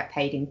 obviously you get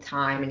paid in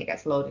time and it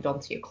gets loaded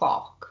onto your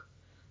clock.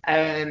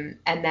 And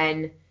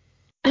then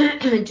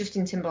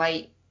Justin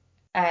Timberlake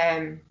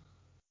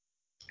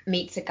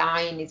meets a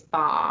guy in his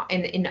bar,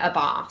 in a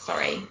bar,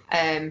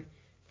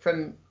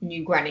 from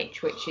New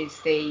Greenwich, which is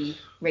the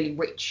really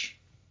rich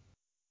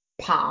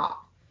part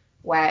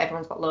where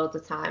everyone's got loads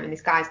of time, and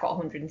this guy's got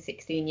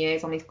 116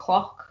 years on his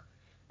clock,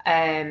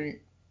 and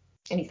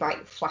he's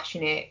like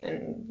flashing it,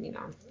 and you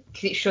know,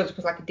 because it shows up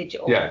as like a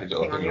digital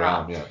thing on your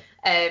arm.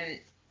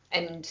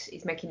 And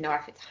he's making no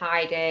effort to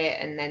hide it.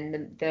 And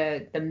then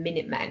the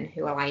Minutemen,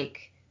 who are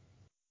like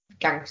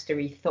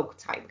gangstery thug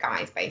type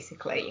guys,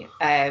 basically,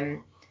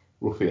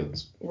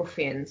 ruffians,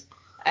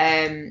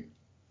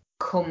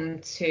 come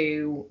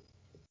to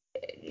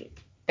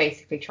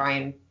basically try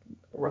and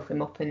rough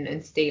him up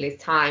and steal his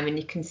time. And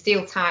you can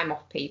steal time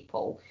off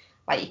people.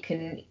 Like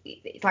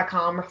it's like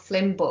arm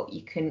wrestling, but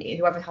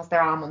whoever has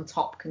their arm on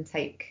top can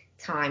take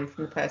time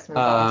from the person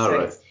on the bottom. So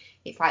right.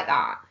 It's like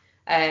that.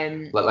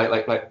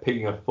 Like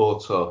picking a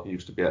photo you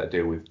used to be able to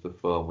do with the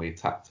phone where you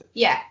tapped it.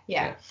 Yeah.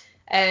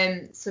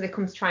 So they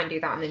come to try and do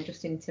that, and then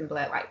Justin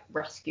Timberlake like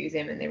rescues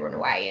him, and they run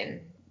away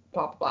and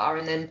blah blah blah.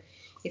 And then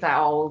he's like,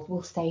 "Oh,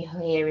 we'll stay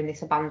here in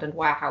this abandoned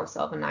warehouse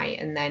overnight,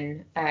 and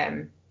then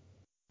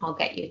I'll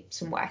get you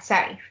somewhere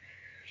safe."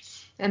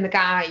 And the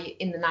guy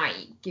in the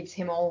night gives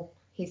him all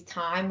his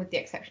time, with the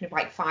exception of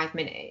like 5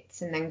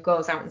 minutes, and then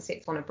goes out and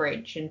sits on a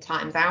bridge and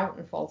times out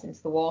and falls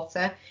into the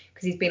water,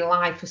 because he's been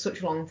alive for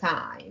such a long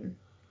time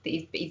that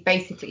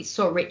he's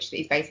so rich that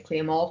he's basically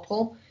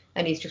immortal,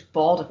 and he's just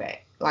bored of it.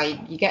 Like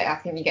I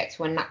think you get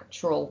to a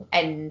natural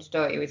end,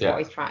 don't you, is what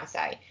he's trying to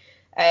say.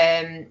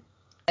 And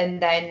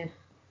then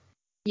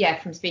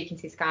from speaking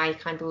to this guy, he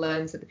kind of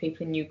learns that the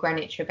people in New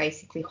Greenwich are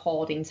basically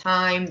hoarding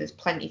time. There's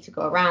plenty to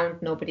go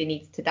around. Nobody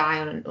needs to die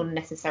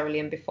unnecessarily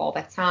and before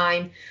their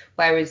time.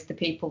 Whereas the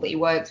people that he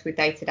works with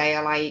day to day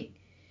are like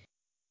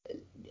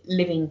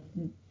living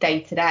day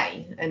to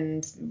day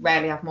and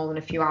rarely have more than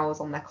a few hours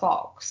on their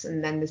clocks.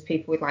 And then there's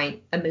people with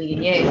like 1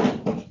 million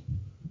years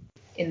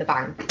in the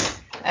bank.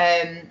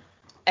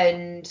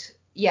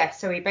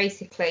 So he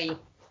basically...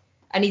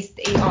 And his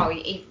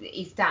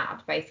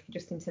dad, basically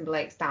Justin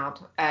Timberlake's dad,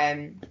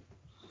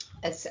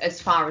 as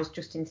far as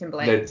Justin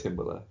Timberlake. Ned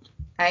Timberlake.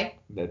 Hey?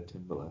 Ned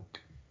Timberlake.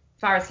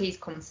 far as he's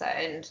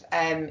concerned,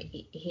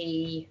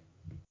 he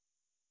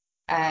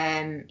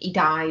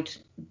died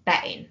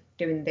betting,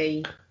 doing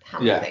the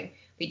hammer thing.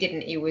 But he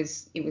didn't. He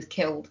was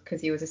killed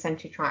because he was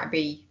essentially trying to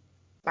be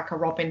like a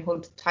Robin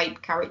Hood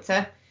type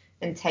character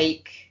and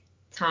take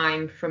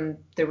time from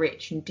the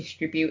rich and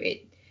distribute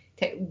it.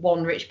 Take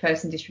one rich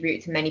person, distribute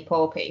it to many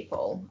poor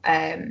people.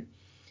 And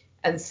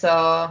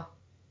so,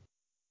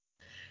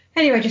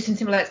 anyway, Justin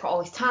Timberlake's got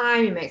all his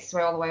time. He makes his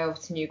way all the way over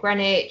to New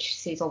Greenwich,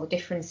 sees all the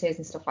differences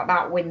and stuff like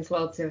that. Wins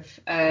loads of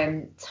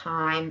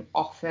time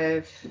off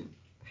of.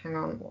 Hang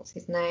on, what's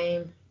his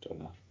name? Don't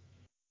know.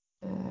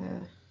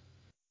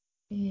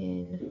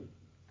 In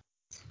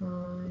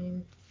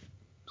time.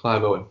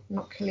 Clive Owen.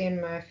 Not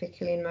Cillian Murphy.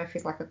 Cillian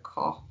Murphy's like a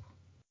cop.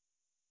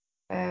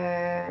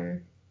 I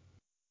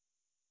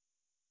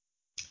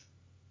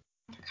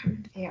can't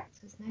remember the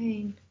actor's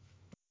name.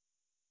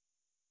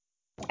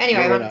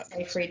 Anyway, Amanda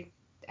Seyfried.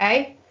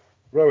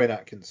 Rowan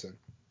Atkinson.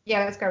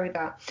 Yeah, let's go with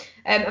that.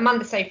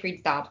 Amanda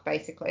Seyfried's dad,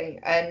 basically,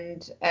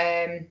 and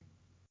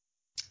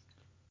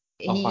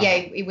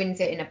he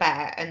wins it in a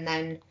bet, and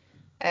then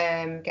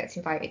gets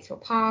invited to a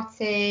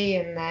party,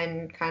 and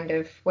then kind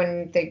of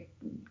when the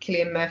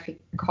Cillian Murphy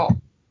cop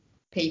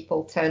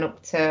people turn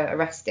up to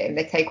arrest him,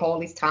 they take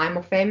all his time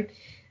off him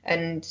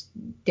and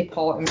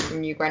deport him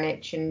from New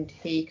Greenwich, and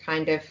he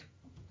kind of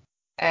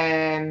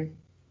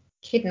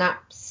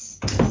kidnaps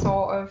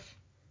sort of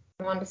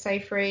Amanda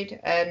Seyfried,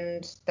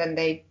 and then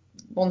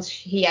once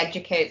he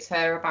educates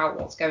her about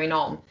what's going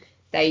on,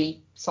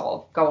 they sort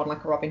of go on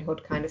like a Robin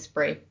Hood kind of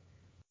spree.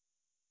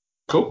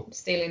 Cool.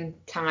 Stealing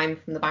time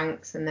from the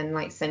banks and then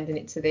like sending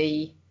it to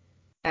the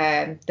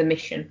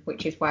mission,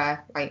 which is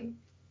where like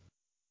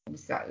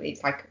it's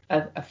like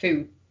a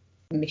food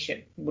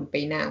mission would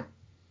be now.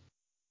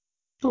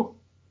 Cool.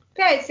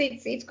 Yeah,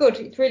 it's good.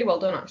 It's really well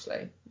done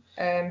actually.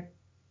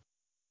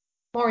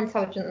 More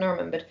intelligent than I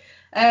remembered.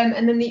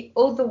 And then the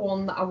other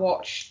one that I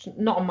watched,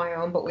 not on my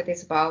own but with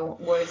Isabel,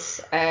 was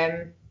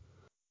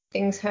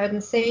Things Heard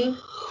and Seen.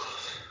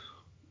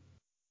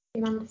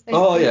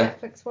 Oh yeah.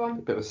 Netflix one.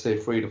 A bit of a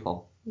Seyfried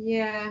film.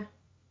 Yeah.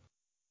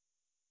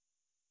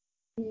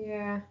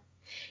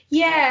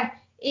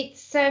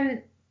 It's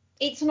an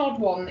odd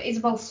one.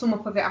 Isabel's sum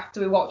up of it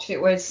after we watched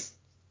it was,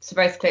 so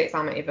basically it's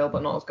Amityville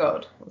but not as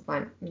good. I was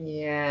like,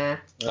 yeah.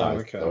 Oh,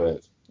 okay.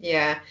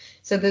 Yeah.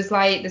 So there's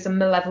a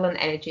malevolent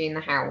energy in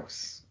the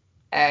house,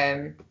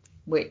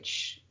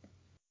 which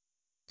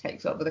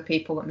takes over the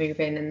people that move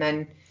in, and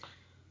then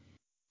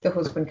the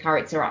husband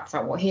character acts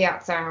out what he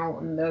acts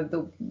out, and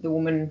the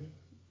woman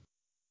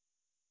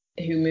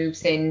who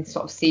moves in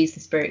sort of sees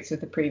the spirits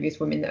of the previous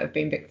women that have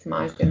been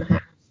victimised in the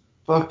house.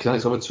 Fucking,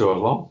 it's over 2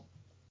 hours long.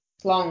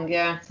 It's long,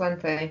 yeah, it's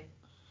lengthy.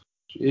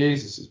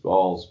 Jesus, it's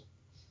balls.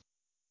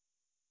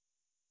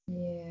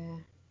 Yeah.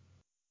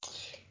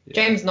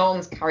 James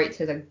Norton's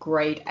character is a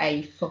grade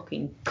A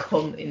fucking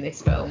cunt in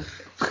this film.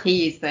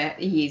 He's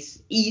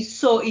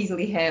so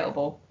easily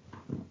hateable.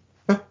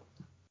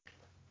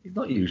 He's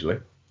not usually.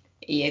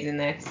 He is in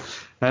this.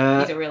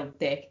 He's a real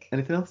dick.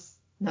 Anything else?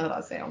 No,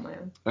 that's it on my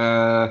own. Do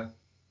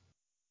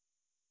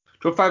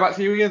you want to fire back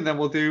to you again? Then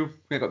we ain't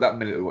got that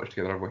minute to watch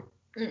together, have we?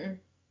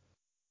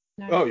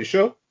 No. Oh, you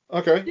sure?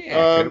 Okay.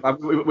 Yeah.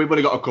 We've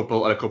only got a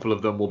couple, and a couple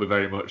of them will be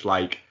very much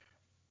like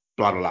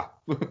blah blah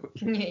blah.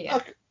 Yeah.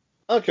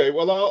 Okay.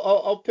 Well,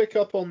 I'll pick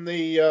up on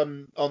the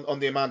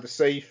Amanda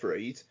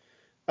Seyfried.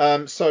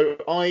 So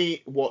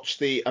I watched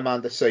the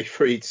Amanda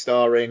Seyfried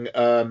starring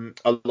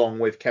along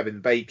with Kevin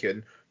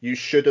Bacon. You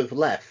Should Have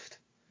Left.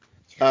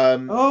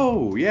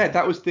 Oh yeah,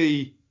 that was.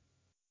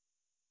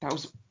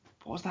 What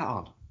was that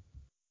on?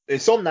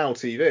 It's on Now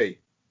TV.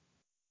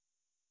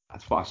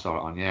 That's what I saw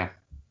it on. Yeah.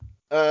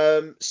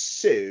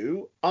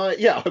 So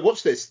I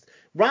watched this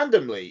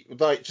randomly.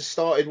 Like, just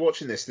started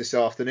watching this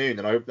afternoon,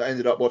 and I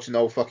ended up watching the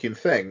whole fucking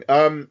thing.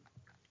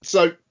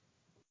 So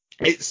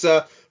it's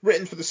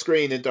written for the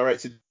screen and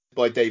directed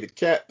by David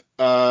Koepp.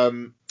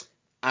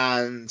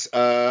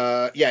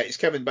 It's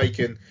Kevin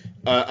Bacon,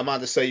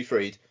 Amanda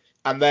Seyfried,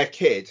 and their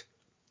kid,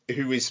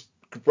 who is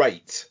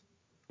great.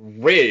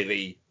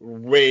 Really,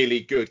 really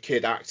good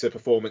kid actor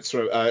performance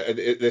from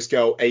this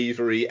girl,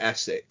 Avery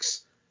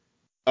Essex.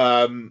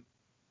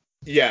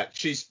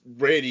 She's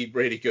really,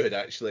 really good,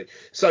 actually.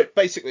 So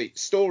basically,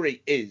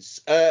 story is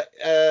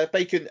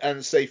Bacon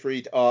and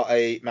Seyfried are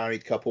a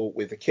married couple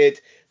with a kid.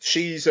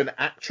 She's an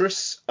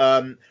actress.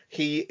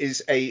 He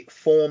is a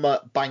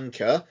former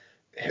banker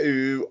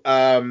who,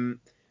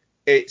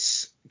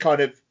 it's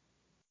kind of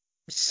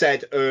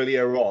said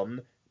earlier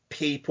on,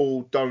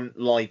 people don't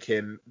like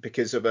him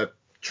because of a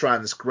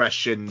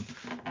transgression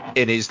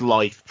in his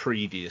life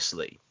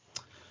previously.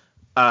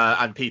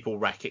 And people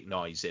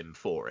recognise him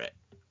for it.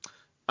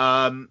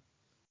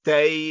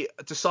 They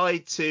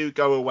decide to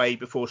go away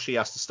before she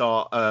has to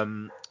start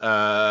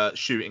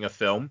shooting a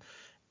film,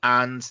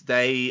 and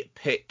they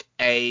pick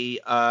a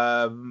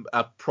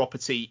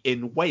property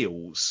in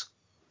Wales.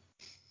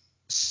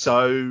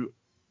 So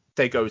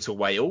they go to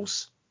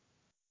Wales,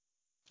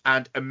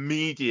 and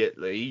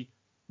immediately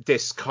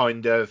this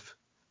kind of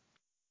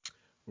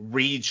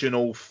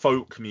regional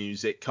folk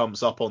music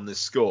comes up on the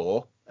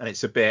score, and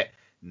it's a bit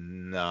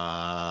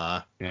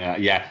nah.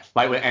 Yeah.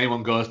 Like when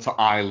anyone goes to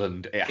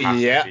Ireland, it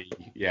has to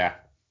be. Yeah.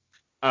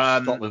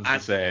 Scotland's the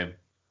same.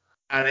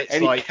 And it's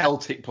any like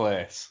Celtic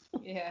place.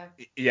 Yeah.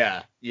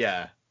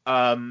 Yeah.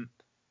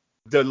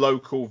 The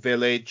local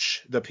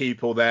village, the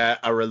people there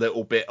are a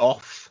little bit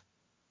off.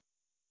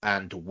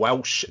 And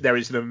Welsh, there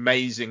is an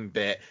amazing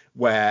bit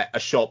where a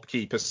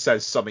shopkeeper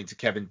says something to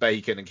Kevin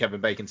Bacon, and Kevin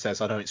Bacon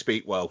says, "I don't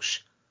speak Welsh,"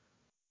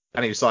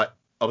 and he was like,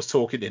 "I was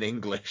talking in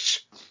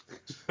English."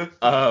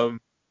 Like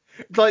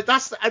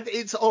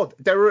it's odd.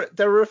 There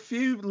are a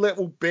few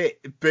little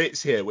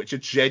bits here which are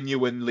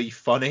genuinely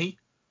funny.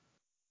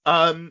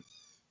 But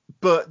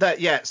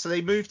so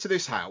they move to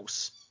this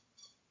house,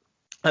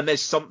 and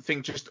there's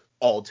something just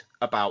odd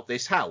about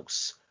this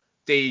house.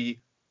 The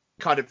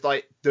kind of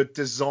like the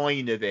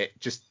design of it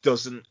just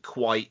doesn't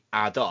quite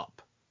add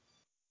up.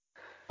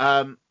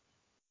 And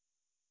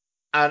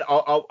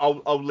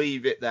I'll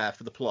leave it there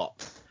for the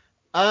plot.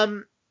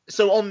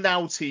 So on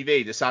Now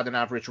TV, this had an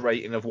average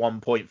rating of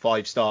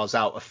 1.5 stars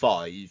out of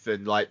 5,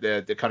 and like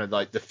the kind of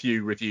like the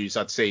few reviews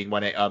I'd seen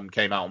when it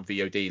came out on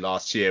VOD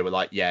last year were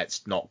like, yeah,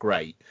 it's not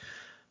great.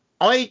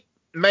 I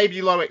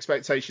maybe low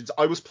expectations.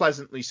 I was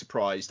pleasantly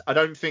surprised. I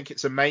don't think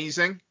it's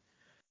amazing,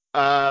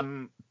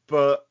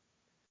 but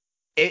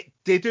it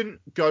didn't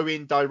go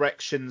in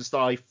directions that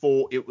I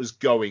thought it was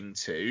going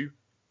to.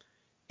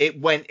 It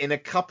went in a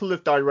couple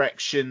of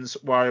directions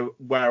where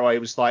I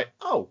was like,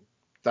 oh,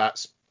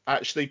 that's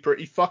actually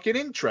pretty fucking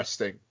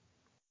interesting.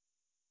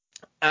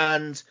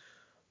 And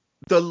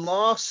the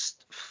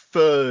last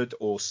third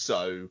or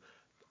so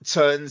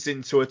turns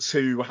into a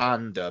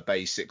two-hander,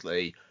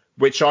 basically,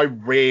 which I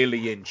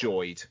really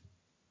enjoyed.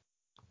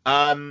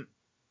 End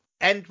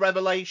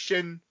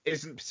revelation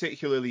isn't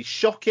particularly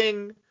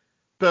shocking,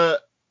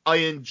 but I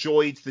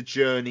enjoyed the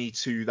journey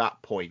to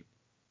that point.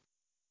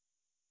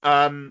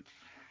 I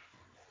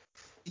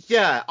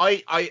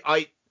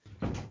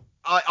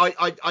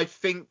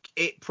think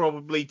it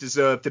probably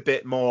deserved a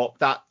bit more.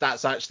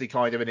 That's actually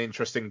kind of an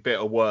interesting bit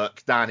of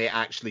work than it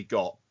actually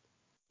got.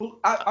 Well,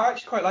 I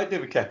actually quite like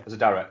David Kemp as a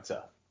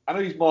director. I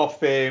know he's more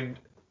famed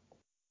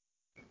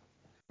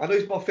as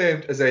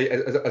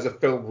a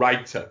film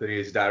writer than he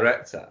is a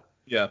director.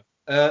 Yeah.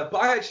 But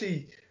I've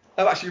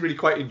actually really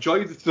quite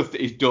enjoyed the stuff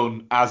that he's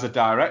done as a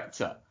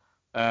director.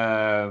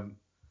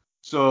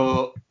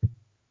 So,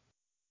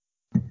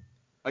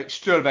 like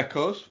Stir of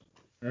Echoes,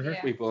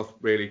 we both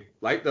really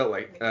like, don't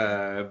we?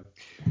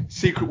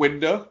 Secret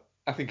Window,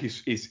 I think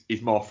is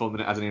more fun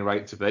than it has any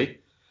right to be.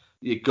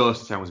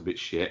 Ghost Town was a bit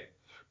shit,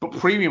 but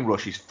Premium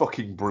Rush is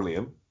fucking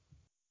brilliant.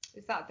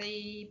 Is that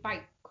the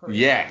bike cruise?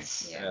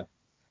 Yes. Yeah.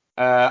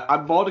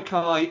 And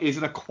Mordecai is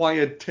an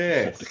acquired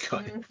taste.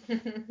 I think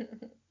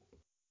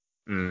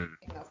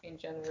that's being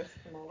generous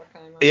for Mordecai.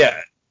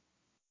 Yeah.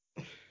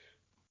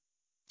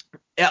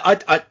 Yeah,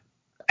 I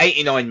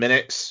 89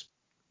 minutes,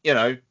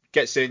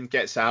 gets in,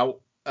 gets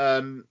out.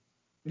 I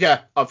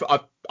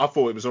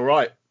thought it was all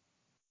right.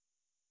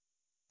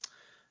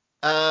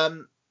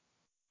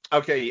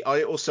 Okay,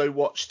 I also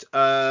watched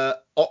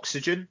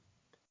Oxygen.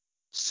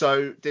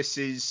 So this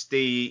is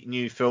the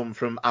new film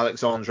from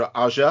Alexandre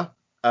Aja,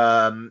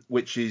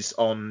 which is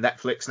on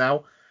Netflix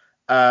now.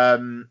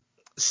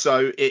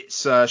 So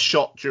it's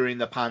shot during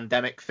the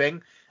pandemic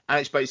thing, and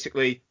it's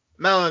basically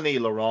Melanie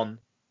Laurent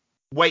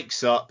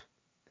wakes up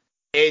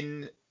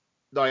in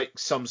like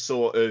some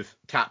sort of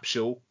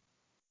capsule.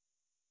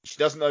 She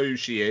doesn't know who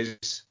she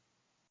is.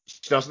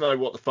 She doesn't know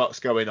what the fuck's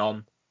going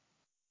on.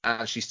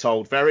 And she's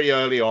told very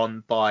early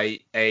on by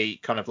a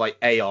kind of like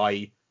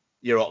AI,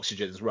 your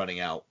oxygen's running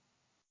out.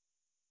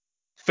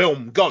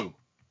 Film, go.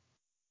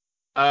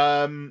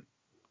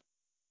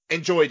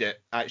 Enjoyed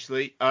it,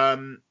 actually.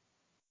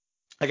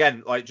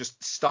 Again, like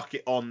just stuck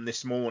it on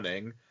this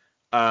morning.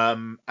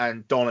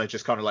 And Donna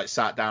just kind of like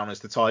sat down as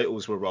the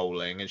titles were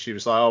rolling, and she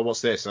was like, "Oh,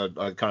 what's this?" I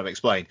kind of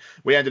explained.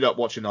 We ended up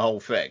watching the whole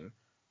thing,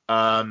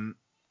 and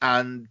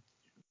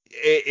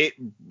it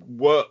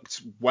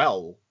worked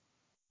well.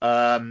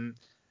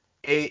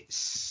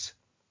 It's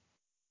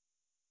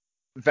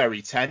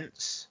very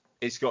tense.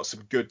 It's got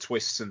some good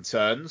twists and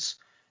turns.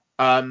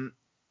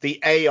 The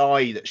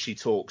AI that she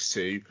talks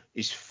to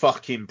is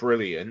fucking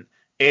brilliant.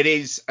 It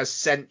is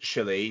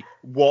essentially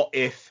what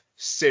if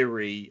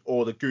Siri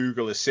or the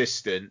Google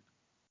Assistant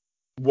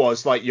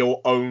was like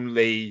your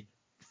only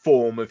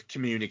form of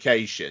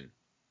communication.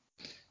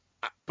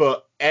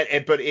 But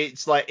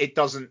it's like it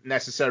doesn't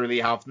necessarily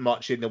have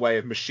much in the way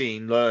of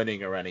machine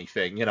learning or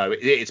anything.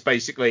 It's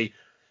basically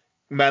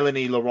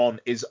Melanie Laurent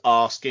is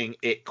asking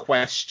it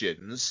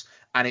questions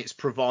and it's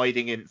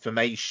providing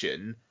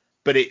information,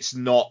 but it's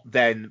not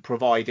then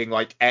providing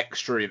like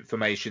extra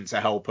information to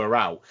help her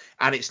out.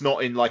 And it's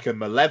not in like a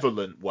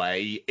malevolent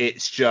way.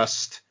 It's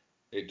just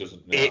it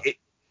doesn't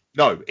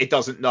know. It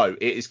doesn't know.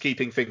 It is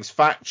keeping things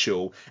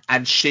factual,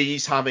 and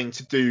she's having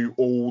to do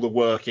all the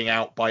working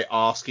out by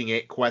asking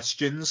it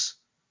questions.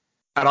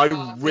 And I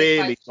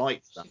really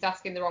like that. She's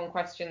asking the wrong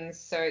questions,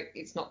 so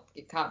it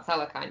can't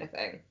tell her kind of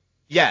thing.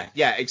 Yeah,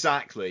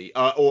 exactly.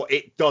 Or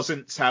it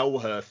doesn't tell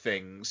her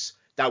things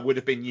that would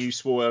have been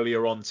useful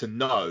earlier on to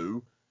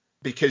know,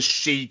 because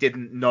she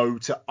didn't know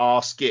to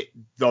ask it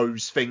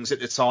those things at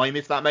the time,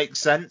 if that makes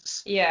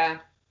sense. Yeah.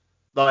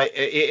 Like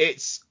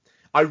it's,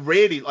 I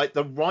really like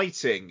the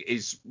writing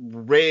is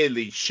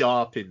really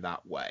sharp in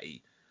that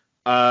way.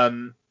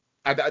 And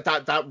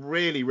that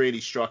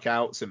really struck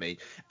out to me,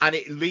 and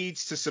it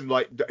leads to some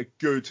like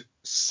good,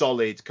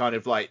 solid kind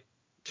of like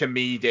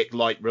comedic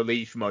light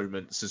relief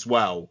moments as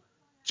well.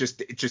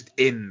 Just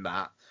in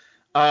that.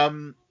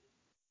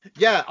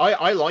 Yeah,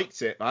 I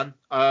liked it, man.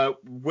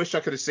 Wish I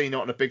could have seen it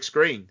on a big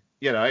screen.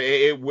 You know,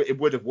 it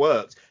would have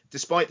worked.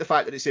 Despite the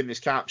fact that it's in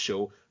this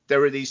capsule,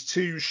 there are these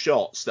two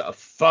shots that are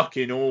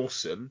fucking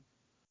awesome.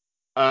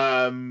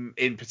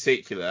 In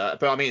particular,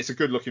 but I mean, it's a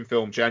good looking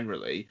film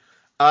generally.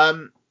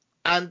 Yeah,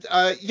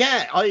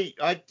 I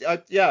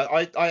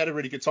had a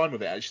really good time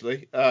with it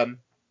actually. Like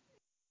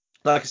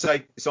I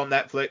say, it's on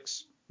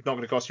Netflix. It's not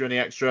going to cost you any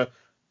extra.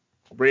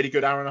 Really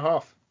good hour and a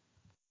half.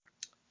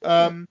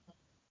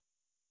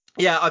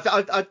 Yeah,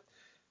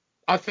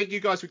 I think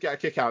you guys would get a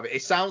kick out of it.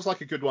 It sounds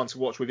like a good one to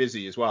watch with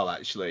Izzy as well.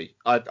 Actually,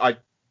 I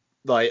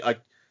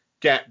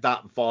get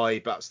that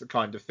vibe. That's the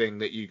kind of thing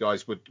that you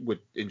guys would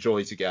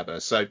enjoy together.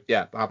 So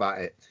yeah, how about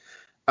it?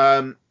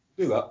 Do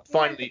that.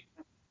 Finally,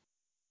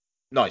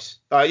 nice.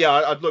 Yeah,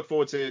 I'd look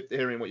forward to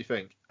hearing what you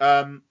think.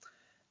 And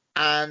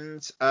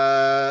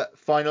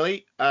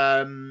finally,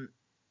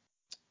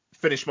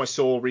 finished my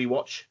Saw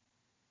rewatch.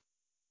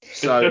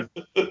 So,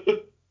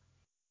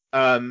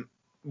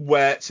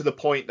 where to the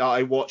point that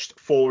I watched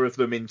 4 of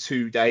them in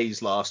 2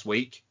 days last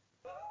week.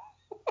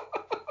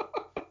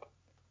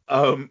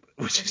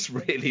 Which is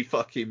really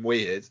fucking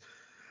weird.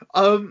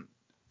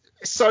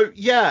 So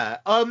yeah,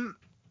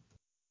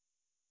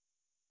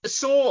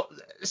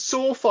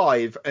 Saw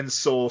 5 and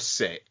Saw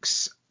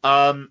 6.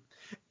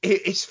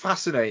 It's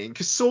fascinating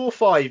because Saw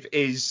 5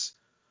 is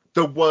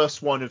the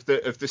worst one of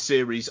the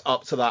series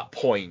up to that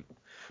point,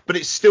 but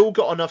it's still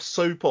got enough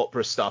soap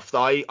opera stuff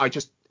that I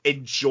just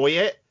enjoy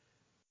it,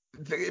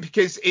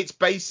 because it's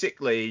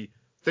basically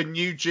the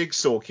new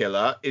Jigsaw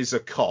killer is a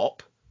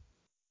cop.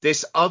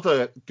 This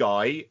other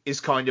guy is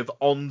kind of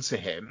onto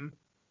him.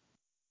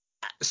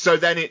 So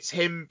then it's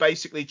him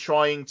basically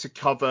trying to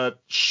cover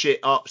shit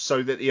up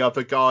so that the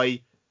other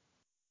guy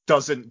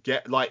doesn't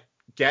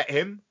get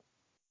him.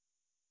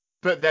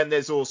 But then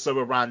there's also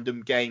a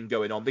random game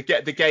going on. The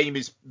game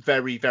is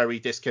very, very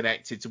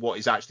disconnected to what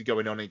is actually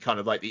going on in kind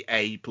of like the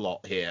A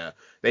plot here.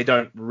 They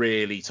don't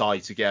really tie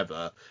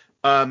together.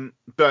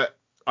 But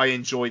I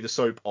enjoy the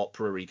soap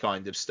opera-y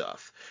kind of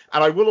stuff.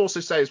 And I will also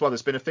say as well,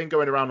 there's been a thing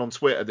going around on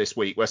Twitter this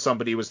week where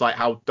somebody was like,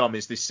 how dumb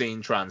is this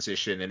scene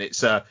transition? And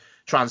it's a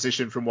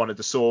transition from one of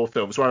the Saw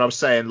films, where I was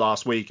saying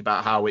last week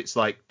about how it's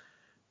like,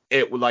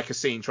 it will, like a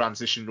scene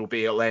transition will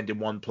be, it'll end in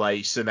one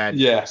place and then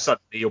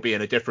suddenly you'll be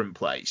in a different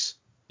place.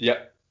 Yeah.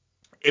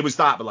 It was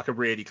that, but like a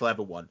really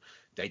clever one.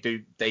 They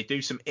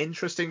do some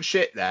interesting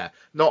shit there.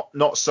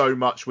 Not so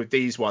much with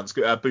these ones.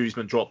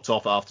 Boozman dropped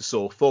off after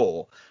Saw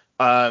 4.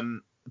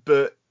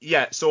 But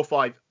yeah, Saw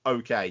 5,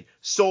 okay.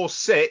 Saw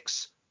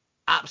 6,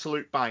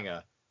 absolute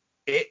banger.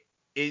 It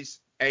is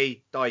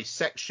a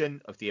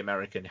dissection of the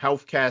American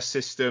healthcare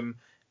system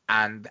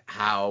and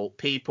how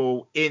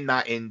people in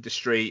that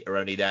industry are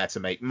only there to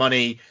make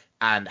money,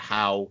 and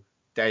how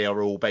they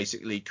are all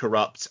basically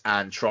corrupt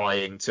and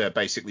trying to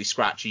basically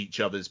scratch each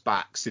other's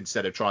backs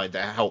instead of trying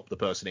to help the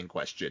person in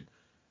question.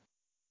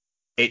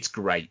 It's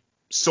great.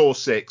 Saw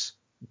 6,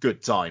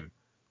 good time.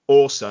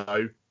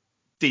 Also,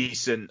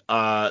 decent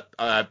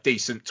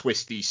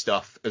twisty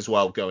stuff as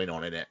well going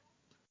on in it.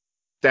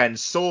 Then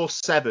Saw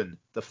 7,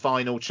 the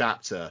final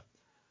chapter,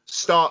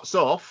 starts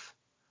off,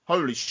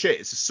 holy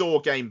shit, it's a Saw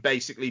game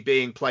basically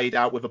being played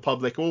out with a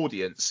public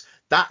audience.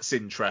 That's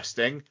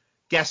interesting.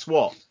 Guess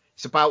what?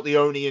 It's about the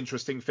only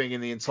interesting thing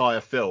in the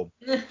entire film.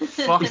 Is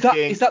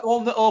that the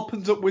one that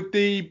opens up with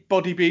the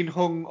body being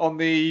hung on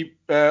the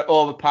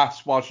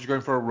overpass while she's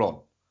going for a run?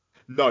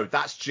 No,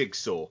 that's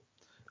Jigsaw.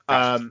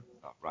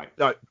 Right.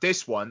 No,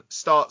 this one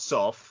starts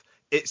off.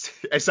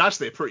 It's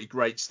actually a pretty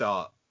great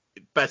start.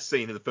 Best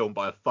scene in the film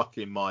by a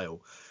fucking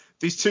mile.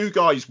 These two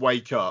guys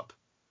wake up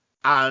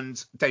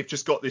and they've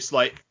just got this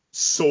like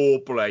saw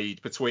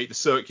blade between the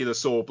circular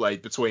saw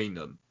blade between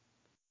them.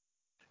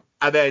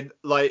 And then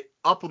like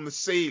up on the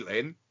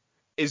ceiling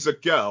is a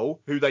girl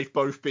who they've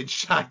both been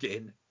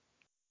shagging.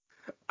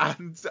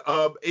 And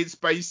it's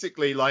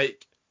basically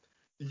like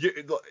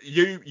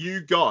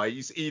you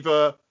guys,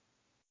 either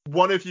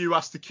one of you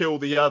has to kill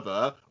the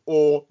other,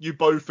 or you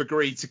both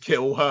agree to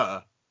kill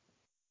her.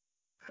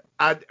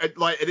 And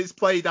it's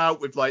played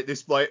out with like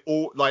this like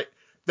all like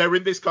they're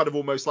in this kind of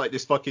almost like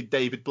this fucking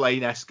David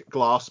Blaine-esque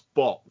glass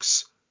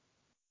box.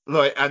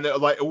 Like, and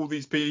like all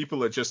these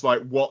people are just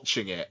like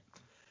watching it.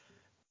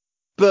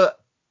 But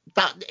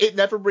that it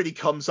never really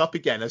comes up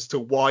again as to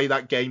why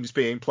that game's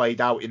being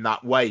played out in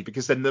that way,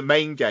 because then the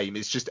main game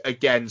is just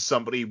again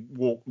somebody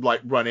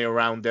running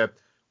around a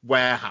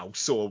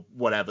warehouse or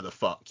whatever the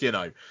fuck, you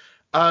know.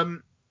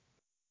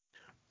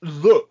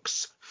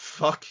 Looks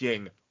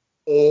fucking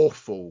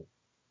awful.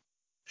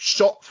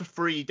 Shot for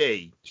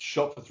 3D.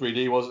 Shot for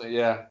 3D, wasn't it?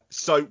 Yeah.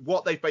 So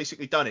what they've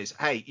basically done is,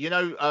 hey,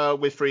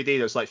 with 3D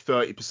there's like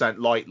 30%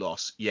 light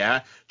loss.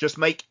 Yeah, just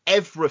make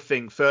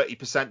everything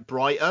 30%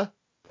 brighter.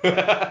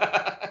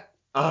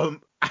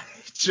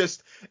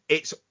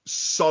 It's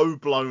so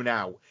blown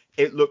out.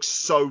 It looks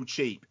so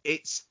cheap.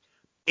 It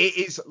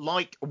is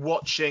like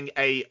watching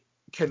a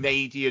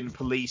Canadian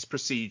police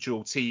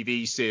procedural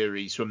TV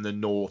series from the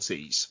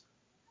noughties.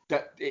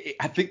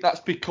 I think that's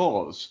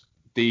because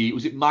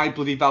was it My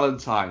Bloody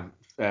Valentine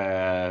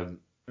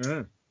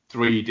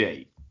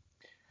 3D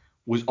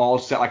was all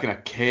set like in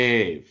a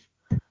cave,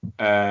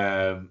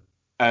 and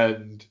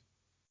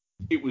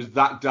it was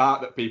that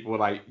dark that people were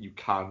like, you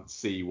can't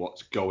see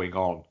what's going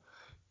on.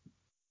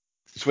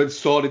 So when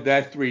Saw did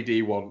their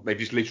 3D one, they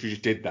just literally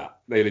just did that.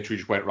 They literally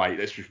just went, right,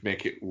 let's just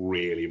make it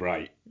really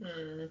bright.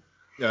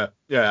 Yeah,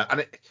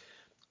 and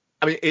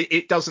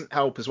it doesn't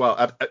help as well.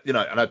 And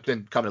I've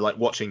been kind of like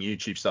watching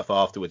YouTube stuff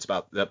afterwards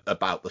about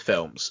the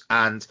films,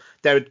 and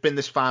there had been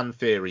this fan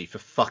theory for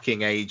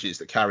fucking ages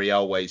that Cary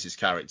Elwes'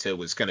 character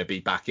was going to be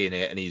back in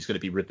it, and he's going to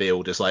be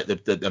revealed as like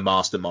the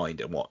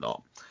mastermind and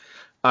whatnot.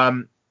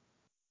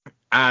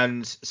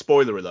 And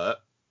spoiler alert,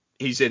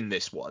 he's in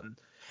this one,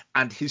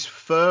 and his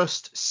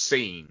first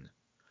scene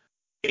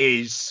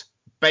is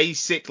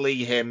basically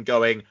him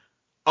going,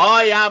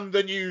 I am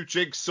the new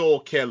Jigsaw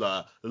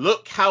killer.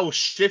 Look how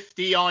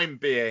shifty I'm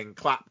being.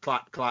 Clap,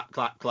 clap, clap,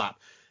 clap, clap.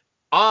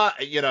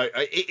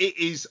 It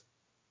is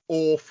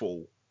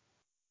awful.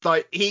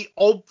 Like, he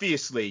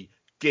obviously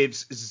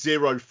gives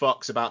zero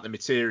fucks about the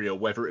material,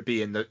 whether it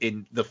be in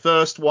the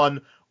first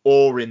one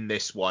or in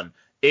this one.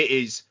 It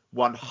is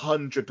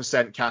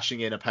 100% cashing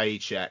in a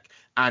paycheck,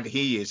 and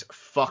he is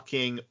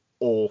fucking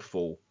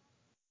awful.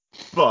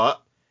 But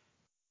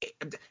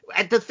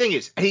the thing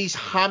is, he's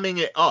hamming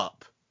it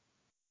up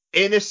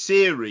in a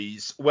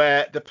series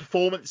where the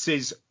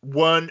performances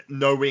weren't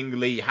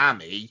knowingly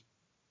hammy.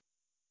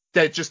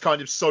 They're just kind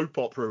of soap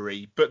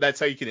opera-y, but they're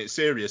taking it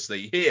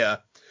seriously. Here,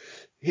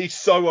 he's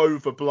so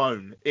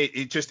overblown.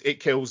 It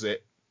kills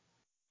it.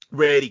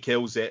 Really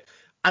kills it.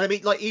 And I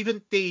mean, like,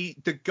 even the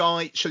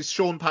guy,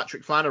 Sean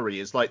Patrick Flannery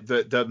is like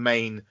the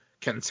main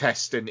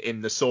contestant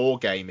in the Saw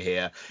game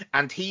here.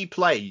 And he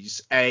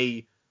plays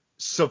a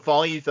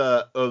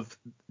survivor of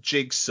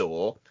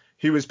Jigsaw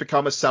who has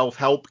become a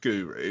self-help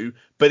guru,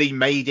 but he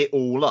made it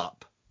all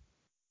up.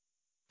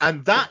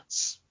 And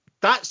that's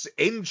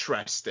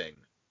interesting.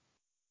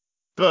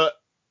 But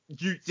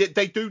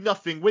they do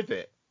nothing with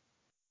it.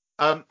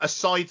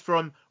 Aside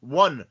from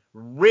one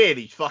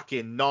really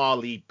fucking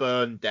gnarly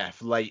burn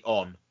death late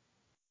on,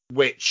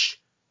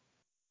 which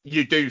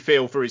you do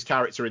feel for his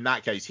character in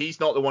that case.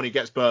 He's not the one who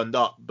gets burned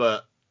up,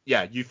 but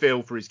yeah, you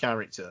feel for his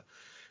character.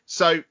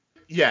 So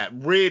yeah,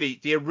 really,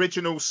 the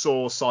original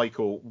Saw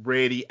cycle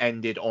really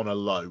ended on a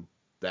low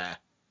there.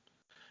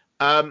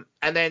 And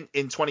then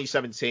in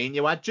 2017,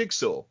 you had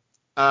Jigsaw,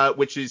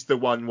 which is the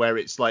one where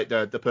it's like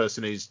the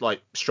person who's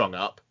like strung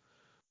up,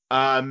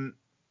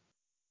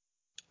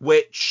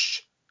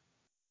 which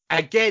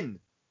again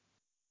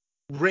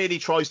really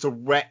tries to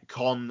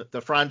retcon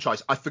the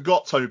franchise. I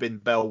forgot Tobin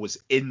Bell was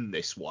in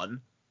this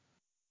one,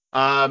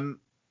 and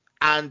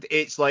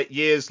it's like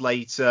years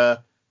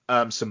later,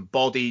 some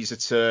bodies are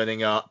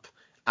turning up.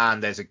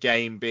 And there's a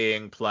game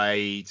being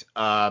played,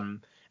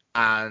 and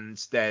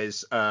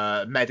there's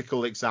a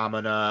medical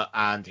examiner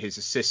and his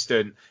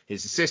assistant.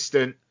 His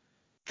assistant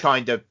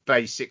kind of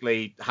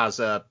basically has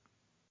a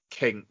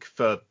kink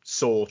for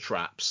saw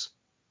traps.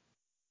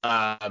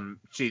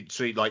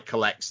 She like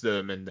collects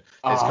them, and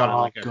there's kind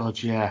of like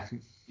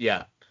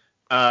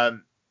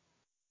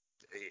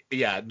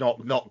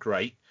not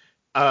great.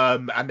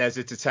 And there's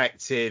a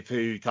detective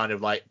who kind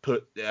of like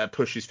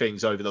pushes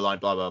things over the line,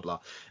 blah blah blah.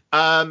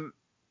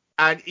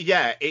 And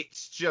yeah,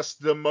 it's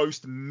just the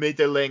most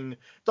middling.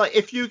 Like,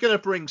 if you're going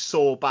to bring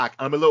Saw back,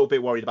 I'm a little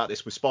bit worried about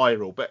this with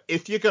Spiral, but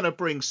if you're going to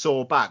bring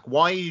Saw back,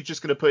 why are you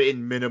just going to put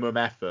in minimum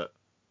effort?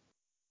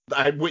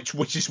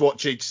 Which is what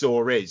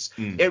Jigsaw is.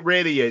 It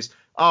really is.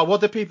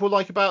 What do people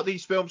like about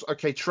these films?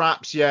 Okay,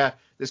 traps, yeah.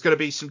 There's going to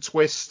be some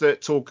twists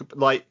that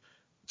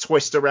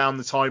twist around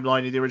the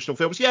timeline of the original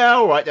films. Yeah,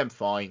 all right, then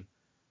fine.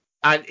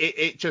 And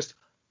it just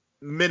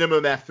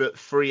minimum effort,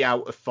 3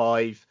 out of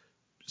 5.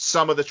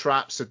 Some of the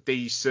traps are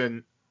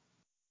decent.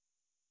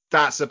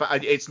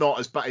 It's not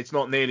as bad. It's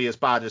not nearly as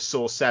bad as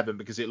Saw 7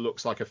 because it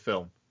looks like a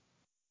film.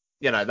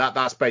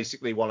 That's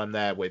basically what I'm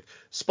there with.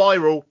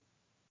 Spiral,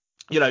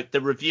 the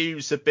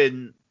reviews have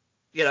been,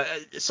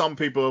 some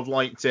people have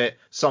liked it,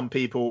 some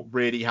people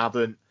really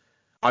haven't.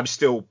 I'm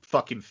still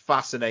fucking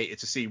fascinated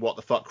to see what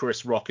the fuck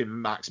Chris Rock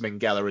and Max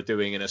Minghella are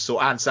doing in a Saw,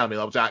 and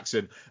Samuel L.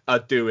 Jackson are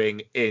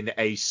doing in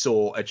a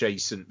Saw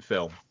adjacent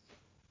film.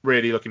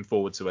 Really looking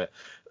forward to it.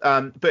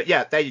 But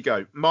yeah, there you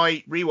go.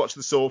 My rewatch of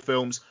the Saw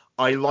films,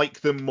 I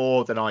like them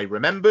more than I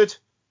remembered.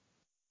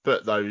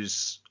 But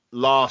those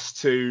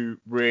last two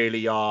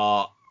really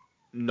are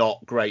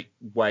not great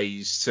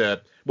ways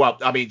to... Well,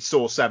 I mean,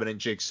 Saw 7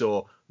 and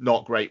Jigsaw,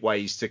 not great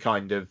ways to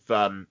kind of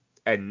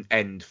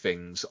end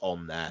things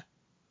on there.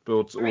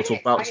 We'll Really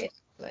talk about.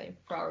 excited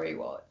for our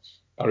rewatch.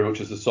 Very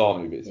much as the Saw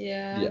movies.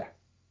 Yeah.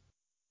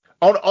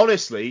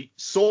 Honestly,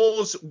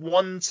 Saws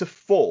 1 to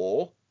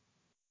 4,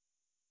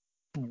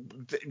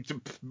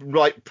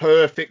 like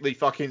perfectly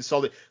fucking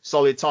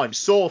solid time.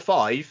 Saw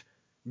 5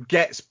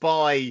 gets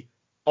by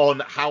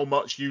on how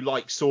much you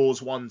like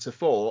Saws 1 to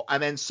 4,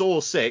 and then Saw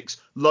 6,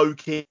 low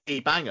key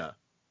banger.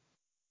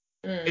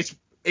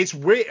 It's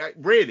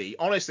really,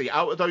 honestly,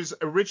 out of those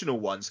original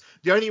ones,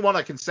 the only one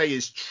I can say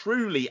is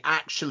truly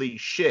actually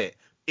shit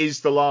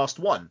is the last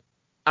one.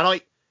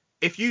 And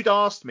if you'd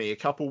asked me a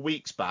couple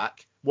weeks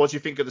back, what do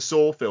you think of the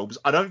Saw films?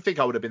 I don't think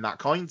I would have been that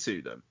kind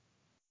to them.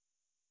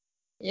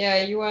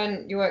 Yeah, you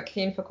weren't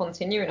keen for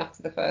continuing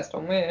after the first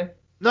one, were you?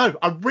 No,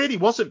 I really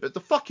wasn't, but the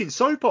fucking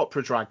soap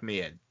opera dragged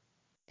me in.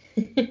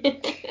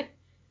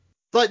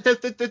 Like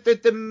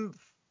the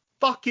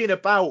fucking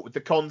about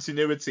the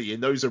continuity in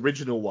those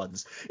original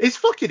ones. It's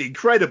fucking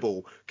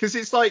incredible because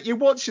it's like you're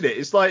watching it.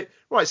 It's like,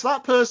 right, so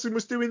that person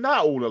was doing that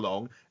all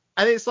along,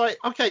 and it's like,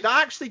 okay,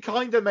 that actually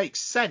kind of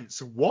makes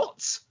sense.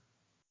 What?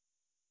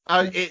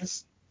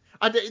 It's.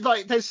 And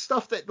like, there's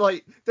stuff that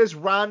like there's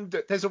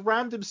a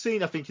random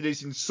scene, I think it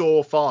is in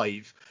Saw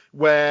 5,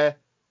 where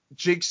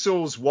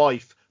Jigsaw's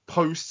wife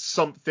posts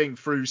something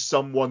through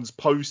someone's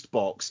post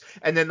box,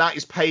 and then that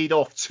is paid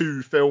off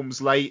 2 films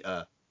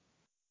later.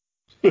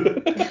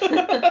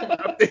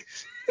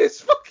 It's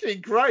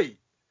fucking great.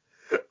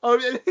 I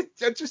mean,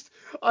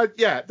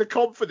 the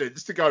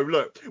confidence to go,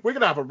 look, we're going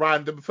to have a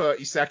random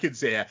 30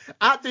 seconds here.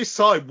 At this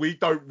time, we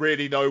don't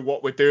really know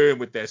what we're doing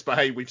with this, but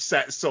hey, we've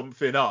set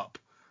something up.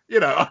 You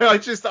know,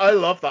 I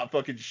love that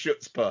fucking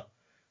chutzpah.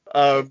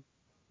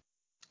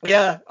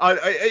 Yeah,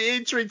 I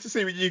intrigued to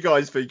see what you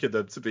guys think of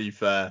them, to be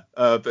fair.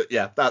 But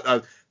yeah,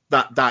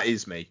 that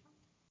is me.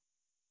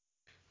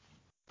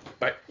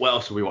 Right, what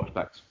else have we watched,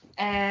 Bex?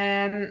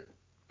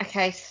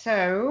 Okay,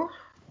 so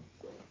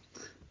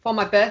for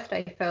my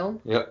birthday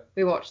film,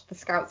 we watched The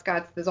Scout's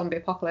Guide to the Zombie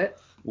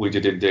Apocalypse. We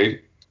did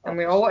indeed. And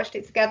we all watched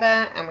it together,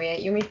 and we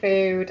ate yummy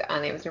food,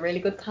 and it was a really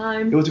good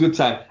time. It was a good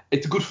time.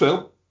 It's a good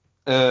film.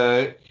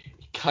 It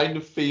kind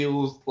of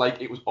feels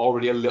like it was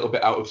already a little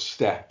bit out of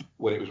step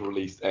when it was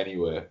released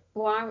anyway.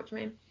 Why? What do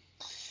you mean?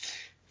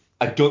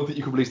 I don't think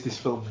you could release this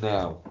film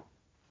now.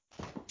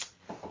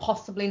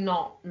 Possibly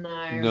not,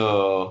 no.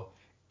 No.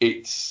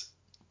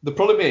 The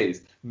problem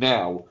is,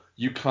 now,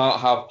 you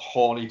can't have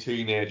horny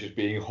teenagers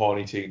being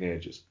horny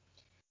teenagers.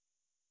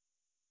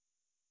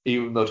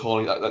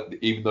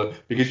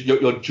 Because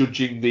you're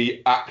judging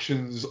the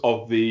actions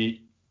of the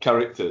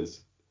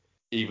characters,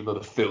 even though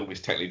the film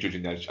is technically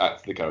judging the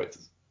acts of the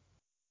characters.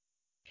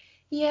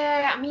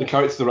 Yeah, I mean, the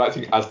characters are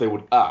acting as they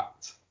would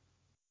act.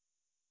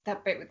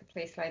 That bit with the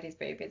police lady's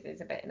boobies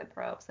is a bit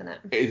inappropriate, isn't it?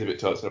 It is a bit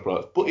totes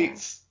inappropriate, but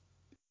it's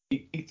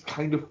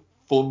kind of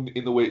fun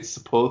in the way it's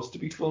supposed to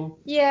be fun.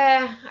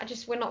 Yeah,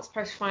 we're not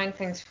supposed to find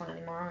things fun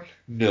anymore.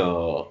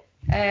 No.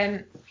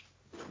 Yeah,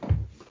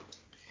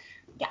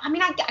 I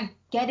mean, I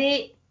get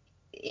it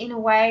in a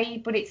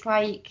way, but it's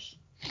like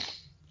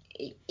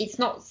it's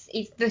not.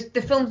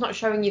 The film's not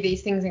showing you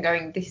these things and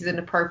going, this is an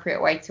appropriate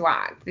way to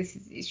act.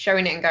 It's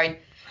showing it and going,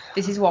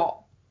 this is what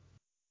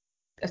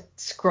a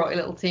scrawny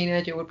little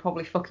teenager would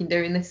probably fucking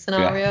do in this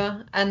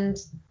scenario, and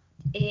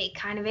it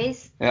kind of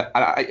is. Yeah,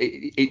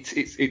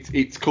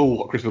 it's cool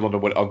what Christopher Nolan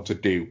went on to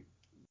do.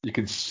 You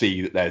can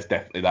see that there's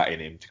definitely that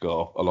in him to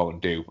go along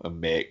and do and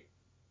make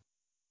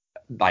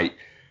like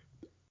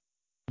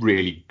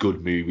really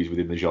good movies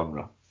within the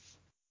genre.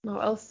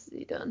 What else has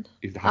he done?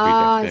 Is the Happy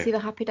Death Day. Is he the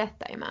Happy Death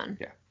Day man?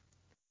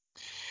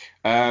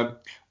 Yeah.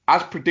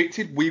 As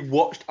predicted, we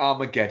watched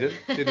Armageddon,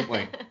 didn't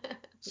we?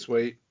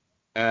 Sweet.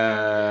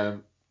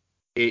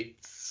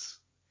 It's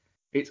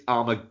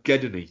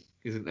Armageddon-y,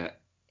 isn't it?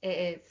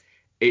 It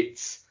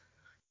is.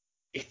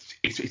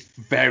 It's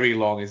very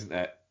long, isn't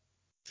it?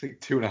 It's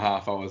like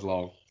 2.5 hours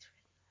long.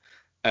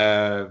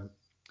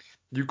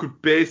 You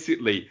could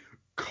basically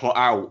cut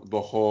out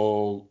the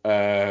whole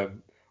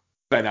Ben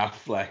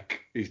Affleck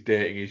is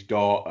dating his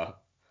daughter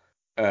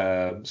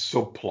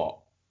subplot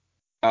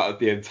out of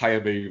the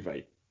entire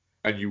movie,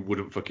 and you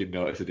wouldn't fucking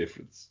notice a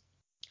difference.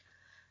 I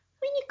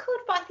mean, you could,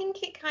 but I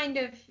think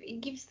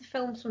it gives the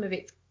film some of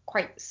its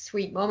quite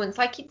sweet moments.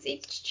 Like,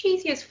 it's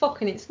cheesy as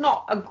fuck, and it's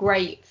not a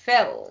great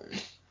film,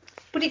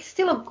 but it's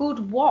still a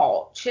good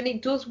watch, and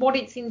it does what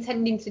it's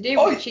intending to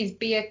do, which is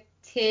be a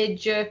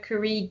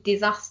tearjerkery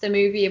disaster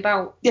movie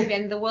about the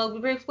end of the world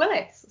with Bruce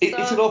Willis.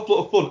 It's an awful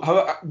lot of fun.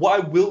 However,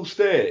 what I will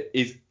say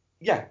is,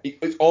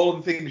 it's all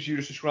of the things you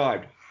just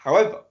described.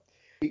 However,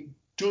 it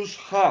does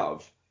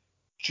have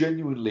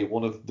genuinely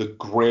one of the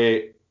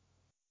great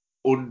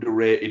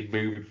underrated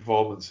movie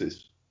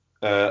performances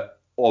of,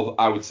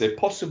 I would say,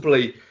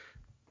 possibly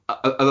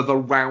of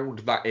around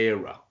that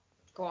era.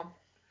 Go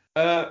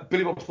on.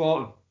 Billy Bob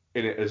Thornton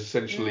in it as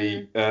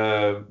essentially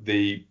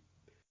the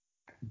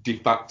de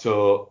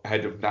facto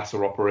head of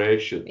NASA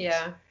operations.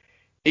 Yeah.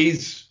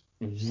 Is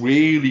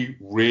really,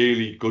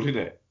 really good in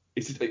it.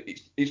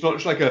 It's not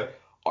just like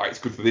it's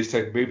good for this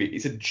type of movie.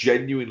 It's a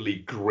genuinely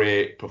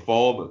great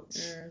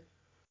performance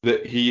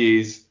that he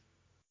is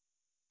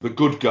the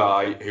good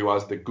guy who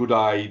has the good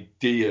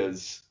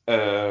ideas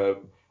and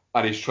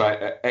is trying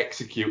to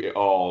execute it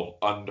all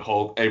and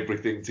hold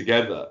everything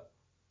together.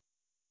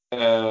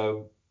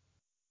 And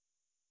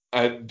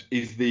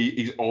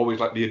he's always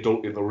like the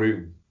adult in the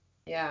room.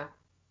 Yeah.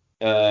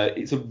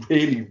 It's a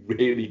really,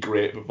 really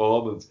great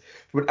performance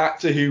from an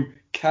actor who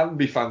can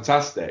be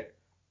fantastic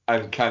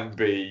and can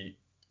be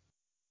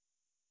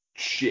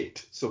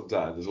shit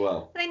sometimes as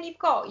well. Then you've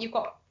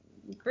got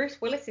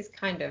Bruce Willis is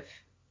kind of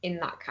in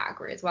that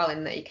category as well,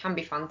 in that he can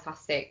be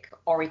fantastic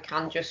or he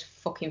can just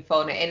fucking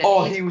phone it in.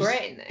 And he's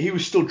great in it. He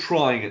was still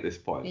trying at this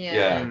point.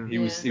 Yeah, he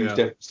was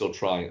definitely still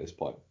trying at this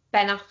point.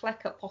 Ben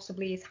Affleck at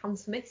possibly his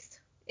handsomest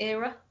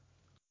era.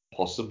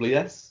 Possibly,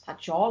 yes. That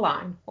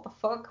jawline. What the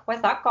fuck?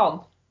 Where's that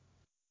gone?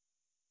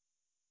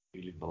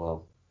 Leave him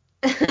alone.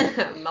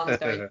 Man's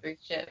going through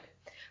shit.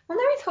 Well,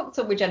 now he's hooked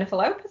up with Jennifer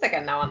Lopez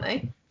again now, aren't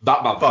they?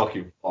 That man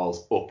fucking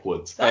falls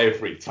upwards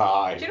every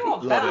time. Do you know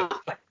what? Ben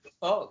Affleck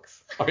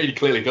fucks. I mean, he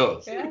clearly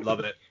does. Yeah.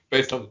 Love it.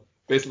 Based on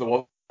the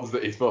ones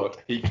that he's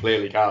fucked, he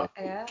clearly can.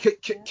 Yeah.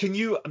 Can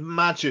you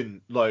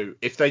imagine, Lo,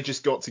 if they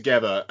just got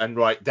together and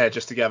they're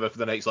just together for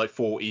the next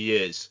 40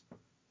 years?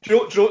 Do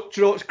you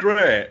know what's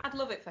great? I'd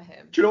love it for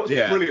him. Do you know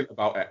what's brilliant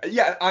about it?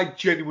 Yeah, I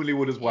genuinely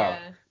would as well. Yeah.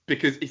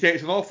 Because he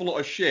takes an awful lot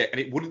of shit, and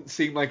it wouldn't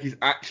seem like he's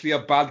actually a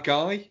bad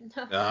guy.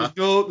 Uh-huh.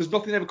 There's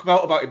nothing ever come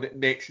out about him that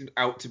makes him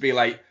out to be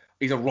like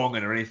he's a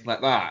wrong'un or anything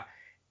like that.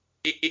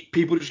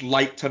 People just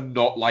like to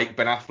not like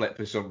Ben Affleck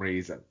for some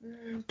reason.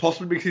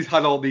 Possibly because he's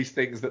had all these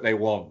things that they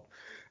want.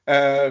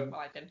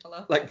 Like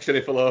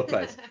Jennifer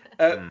Lopez.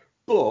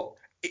 But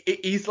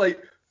he's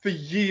like, for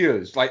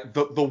years, like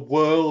the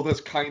world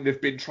has kind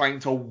of been trying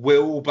to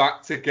will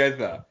back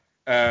together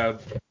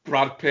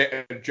Brad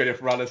Pitt and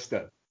Jennifer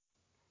Aniston.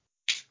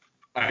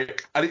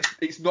 Right? And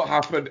it's not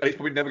happened, and it's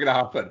probably never going to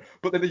happen.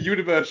 But then the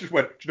universe just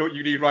went, do you know what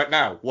you need right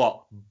now?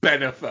 What?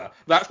 Bennifer.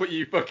 That's what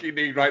you fucking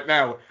need right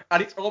now.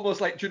 And it's almost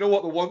like, do you know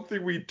what? The one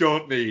thing we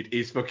don't need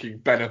is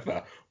fucking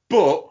Bennifer.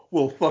 But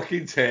we'll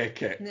fucking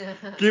take it.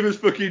 Give us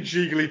fucking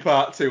Jiggly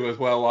Part 2 as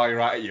well while you're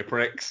at it, you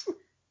pricks.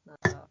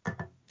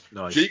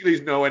 Nice.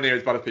 Jiggly's nowhere near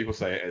as bad as people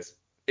say it is.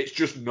 It's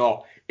just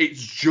not.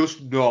 It's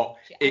just not.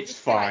 It's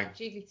fine. Like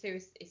Jiggly 2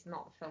 is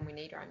not the film we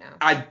need right now.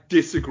 I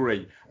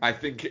disagree. I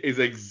think it is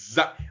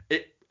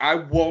I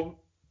want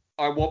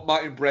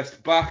Martin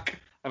Brest back,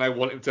 and I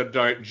want him to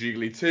direct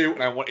Jiggly 2,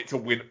 and I want it to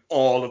win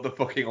all of the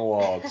fucking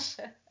awards.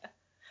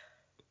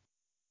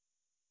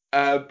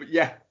 But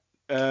yeah,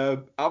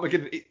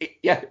 Armageddon.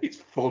 It's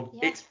fun.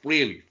 Yeah. It's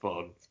really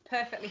fun. It's a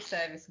perfectly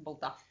serviceable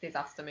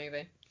disaster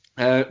movie.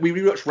 We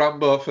rewatched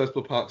Rambo: First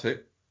Blood Part 2,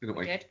 didn't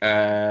we? We did.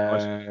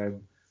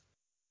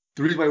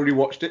 The reason why we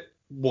rewatched it,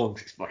 one,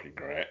 it's fucking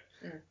great,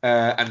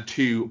 and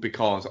two,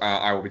 because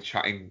I will be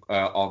chatting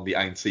on the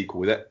Iron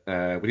sequel with it.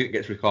 We didn't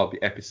get to record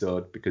the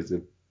episode because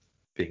of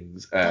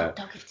things. Don't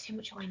give too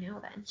much away now,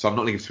 then. So I'm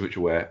not going to give too much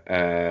away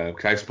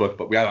because I spoke,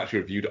 but we had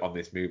actually reviewed it on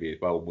this movie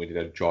as well when we did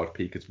a George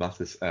Pecos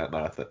Masters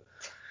marathon.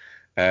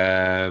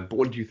 But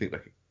what did you think,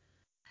 Becky?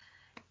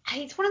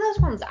 It's one of those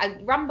ones.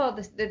 Rambo,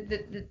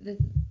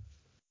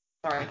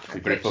 sorry, be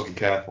very fucking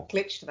careful.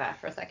 Glitched there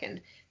for a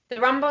second. The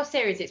Rambo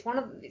series, it's one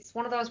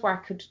of those where I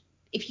could,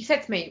 if you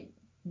said to me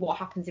what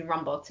happens in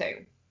Rambo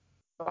 2,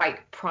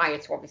 like prior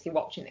to obviously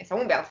watching this, I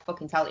wouldn't be able to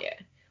fucking tell you.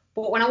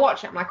 But when I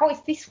watch it, I'm like, oh, it's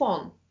this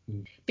one,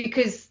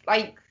 because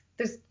like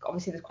there's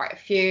quite a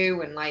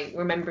few, and like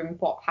remembering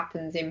what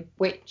happens in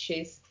which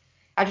is,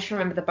 I just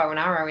remember the bow and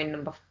arrow in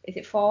number, is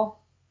it 4?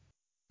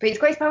 But he's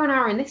got his bow and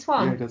arrow in this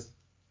one. Yeah, he does.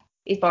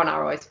 His bow and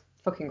arrow is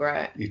fucking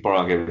great. His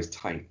bow and arrow is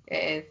tight.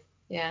 It is,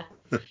 yeah.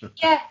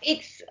 Yeah,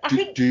 it's.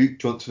 Do you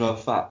want to know a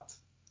fact?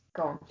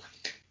 Go on.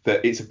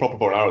 That it's a proper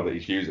bow and arrow that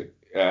he's using.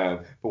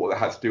 But what they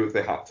had to do is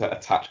they had to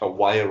attach a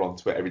wire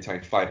onto it every time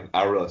he fired an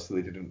arrow so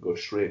they didn't go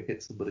straight and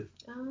hit somebody.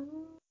 Oh.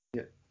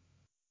 Yeah.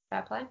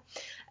 Fair play.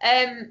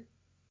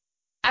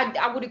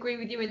 I would agree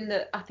with you in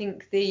that I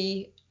think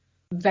the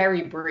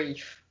very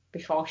brief,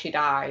 before she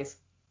dies,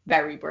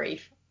 very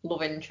brief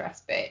love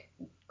interest bit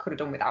could have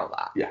done without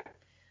that. Yeah.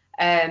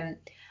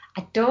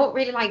 I don't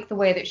really like the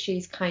way that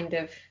she's kind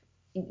of,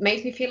 it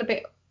makes me feel a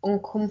bit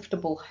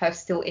uncomfortable, her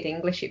stilted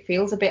English. It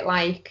feels a bit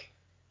like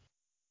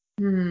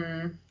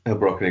her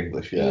broken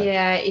English.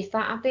 Yeah, is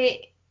that a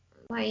bit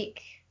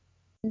like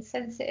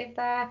insensitive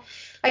there?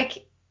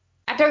 Like,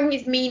 I don't think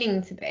it's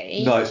meaning to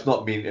be. No, it's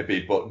not meaning to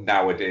be, but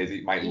nowadays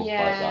it might look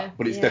like that.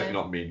 But it's definitely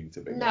not meaning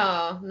to be.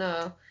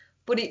 No.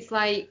 But it's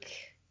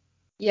like,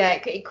 yeah,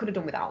 it could have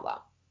done without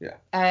that.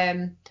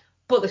 Yeah.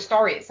 But the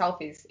story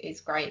itself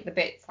is great. The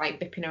bits like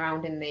bipping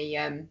around in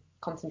the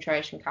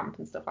concentration camp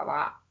and stuff like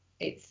that.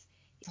 It's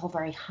all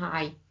very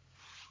high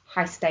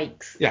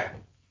stakes. Yeah.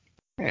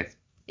 Yes.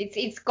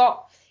 It's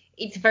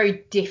a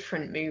very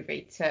different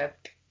movie to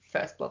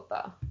First Blood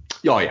though.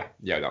 Oh yeah,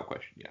 without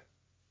question, yeah.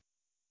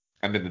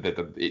 And then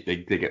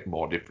they get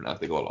more different as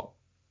they go along.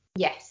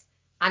 Yes,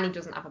 and he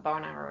doesn't have a bow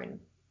and arrow in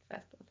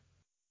First Blood.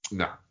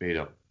 No, he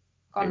don't.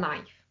 Got a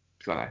knife.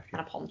 He's got a knife.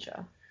 And a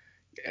poncho.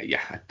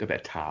 Yeah, a bit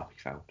of tar he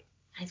found.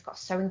 And he's got a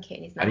sewing kit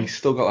in his knife. And he's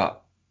still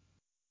got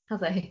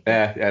Has he?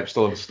 Yeah,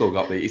 still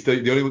got the. It's the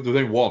only there's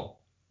only one.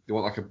 They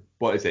want like a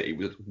what is it? It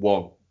was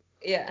one.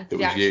 Yeah. That Did he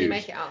was actually used.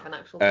 make it out of an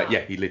actual tap? Yeah,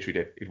 he literally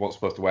did. He wasn't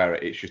supposed to wear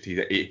it. It's just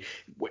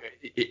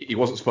he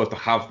wasn't supposed to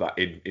have that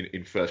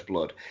in First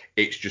Blood.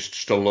 It's just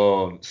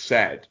Stallone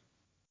said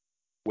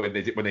when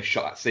they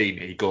shot that scene,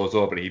 he goes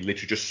over and he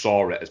literally just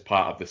saw it as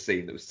part of the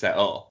scene that was set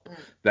up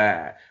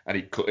there, and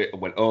he cut it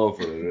and went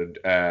over and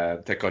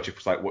Ted Kotcheff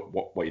was like,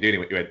 what are you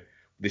doing? He went,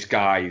 this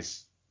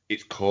guy's,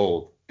 it's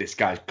cold. This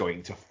guy's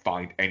going to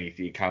find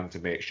anything he can to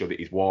make sure that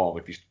he's warm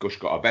if he's just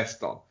got a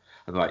vest on.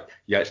 And they're like,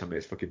 yeah, it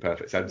makes fucking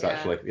perfect sense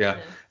actually. Yeah.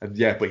 And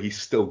but he's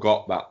still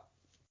got that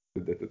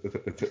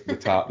the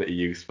tarp that he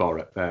used for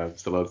it.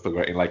 Stallone's still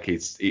got it in like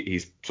he's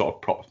sort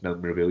of proper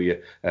memorabilia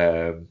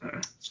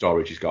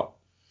storage he's got.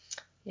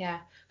 Yeah,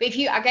 but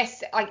I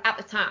guess like at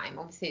the time,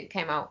 obviously it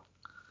came out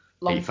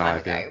long time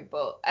ago. Yeah.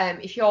 But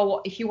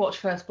if you watch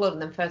First Blood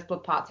and then First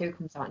Blood Part 2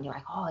 comes out and you're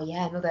like, oh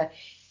yeah, another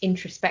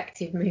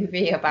introspective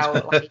movie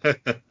about like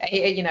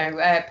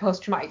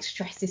post-traumatic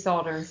stress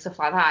disorder and stuff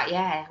like that.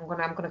 Yeah,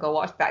 I'm gonna go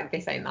watch that.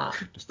 This ain't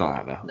that. It's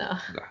not that No,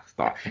 it's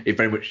not. It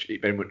very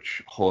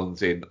much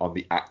hones in on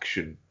the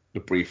action,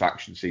 the brief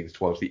action scenes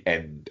towards the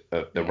end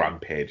of the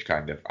rampage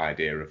kind of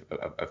idea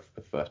of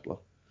First Blood.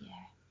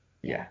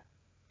 Yeah.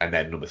 And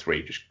then number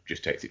 3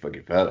 just takes it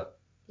fucking further.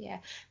 Yeah,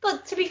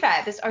 but to be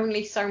fair, there's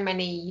only so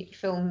many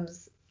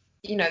films.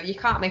 You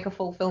can't make a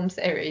full film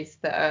series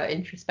that are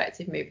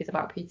introspective movies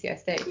about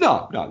PTSD.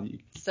 No.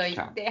 So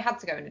it had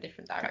to go in a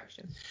different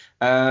direction.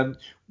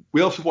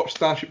 We also watched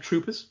Starship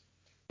Troopers.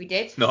 We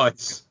did.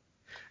 Nice.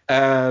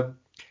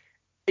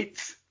 It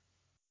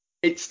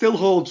still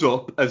holds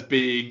up as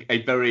being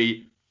a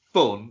very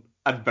fun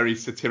and very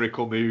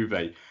satirical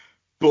movie,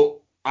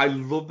 but I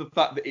love the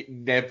fact that it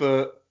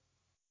never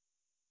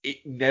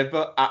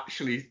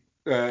actually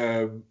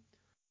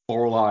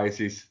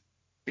moralizes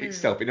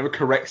itself. It never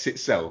corrects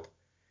itself.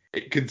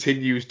 It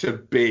continues to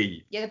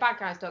be. Yeah, the bad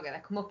guys don't get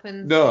their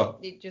comeuppance. No.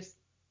 It just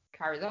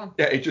carries on.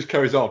 Yeah, it just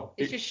carries on.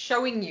 It's just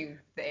showing you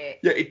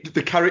that.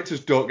 The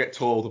characters don't get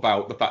told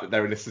about the fact that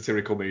they're in a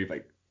satirical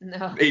movie.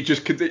 No.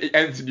 It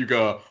ends and you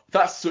go,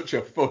 that's such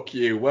a fuck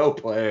you. Well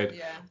played.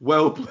 Yeah.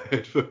 Well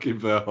played, fucking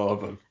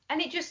Verhoeven.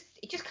 And it just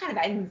kind of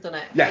ends, doesn't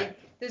it? Yeah.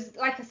 There's,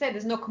 like I said,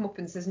 there's no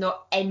comeuppance, there's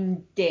no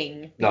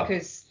ending No.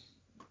 because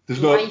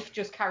There's life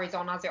just carries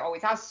on as it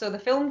always has. So the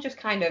film just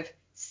kind of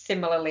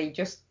similarly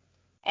just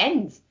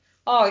ends.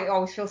 Oh, it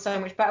always feels so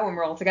much better when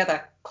we're all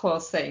together.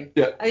 Close scene.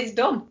 Yeah. And it's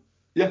done.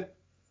 Yeah.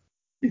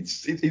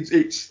 It's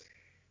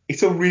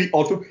a really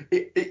odd.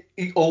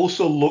 It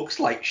also looks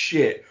like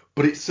shit,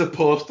 but it's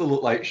supposed to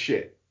look like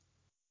shit.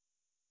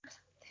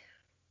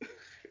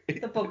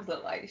 The bugs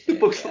look like shit. The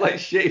bugs look like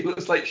shit. It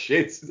looks like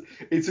shit.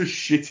 It's a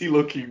shitty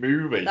looking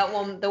movie.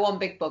 The one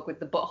big bug with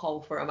the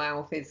butthole for a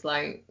mouth is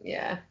like,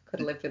 yeah,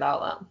 could have lived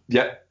without that.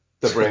 Yeah,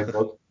 the brain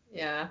bug.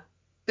 Yeah.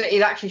 But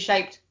it's actually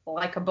shaped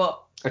like a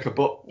butt. Like a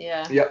butt.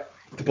 Yeah. Yep.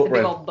 The butt a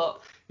brain. big old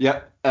butt.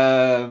 Yep.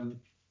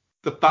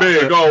 The fact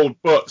Big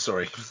old butt.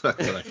 Sorry.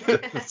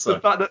 The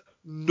fact that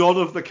none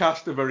of the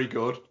cast are very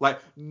good. Like,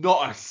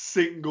 not a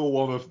single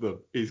one of them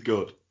is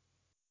good.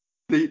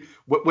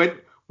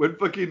 When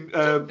fucking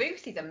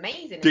Boosie's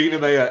amazing. Dina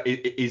Meyer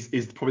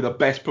is probably the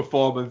best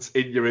performance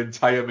in your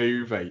entire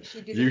movie.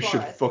 You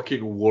should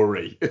fucking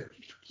worry.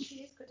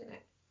 She is good in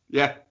it.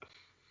 Yeah.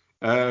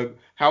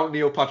 How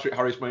Neil Patrick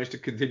Harris managed to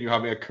continue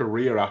having a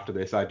career after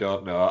this, I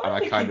don't know. And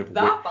I kind of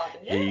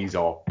he's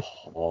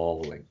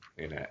appalling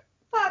in it.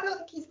 I don't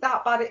think he's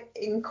that bad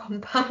in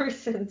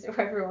comparison to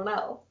everyone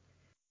else.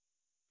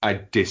 I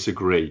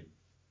disagree.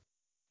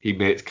 He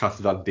makes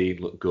Casa Van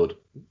Dien look good.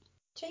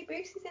 Jay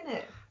Boosie's in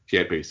it.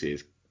 Jay Busey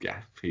is,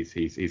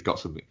 he's got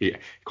some. He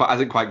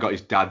hasn't quite got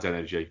his dad's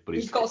energy, but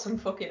he's got some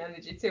fucking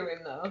energy to him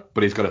though.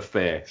 But he's got a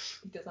face.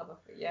 He does have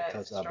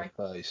a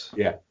face.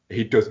 Yeah,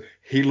 he does.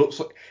 He looks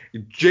like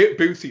Jay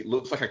Busey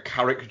looks like a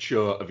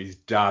caricature of his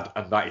dad,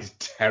 and that is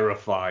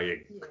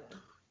terrifying. Yeah.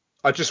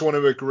 I just want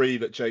to agree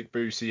that Jake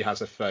Busey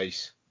has a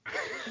face.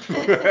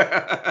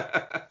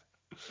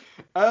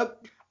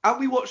 And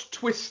we watched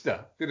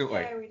Twister, didn't we?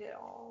 Yeah, we did.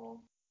 Oh.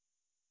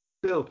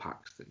 Bill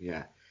Paxton,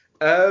 yeah.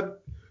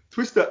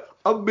 Twister,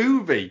 a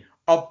movie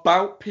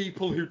about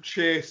people who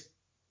chase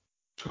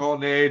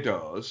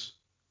tornadoes,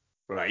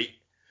 right,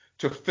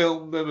 to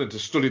film them and to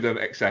study them,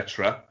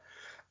 etc.,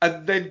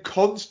 and then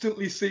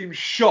constantly seem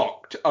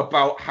shocked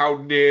about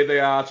how near they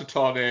are to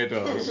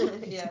tornadoes.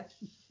 Yeah,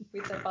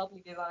 with their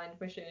badly designed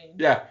machine.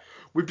 Yeah,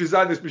 we've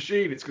designed this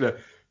machine. It's going to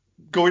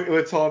go into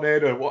a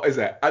tornado. What is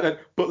it? And then,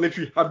 but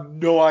literally have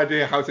no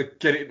idea how to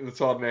get it into the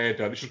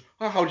tornado. And it's just,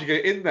 how'd you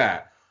get it in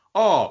there?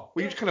 Oh,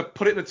 well, you just kind of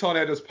put it in the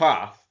tornado's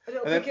path.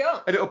 And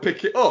it'll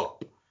pick it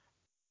up.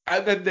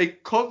 And then they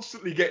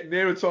constantly get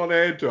near a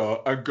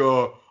tornado and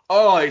go,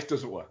 oh, it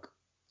doesn't work.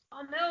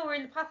 Oh no, we're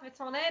in the path of a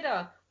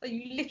tornado. Like,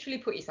 you literally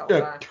put yourself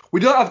there.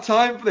 We don't have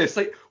time for this.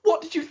 Like,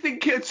 what did you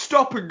think it'd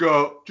stop and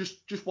go?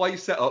 Just while you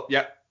set up,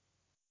 yeah.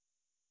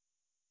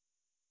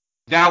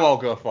 Now I'll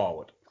go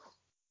forward.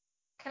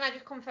 Can I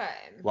just confirm?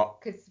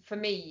 What? Because for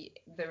me,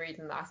 the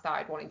reason that I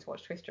started wanting to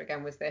watch Twister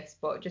again was this,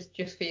 but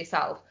just for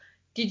yourself,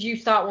 did you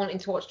start wanting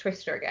to watch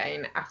Twister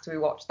again after we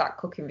watched that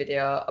cooking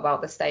video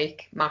about the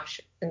steak, mash,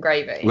 and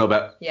gravy? A little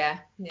bit. Yeah.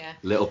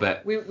 Little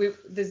bit.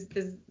 There's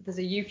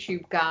a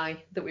YouTube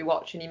guy that we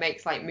watch, and he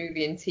makes like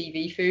movie and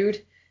TV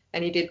food,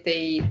 and he did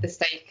the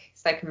steak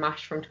and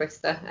mash from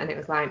Twister, and it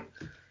was like,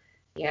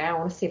 yeah, I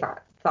want to see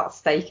that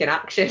steak in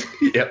action.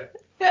 Yep.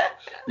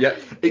 Yeah.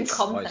 In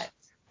context.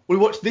 We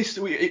watched this.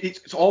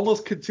 It's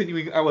almost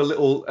continuing our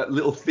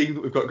little theme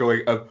that we've got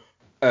going of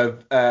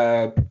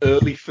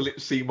early Philip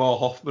Seymour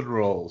Hoffman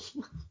roles.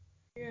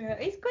 Yeah,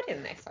 he's good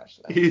in this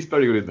actually. He's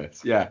very good in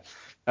this. Yeah.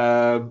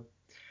 I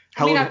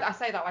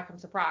say that like I'm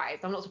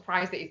surprised. I'm not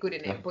surprised that he's good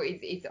in it, but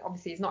he's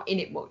obviously he's not in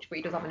it much, but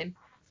he does have an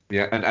impact.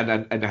 Yeah,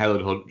 and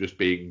Helen Hunt just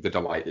being the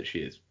delight that she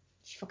is.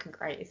 She's fucking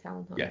great as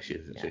Helen Hunt. Yeah, she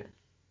is, isn't she?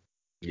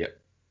 Yeah.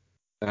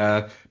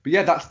 But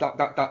yeah,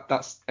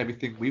 that's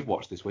everything we've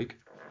watched this week.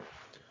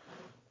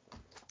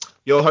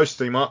 Your host,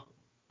 Mark.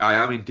 I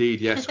am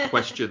indeed, yes.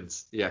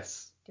 Questions,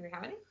 yes. Do we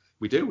have any?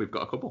 We do. We've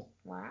got a couple.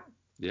 Wow.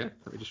 Yeah,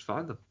 let me just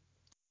find them.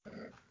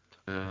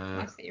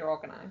 Nice that you're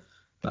organised.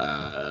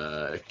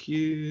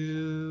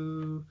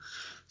 Q.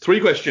 3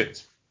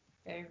 questions.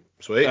 Boom.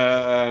 Sweet.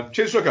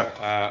 Cheers,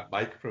 Trucker.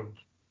 Mike from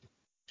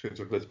Cheers,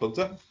 Trucker Let's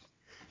Punter.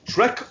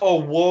 Trek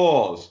or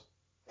Wars?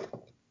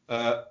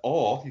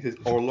 Or, he says,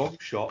 or long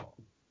shot,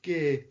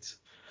 Gate.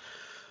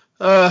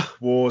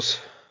 Wars.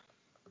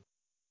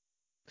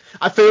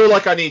 I feel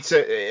like I need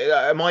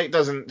to. Mike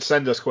doesn't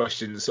send us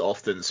questions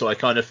often, so I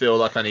kind of feel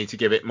like I need to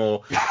give it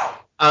more.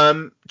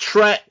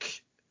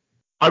 Trek.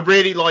 I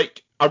really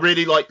like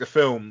the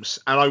films,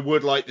 and I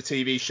would like the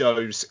TV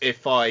shows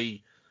if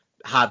I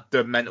had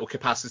the mental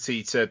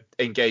capacity to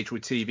engage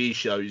with TV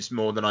shows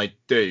more than I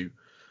do.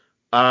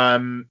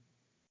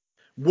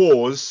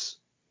 Wars.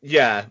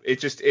 Yeah,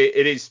 it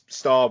is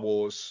Star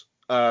Wars,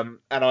 and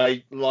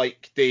I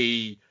like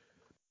the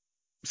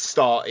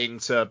starting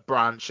to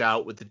branch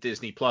out with the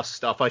Disney Plus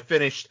stuff. I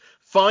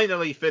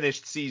finally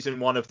finished season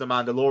 1 of The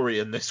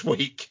Mandalorian this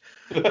week.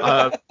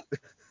 Sorry.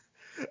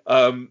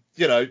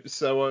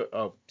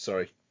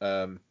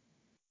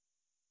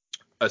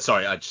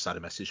 Sorry, I just had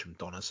a message from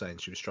Donna saying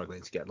she was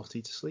struggling to get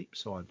Lottie to sleep,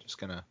 so I'm just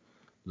gonna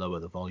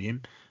lower the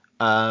volume.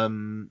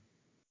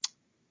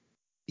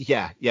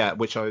 Yeah,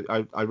 which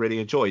I really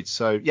enjoyed.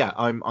 So yeah,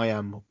 I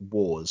am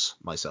Wars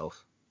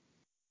myself.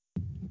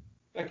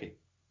 Okay.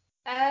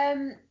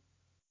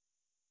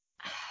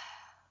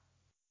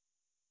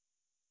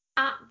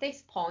 At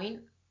this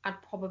point,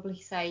 I'd probably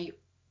say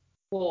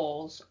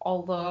Wars,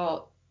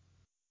 although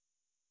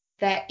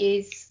there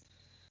is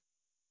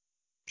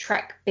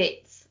Trek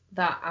bits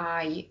that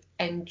I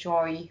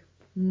enjoy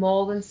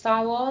more than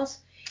Star Wars.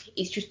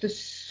 It's just there's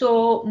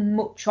so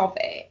much of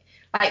it.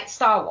 Like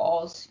Star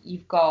Wars,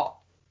 you've got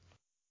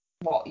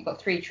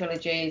 3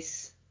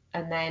 trilogies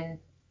and then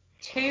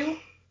 2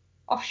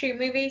 offshoot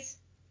movies.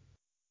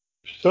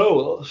 Star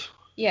Wars?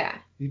 Yeah.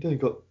 You've only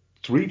got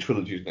 3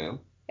 trilogies now.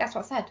 That's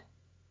what I said.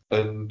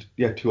 And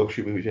yeah, 2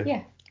 offshoot movies, yeah.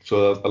 Yeah.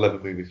 So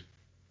 11 movies.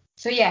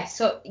 So yeah,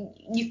 so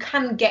you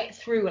can get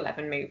through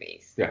 11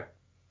 movies. Yeah.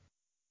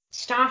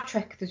 Star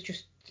Trek, there's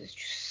just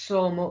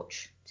so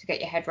much to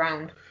get your head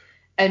round,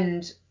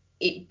 and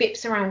it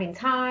bips around in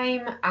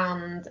time,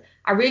 and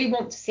I really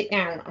want to sit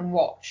down and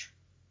watch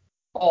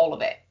all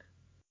of it,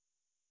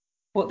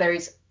 but there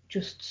is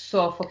just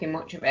so fucking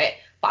much of it.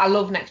 But I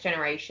love Next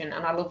Generation,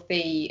 and I love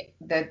the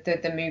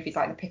movies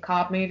like the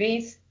Picard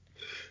movies,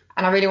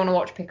 and I really want to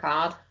watch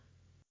Picard,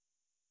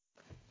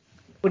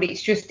 but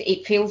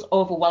it feels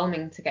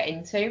overwhelming to get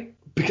into.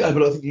 Picard,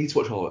 but I think you need to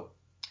watch all of it.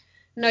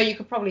 No, you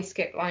could probably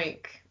skip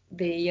like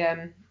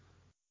the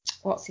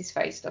what's his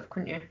face stuff,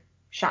 couldn't you?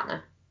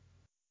 Shatner.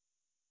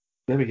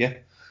 Maybe, yeah.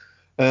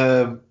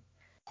 But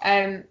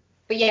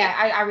yeah,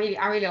 I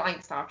really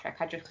like Star Trek.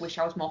 I just wish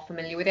I was more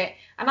familiar with it,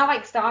 and I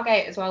like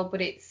Stargate as well.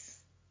 But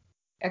it's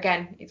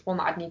one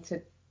that I'd need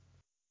to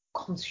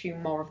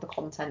consume more of the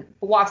content.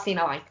 But what I've seen,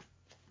 I like.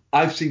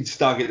 I've seen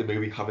Stargate the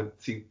movie,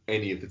 haven't seen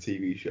any of the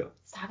TV show.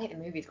 Stargate the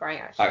movie is great,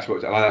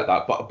 actually. I like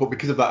that, but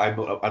because of that, I'm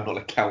not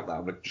a count that.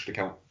 I'm just a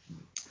count.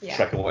 Yeah.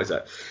 Trek and what is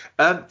that?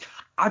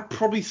 I'd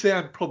probably say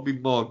I'm probably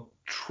more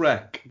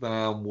Trek than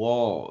I am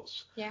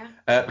Wars. Yeah.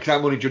 Because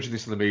I'm only judging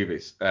this on the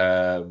movies.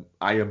 I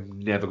am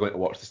never going to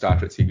watch the Star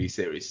Trek TV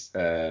series.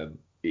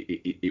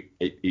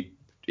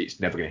 It's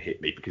never going to hit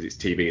me because it's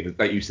TV, and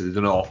like you said, there's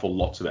an awful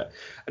lot of it.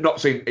 I'm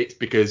not saying it's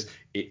because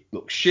it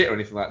looks shit or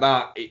anything like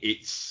that.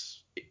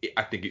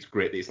 I think it's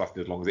great that it's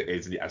lasted as long as it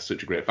is, and it has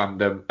such a great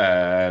fandom.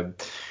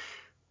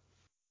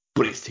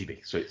 But it's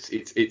TV, so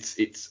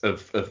it's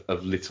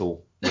of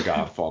little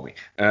regard for me.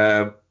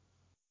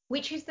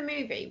 Which is the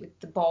movie with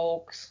the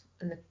Borgs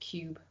and the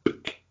cube?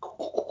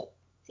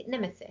 Is it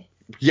Nemesis?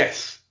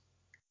 Yes.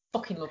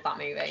 Fucking love that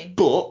movie.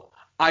 But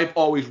I've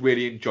always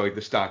really enjoyed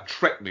the Star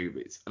Trek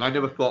movies, and I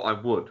never thought I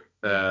would.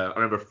 I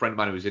remember a friend of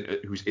mine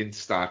who's into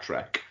Star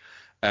Trek.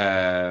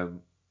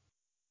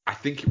 I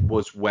think it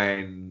was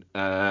when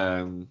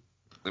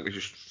let me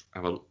just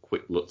have a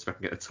quick look so I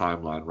can get a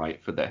timeline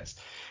right for this.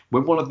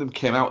 When one of them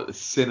came out at the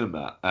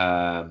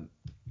cinema,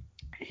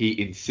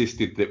 he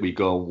insisted that we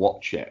go and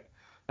watch it.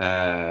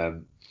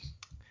 And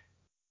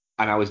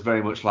I was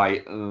very much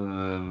like,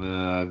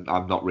 I'm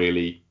not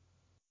really,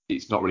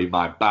 it's not really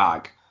my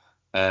bag.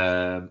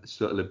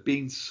 So it'll have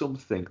been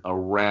something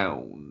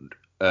around,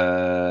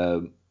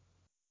 it'll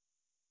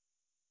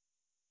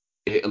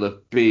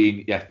have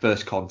been,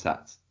 First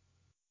Contact.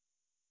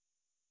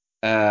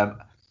 And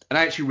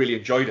I actually really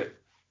enjoyed it.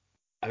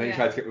 I think he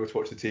tried to get me to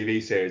watch the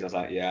TV series. I was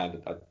like,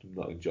 I'm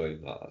not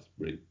enjoying that. That's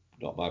really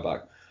not my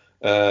bag.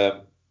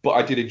 But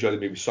I did enjoy the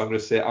movie, so I'm going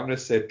to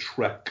say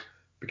Trek,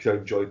 because I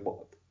enjoyed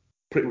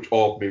pretty much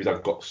all movies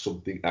I've got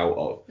something out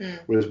of.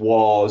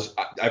 Whereas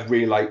I've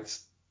really liked,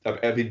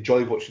 I've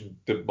enjoyed watching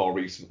the more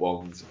recent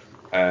ones,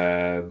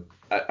 and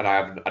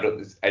I don't think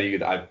there's any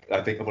that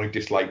I think I've only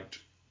disliked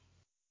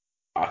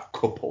a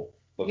couple.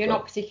 You're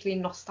not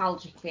particularly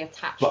nostalgically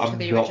attached but to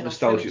the I'm original not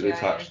nostalgically trilogy,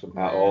 attached to them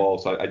at all,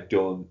 so I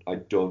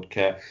don't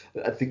care.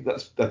 I think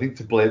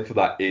to blame for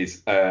that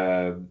is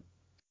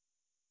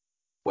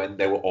when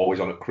they were always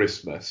on at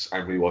Christmas, I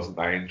really wasn't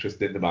that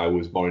interested in them. I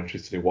was more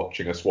interested in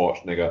watching a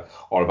Schwarzenegger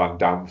or a Van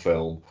Damme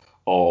film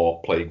or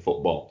playing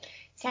football.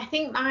 See, I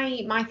think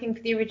my thing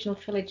for the original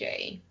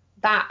trilogy,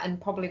 that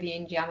and probably the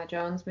Indiana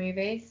Jones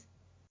movies,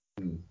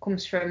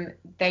 comes from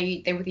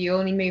they were the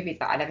only movies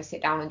that I'd ever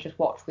sit down and just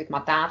watch with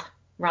my dad,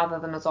 rather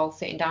than us all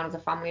sitting down as a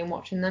family and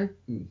watching them.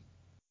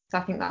 So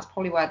I think that's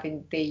probably where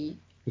the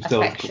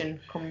affection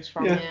comes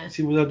from. Yeah.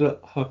 See, well, I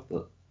don't have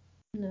that.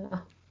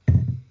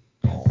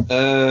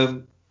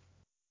 No.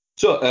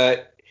 So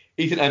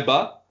Ethan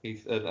Ember,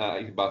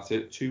 Ethan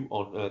Bassett 2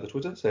 on the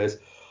Twitter says,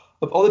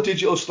 of all the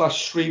digital /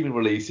 streaming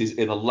releases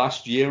in the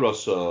last year or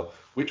so,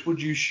 which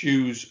would you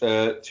choose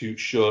to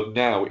show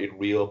now in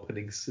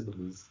reopening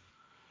cinemas?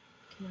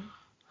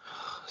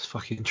 It's a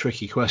fucking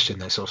tricky question.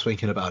 This I was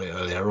thinking about it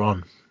earlier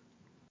on.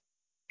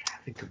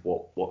 I think of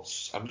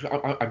what's. I'm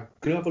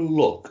gonna have a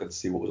look and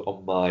see what was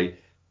on my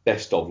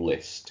best of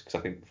list, because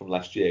I think from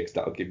last year, because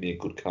that'll give me a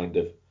good kind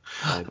of.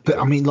 But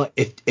I mean, like,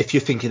 if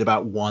you're thinking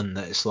about one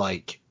that's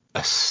like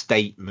a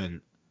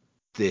statement,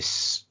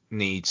 this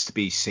needs to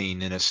be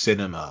seen in a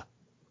cinema,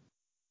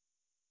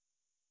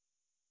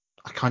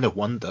 I kind of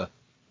wonder.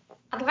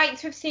 I'd like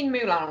to have seen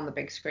Mulan on the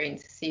big screen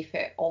to see if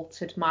it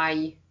altered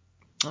my.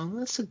 Oh,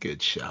 that's a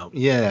good shout.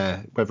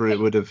 Yeah, whether it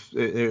would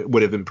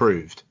have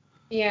improved.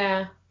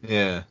 Yeah.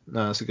 Yeah,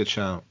 no, that's a good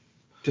shout.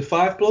 To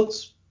Five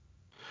Bloods?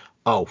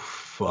 Oh,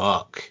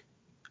 fuck.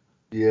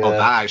 Yeah. Oh,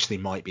 that actually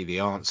might be the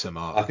answer,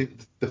 Mark. I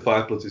think The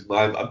Five Bloods is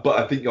mine, but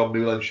I think your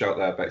Mulan shout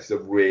there, Bex, is a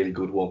really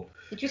good one.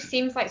 It just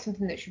seems like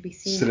something that should be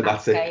seen Cinematic.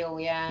 at scale,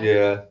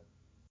 yeah.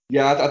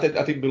 Yeah, I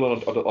think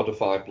Mulan or The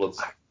Five Bloods.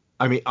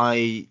 I mean,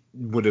 I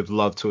would have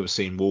loved to have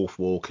seen Wolf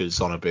Walkers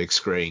on a big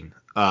screen.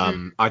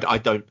 I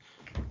don't.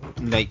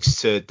 Next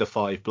to The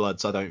Five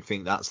Bloods, I don't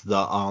think that's the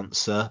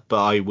answer,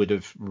 but I would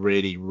have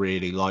really,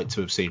 really liked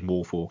to have seen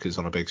Wolf Walkers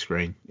on a big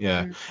screen.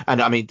 Yeah,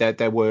 and I mean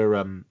there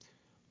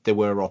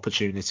were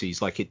opportunities.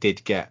 Like it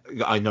did get.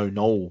 I know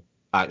Noel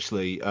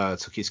actually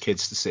took his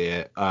kids to see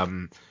it.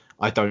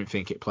 I don't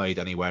think it played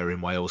anywhere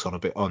in Wales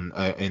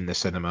in the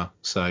cinema.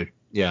 So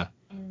yeah.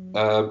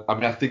 I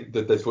mean, I think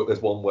that there's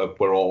one where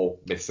we're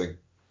all missing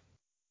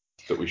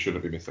that we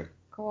shouldn't be missing.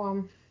 Go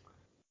on.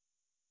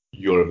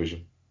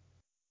 Eurovision.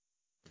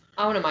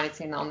 I wouldn't mind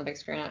seeing that on the big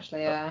screen,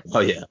 actually, yeah. Oh,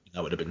 yeah,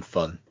 that would have been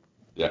fun.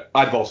 Yeah,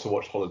 I've also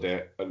watched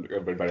Holiday and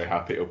I've been very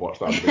happy to watch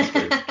that on the big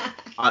screen.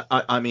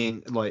 I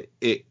mean, like,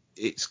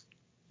 it's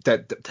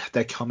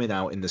they're coming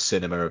out in the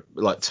cinema,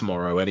 like,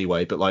 tomorrow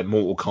anyway, but, like,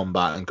 Mortal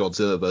Kombat and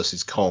Godzilla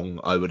vs. Kong,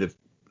 I would have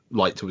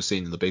liked to have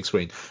seen on the big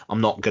screen. I'm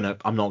not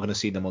gonna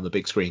see them on the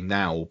big screen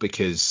now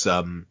because...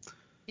 You've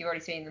already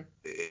seen them.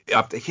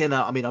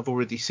 I mean, I've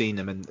already seen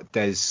them, and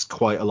there's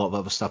quite a lot of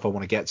other stuff I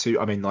want to get to.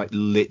 I mean, like,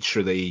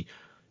 literally...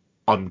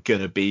 I'm going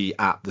to be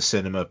at the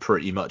cinema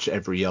pretty much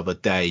every other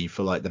day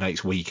for like the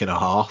next week and a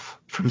half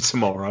from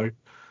tomorrow.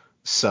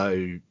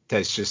 So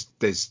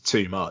there's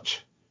too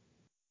much,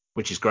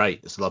 which is great.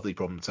 It's a lovely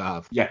problem to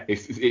have. Yeah,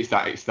 it's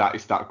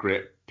that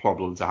great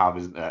problem to have,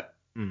 isn't it?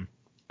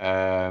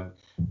 And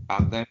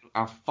then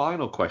our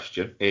final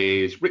question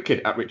is Rick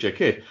Kidd at Rick J.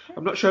 Kidd.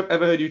 I'm not sure I've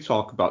ever heard you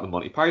talk about the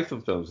Monty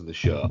Python films in the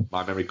show.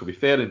 My memory could be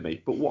failing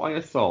me, but what are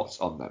your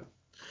thoughts on them?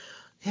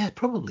 Yeah,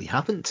 probably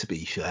haven't, to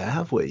be fair,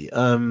 have we?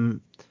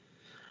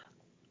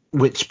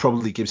 Which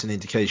probably gives an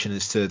indication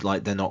as to,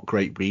 like, they're not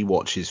great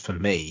rewatches for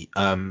me.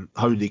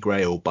 Holy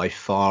Grail by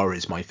far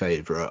is my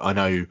favourite. I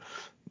know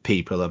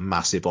people are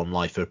massive on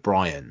Life of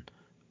Brian.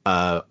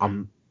 I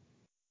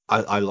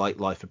like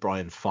Life of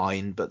Brian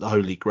fine, but the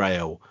Holy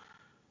Grail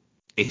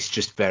is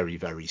just very,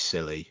 very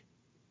silly.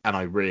 And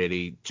I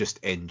really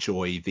just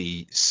enjoy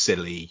the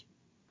silly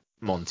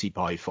Monty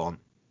Python.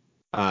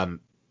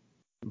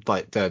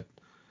 Like the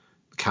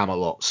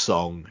Camelot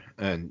song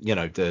and, you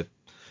know, the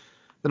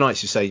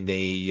Knights Who Say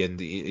Knee and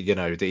the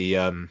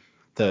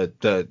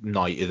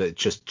knight that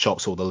just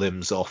chops all the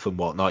limbs off and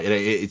whatnot.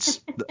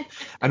 It's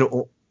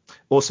and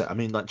also, I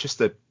mean, like, just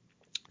the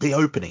the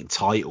opening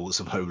titles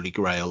of Holy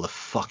Grail are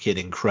fucking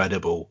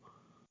incredible.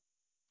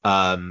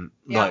 The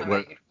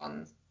animated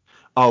ones.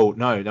 Oh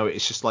no,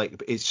 it's just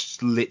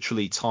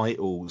literally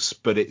titles,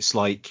 but it's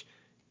like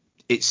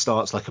it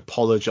starts like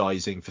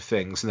apologizing for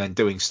things and then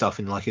doing stuff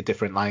in like a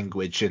different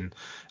language, and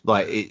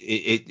like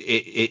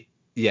it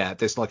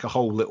there's like a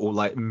whole little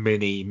like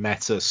mini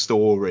meta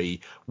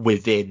story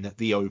within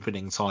the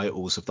opening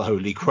titles of the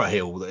Holy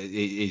Grail that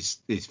is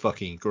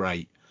fucking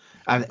great.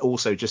 And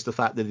also just the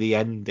fact that the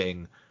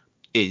ending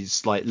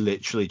is like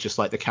literally just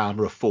like the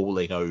camera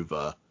falling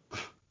over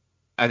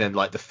and then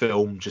like the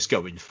film just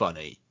going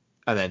funny,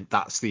 and then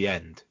that's the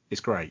end.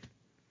 It's great.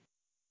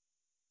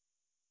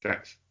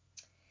 Yes.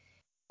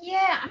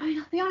 Yeah, I mean,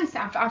 I'll be honest,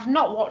 I've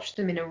not watched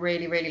them in a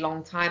really, really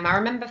long time. I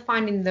remember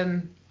finding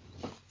them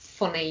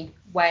funny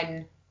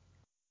when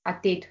I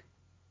did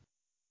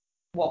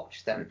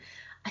watch them.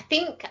 I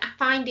think I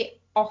find it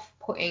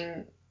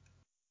off-putting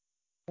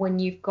when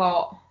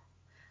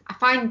I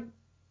find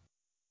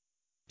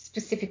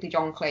specifically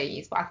John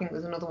Cleese, but I think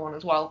there's another one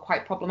as well,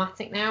 quite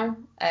problematic now,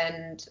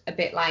 and a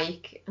bit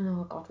like,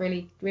 oh God,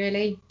 really?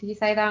 Did you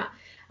say that?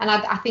 And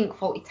I think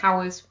Fawlty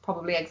Towers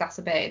probably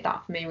exacerbated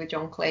that for me with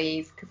John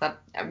Cleese, because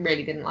I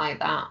really didn't like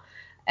that.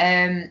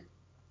 And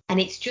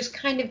it's just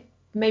kind of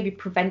maybe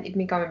prevented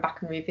me going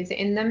back and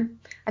revisiting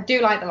them. I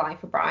do like The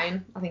Life of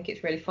Brian. I think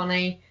it's really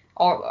funny,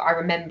 or I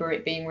remember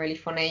it being really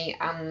funny.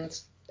 And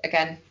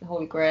again, The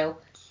Holy Grail,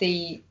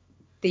 the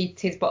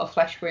Tis But a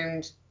Flesh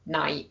Wound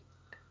Night,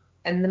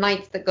 and The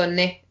Knights That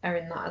Gunny are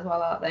in that as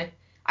well, aren't they?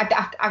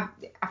 I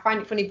find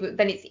it funny, but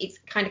then it's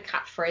kind of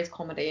catchphrase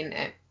comedy, isn't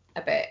it,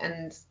 a bit,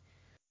 and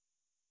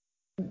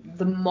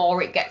the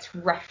more it gets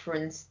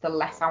referenced, the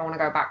less I want to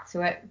go back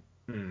to it.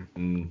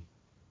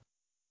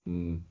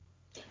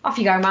 Off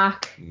you go,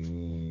 Mark.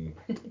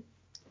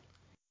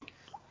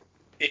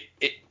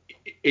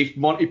 If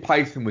Monty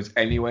Python was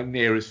anywhere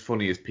near as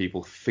funny as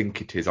people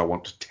think it is, I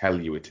want to tell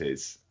you it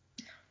is,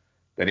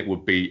 then it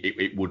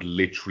would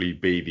literally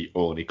be the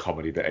only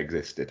comedy that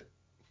existed.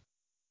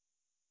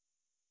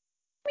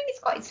 I mean,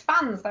 it's got its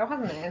fans though,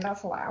 hasn't it? And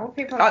that's allowed.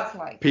 People are allowed to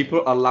like. People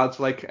are allowed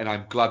to like it, and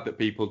I'm glad that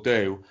people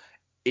do.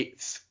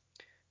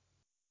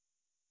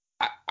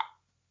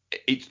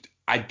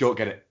 I don't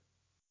get it.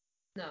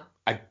 No.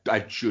 I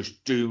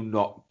just do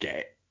not get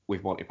it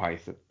with Monty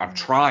Python. I have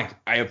tried.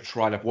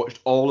 I've watched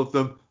all of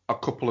them a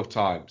couple of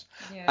times.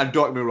 Yeah. And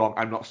don't get me wrong,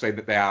 I'm not saying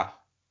that they are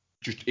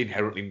just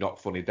inherently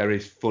not funny. There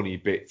is funny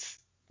bits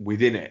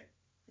within it.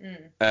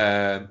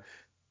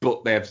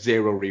 But they have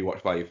zero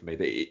rewatch value for me.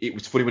 It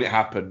was funny when it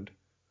happened.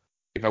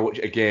 If I watch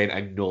it again, I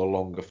no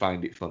longer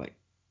find it funny.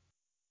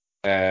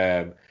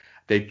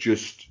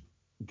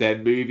 Their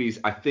movies,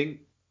 I think,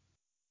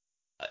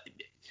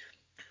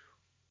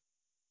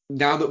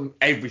 now that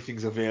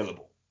everything's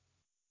available,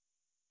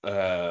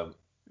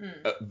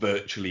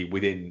 virtually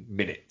within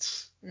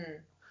minutes,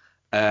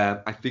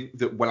 I think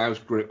that when I was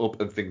growing up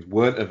and things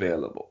weren't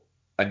available,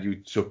 and you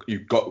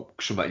got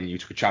something and you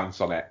took a chance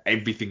on it,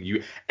 everything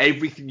you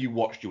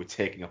watched, you were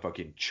taking a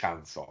fucking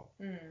chance on.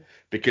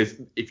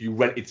 Because if you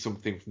rented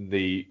something from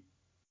the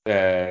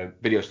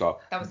video store,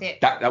 that was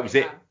it. That was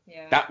it.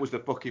 Yeah. That was the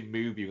fucking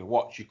movie you could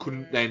watch. You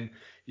couldn't then,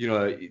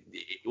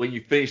 when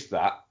you finished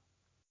that,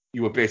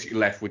 you were basically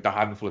left with the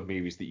handful of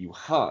movies that you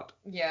had.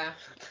 Yeah.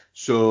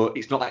 So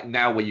it's not like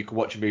now where you can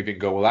watch a movie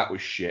and go, well, that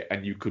was shit,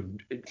 and you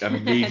could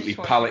immediately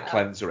palate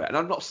cleanser it. And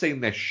I'm not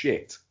saying they're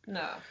shit.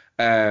 No.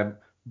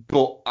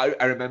 But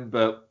I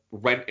remember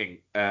renting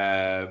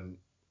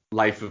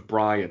Life of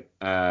Brian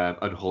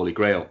and Holy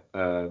Grail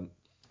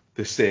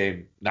the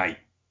same night.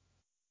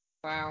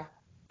 Wow.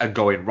 And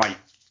going, right,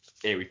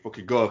 here we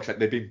fucking go, because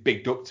they've been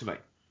bigged up to me.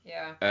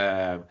 Yeah.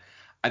 And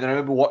then I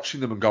remember watching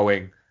them and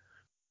going,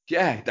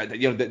 yeah,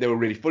 they were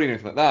really funny and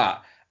everything like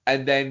that.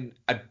 And then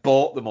I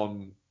bought them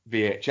on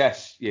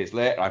VHS years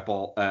later. I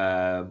bought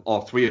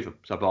all three of them.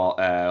 So I bought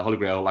Holy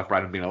Grail, Life,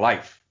 Brian, and Being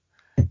Alive.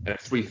 And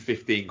it's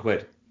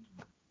 £15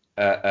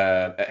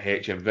 at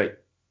HMV.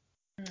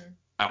 And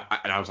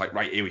I was like,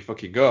 right, here we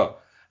fucking go.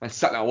 And I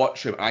sat down and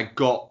watched them, and I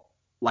got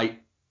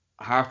like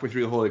halfway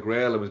through the Holy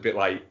Grail and was a bit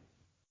like,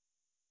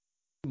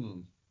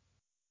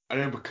 I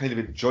remember kind of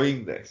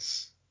enjoying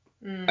this.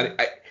 And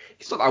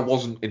it's not that I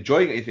wasn't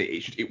enjoying anything.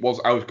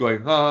 I was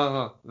going,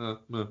 and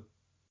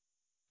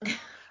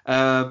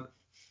then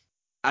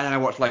I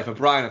watched Life of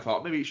Brian. I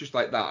thought maybe it's just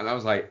like that, and I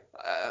was like,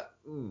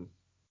 and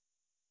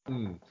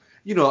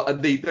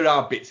there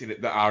are bits in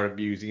it that are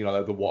amusing.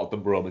 The what the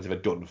Romans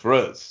have done for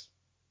us.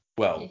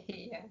 Well,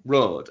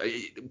 Road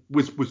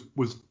was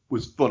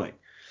funny.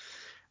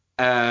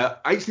 I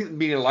just think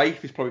Meaning of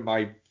Life is probably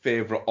my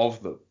favourite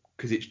of them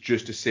because it's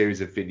just a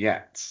series of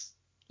vignettes.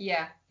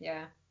 Yeah.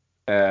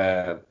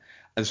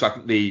 And so I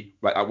think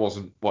that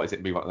wasn't, what is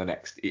it, move on to the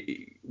next.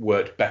 It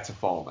worked better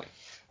for me.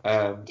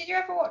 Did you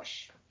ever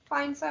watch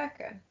Flying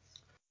Circus?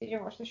 Did you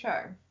ever watch the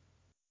show?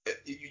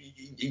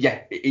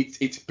 Yeah,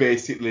 it's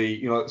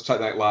basically,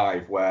 Saturday Night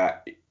Live,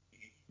 where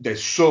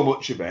there's so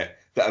much of it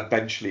that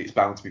eventually it's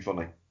bound to be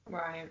funny.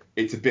 Right.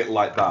 It's a bit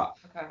like that.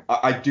 Okay.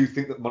 I do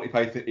think that Monty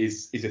Python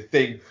is a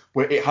thing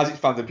where it has its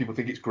fans and people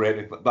think it's great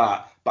and things like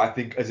that. But I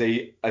think as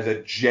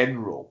a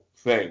general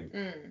thing,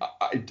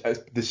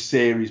 as the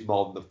series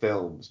more than the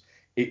films,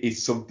 it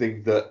is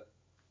something that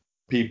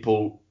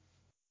people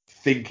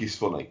think is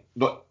funny,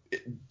 not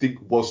think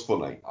was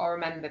funny, or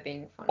remember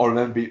being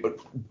funny,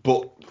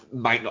 but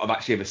might not have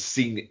actually ever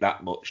seen it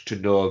that much to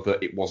know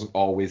that it wasn't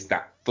always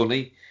that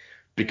funny,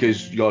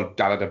 because your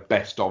dad had a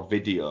best of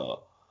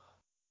video.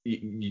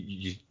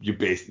 You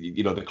basically,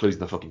 the clue's in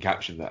the fucking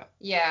caption there.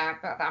 Yeah,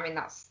 but I mean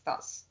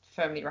that's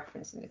firmly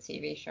referenced in the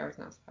TV shows,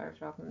 I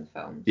suppose, rather than the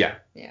films. Yeah.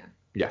 Yeah.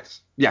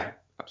 Yes. Yeah.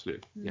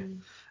 Absolutely. Yeah.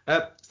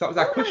 So that was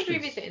our question.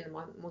 I'm revisiting the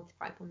Monty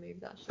Python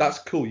movies, actually. That's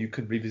cool. You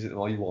can revisit them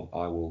all you want.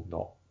 I will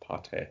not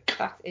partake.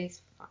 That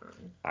is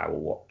fine. I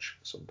will watch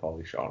some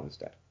Pauly Shore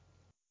instead.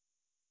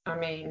 I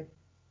mean,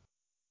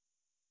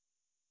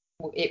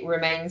 it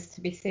remains to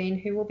be seen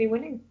who will be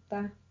winning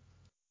there.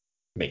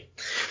 Me.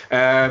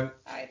 They're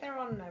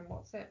on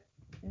what's it?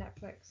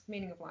 Netflix.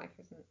 Meaning of Life,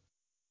 isn't it?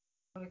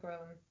 Holy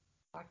Grail and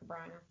Life of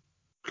Brian.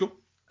 Cool.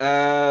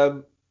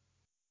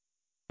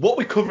 What are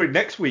we covering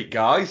next week,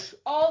 guys?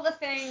 All the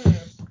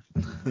things.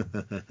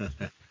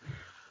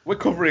 We're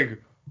covering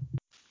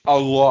a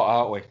lot,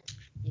 aren't we?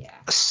 Yeah.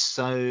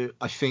 So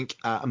I think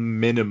at a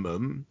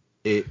minimum,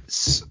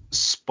 it's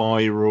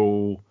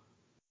Spiral,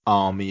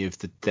 Army of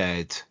the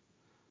Dead,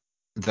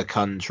 The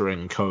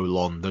Conjuring: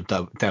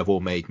 The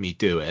Devil Made Me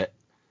Do It,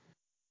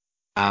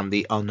 and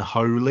The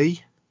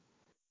Unholy.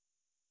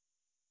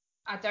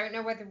 I don't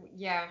know whether,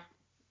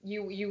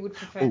 you would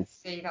prefer to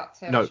see that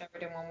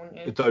Sheridan one,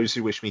 wouldn't you? Those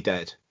Who Wish Me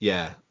Dead,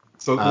 yeah.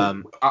 So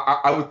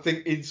I would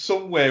think in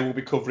some way we'll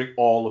be covering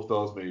all of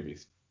those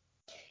movies.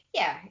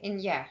 Yeah,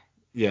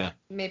 Yeah.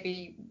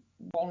 Maybe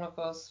one of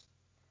us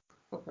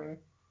covering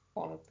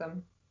one of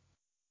them.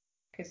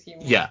 Because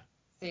you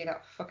see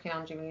that fucking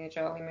Angelina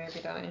Jolie movie,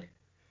 don't you?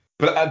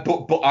 But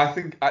I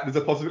think there's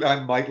a possibility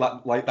I might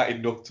like that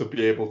enough to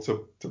be able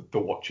to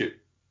watch it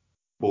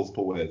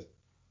multiple ways.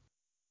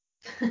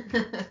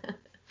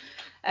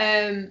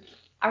 I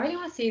really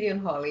want to see The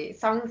Unholy. It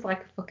sounds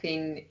like a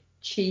fucking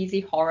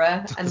cheesy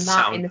horror, and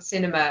that in the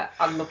cinema,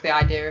 I love the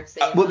idea of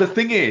seeing Well, the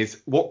thing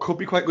is, what could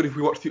be quite good if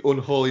we watch The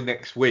Unholy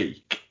next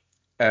week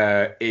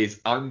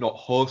is I'm not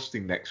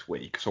hosting next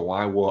week, so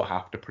I won't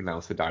have to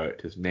pronounce the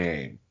director's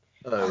name.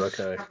 Oh,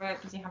 okay.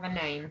 Does he have a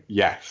name?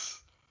 Yes.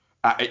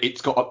 It's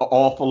got an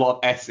awful lot of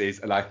S's,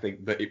 and I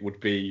think that it would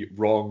be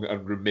wrong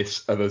and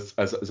remiss of us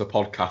as a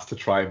podcast to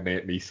try and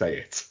make me say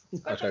it.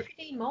 It's got Jeffrey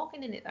Dean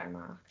Morgan in it, though,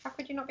 Mark. How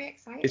could you not be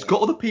excited? It's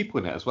got other people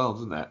in it as well,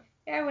 doesn't it?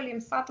 Yeah, William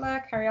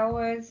Sadler, Carrie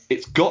Elwes.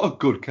 It's got a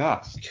good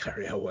cast.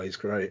 Carrie Elwes,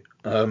 great.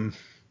 I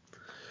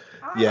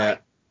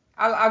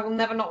will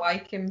never not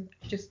like him,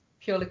 just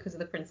purely because of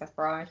The Princess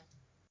Bride.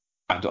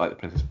 I don't like The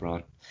Princess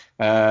Bride.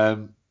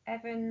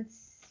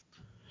 Evans.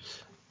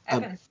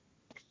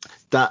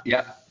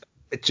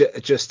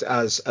 Just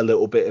as a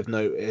little bit of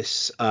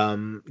notice,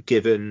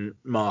 given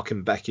Mark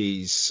and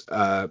Becky's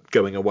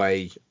going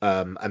away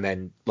and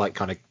then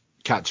kind of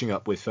catching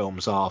up with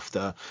films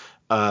after,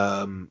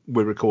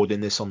 we're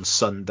recording this on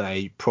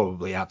Sunday,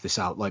 probably have this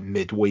out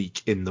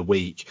midweek in the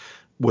week.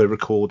 We're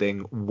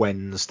recording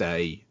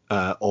Wednesday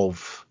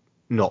of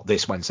not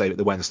this Wednesday, but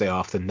the Wednesday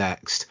after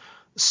next.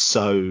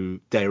 So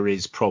there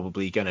is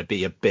probably going to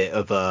be a bit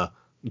of a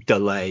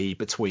delay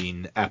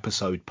between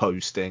episode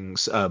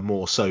postings,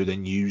 more so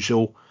than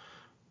usual.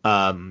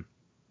 So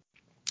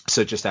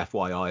just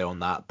FYI on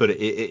that. But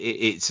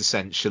it's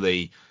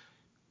essentially,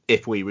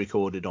 if we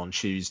recorded on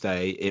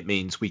Tuesday, it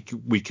means we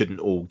couldn't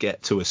all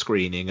get to a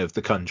screening of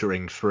The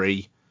Conjuring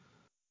 3.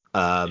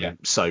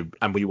 So,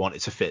 and we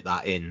wanted to fit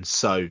that in.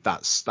 So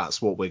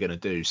that's what we're going to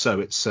do.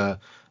 So it's a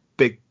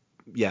big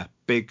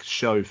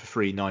show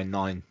for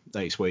 $3.99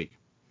 next week.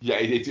 Yeah,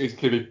 it's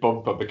going to be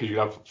bumper because you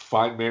have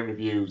 5 main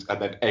reviews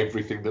and then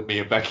everything that me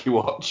and Becky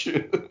watch.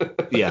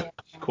 Yeah,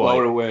 quite. While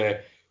we're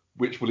away,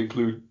 which will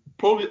include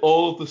probably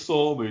all of the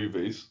Saw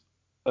movies,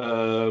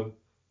 and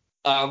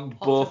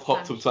both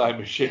Hot Tub Time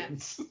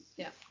Machines.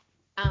 Yeah.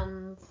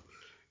 And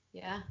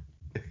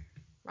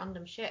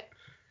random shit.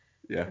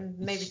 Yeah. And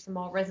maybe some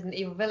more Resident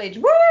Evil Village.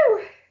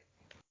 Woo!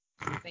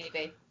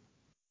 Maybe.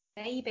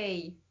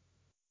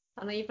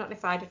 I know you've not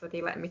decided whether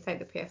you're letting me take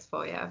the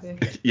PS4 yet, have you?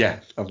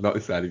 Yeah, I've not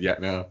decided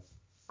yet, no.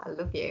 I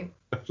love you.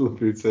 I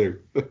love you too.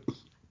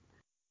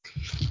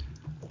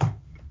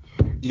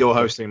 You're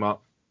hosting, Mark.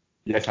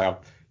 Yes, I am.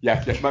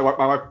 Yes. My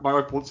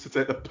wife wants to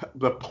take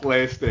the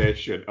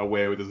PlayStation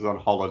away with us on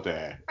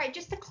holiday. Right,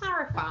 just to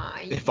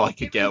clarify. If I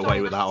could get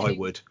away with that, I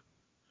would.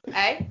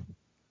 Eh?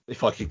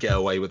 If I could get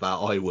away with that,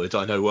 I would.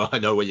 I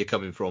know where you're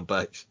coming from,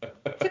 Bex.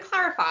 To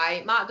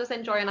clarify, Mark does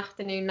enjoy an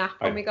afternoon nap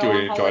when we go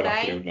on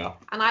holiday.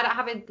 And I don't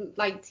have a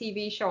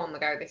TV show on the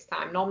go this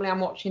time. Normally I'm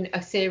watching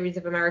a series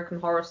of American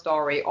Horror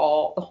Story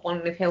or The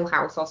Haunting of Hill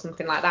House or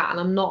something like that, and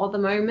I'm not at the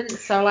moment.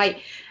 So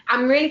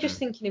I'm really just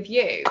thinking of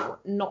you,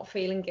 not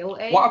feeling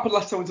guilty. What happened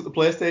last time we took the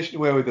PlayStation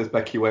away with us,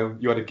 Becky, when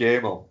you had a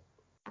game on?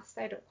 I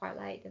stayed up quite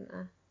late, didn't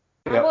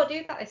I? I won't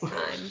do that this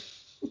time.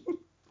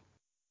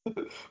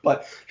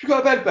 Like, should we go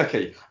to bed,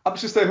 Becky? I'm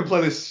just staying and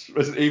play this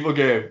Resident Evil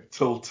game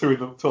till 4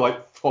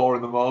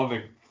 in the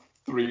morning,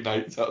 3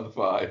 nights out of the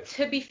 5.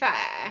 To be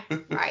fair,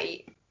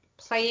 right,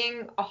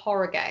 playing a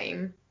horror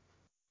game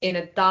in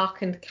a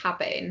darkened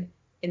cabin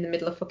in the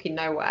middle of fucking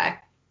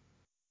nowhere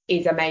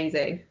is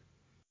amazing.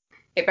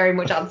 It very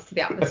much adds to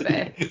the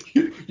atmosphere.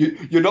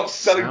 You're not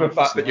selling the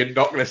fact that you're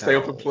not going to stay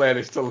up and play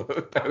this till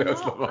the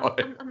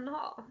morning. I'm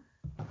not.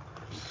 I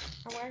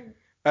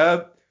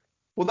won't.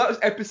 Well, that was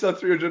episode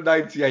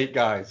 398,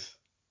 guys.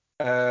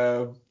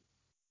 What?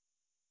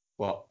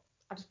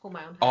 I just pulled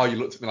my own hair. Oh, you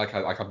looked at me like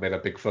I made a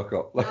big fuck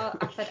up.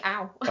 I said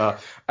ow.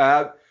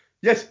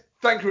 Yes,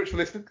 thank you very much for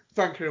listening.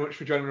 Thank you very much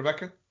for joining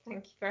Rebecca.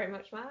 Thank you very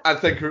much, Matt. And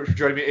thank you very much for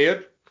joining me,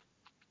 Ian.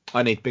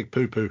 I need big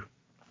poo-poo.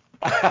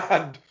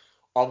 And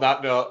on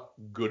that note,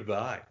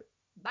 goodbye.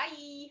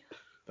 Bye.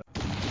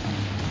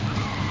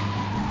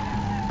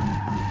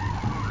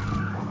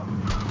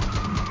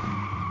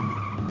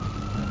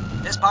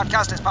 This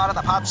podcast is part of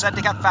the Pod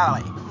Syndicate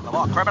family. For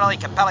more criminally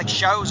compelling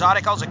shows,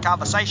 articles, and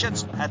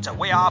conversations, head to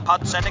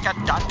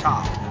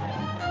wearepodsyndicate.com.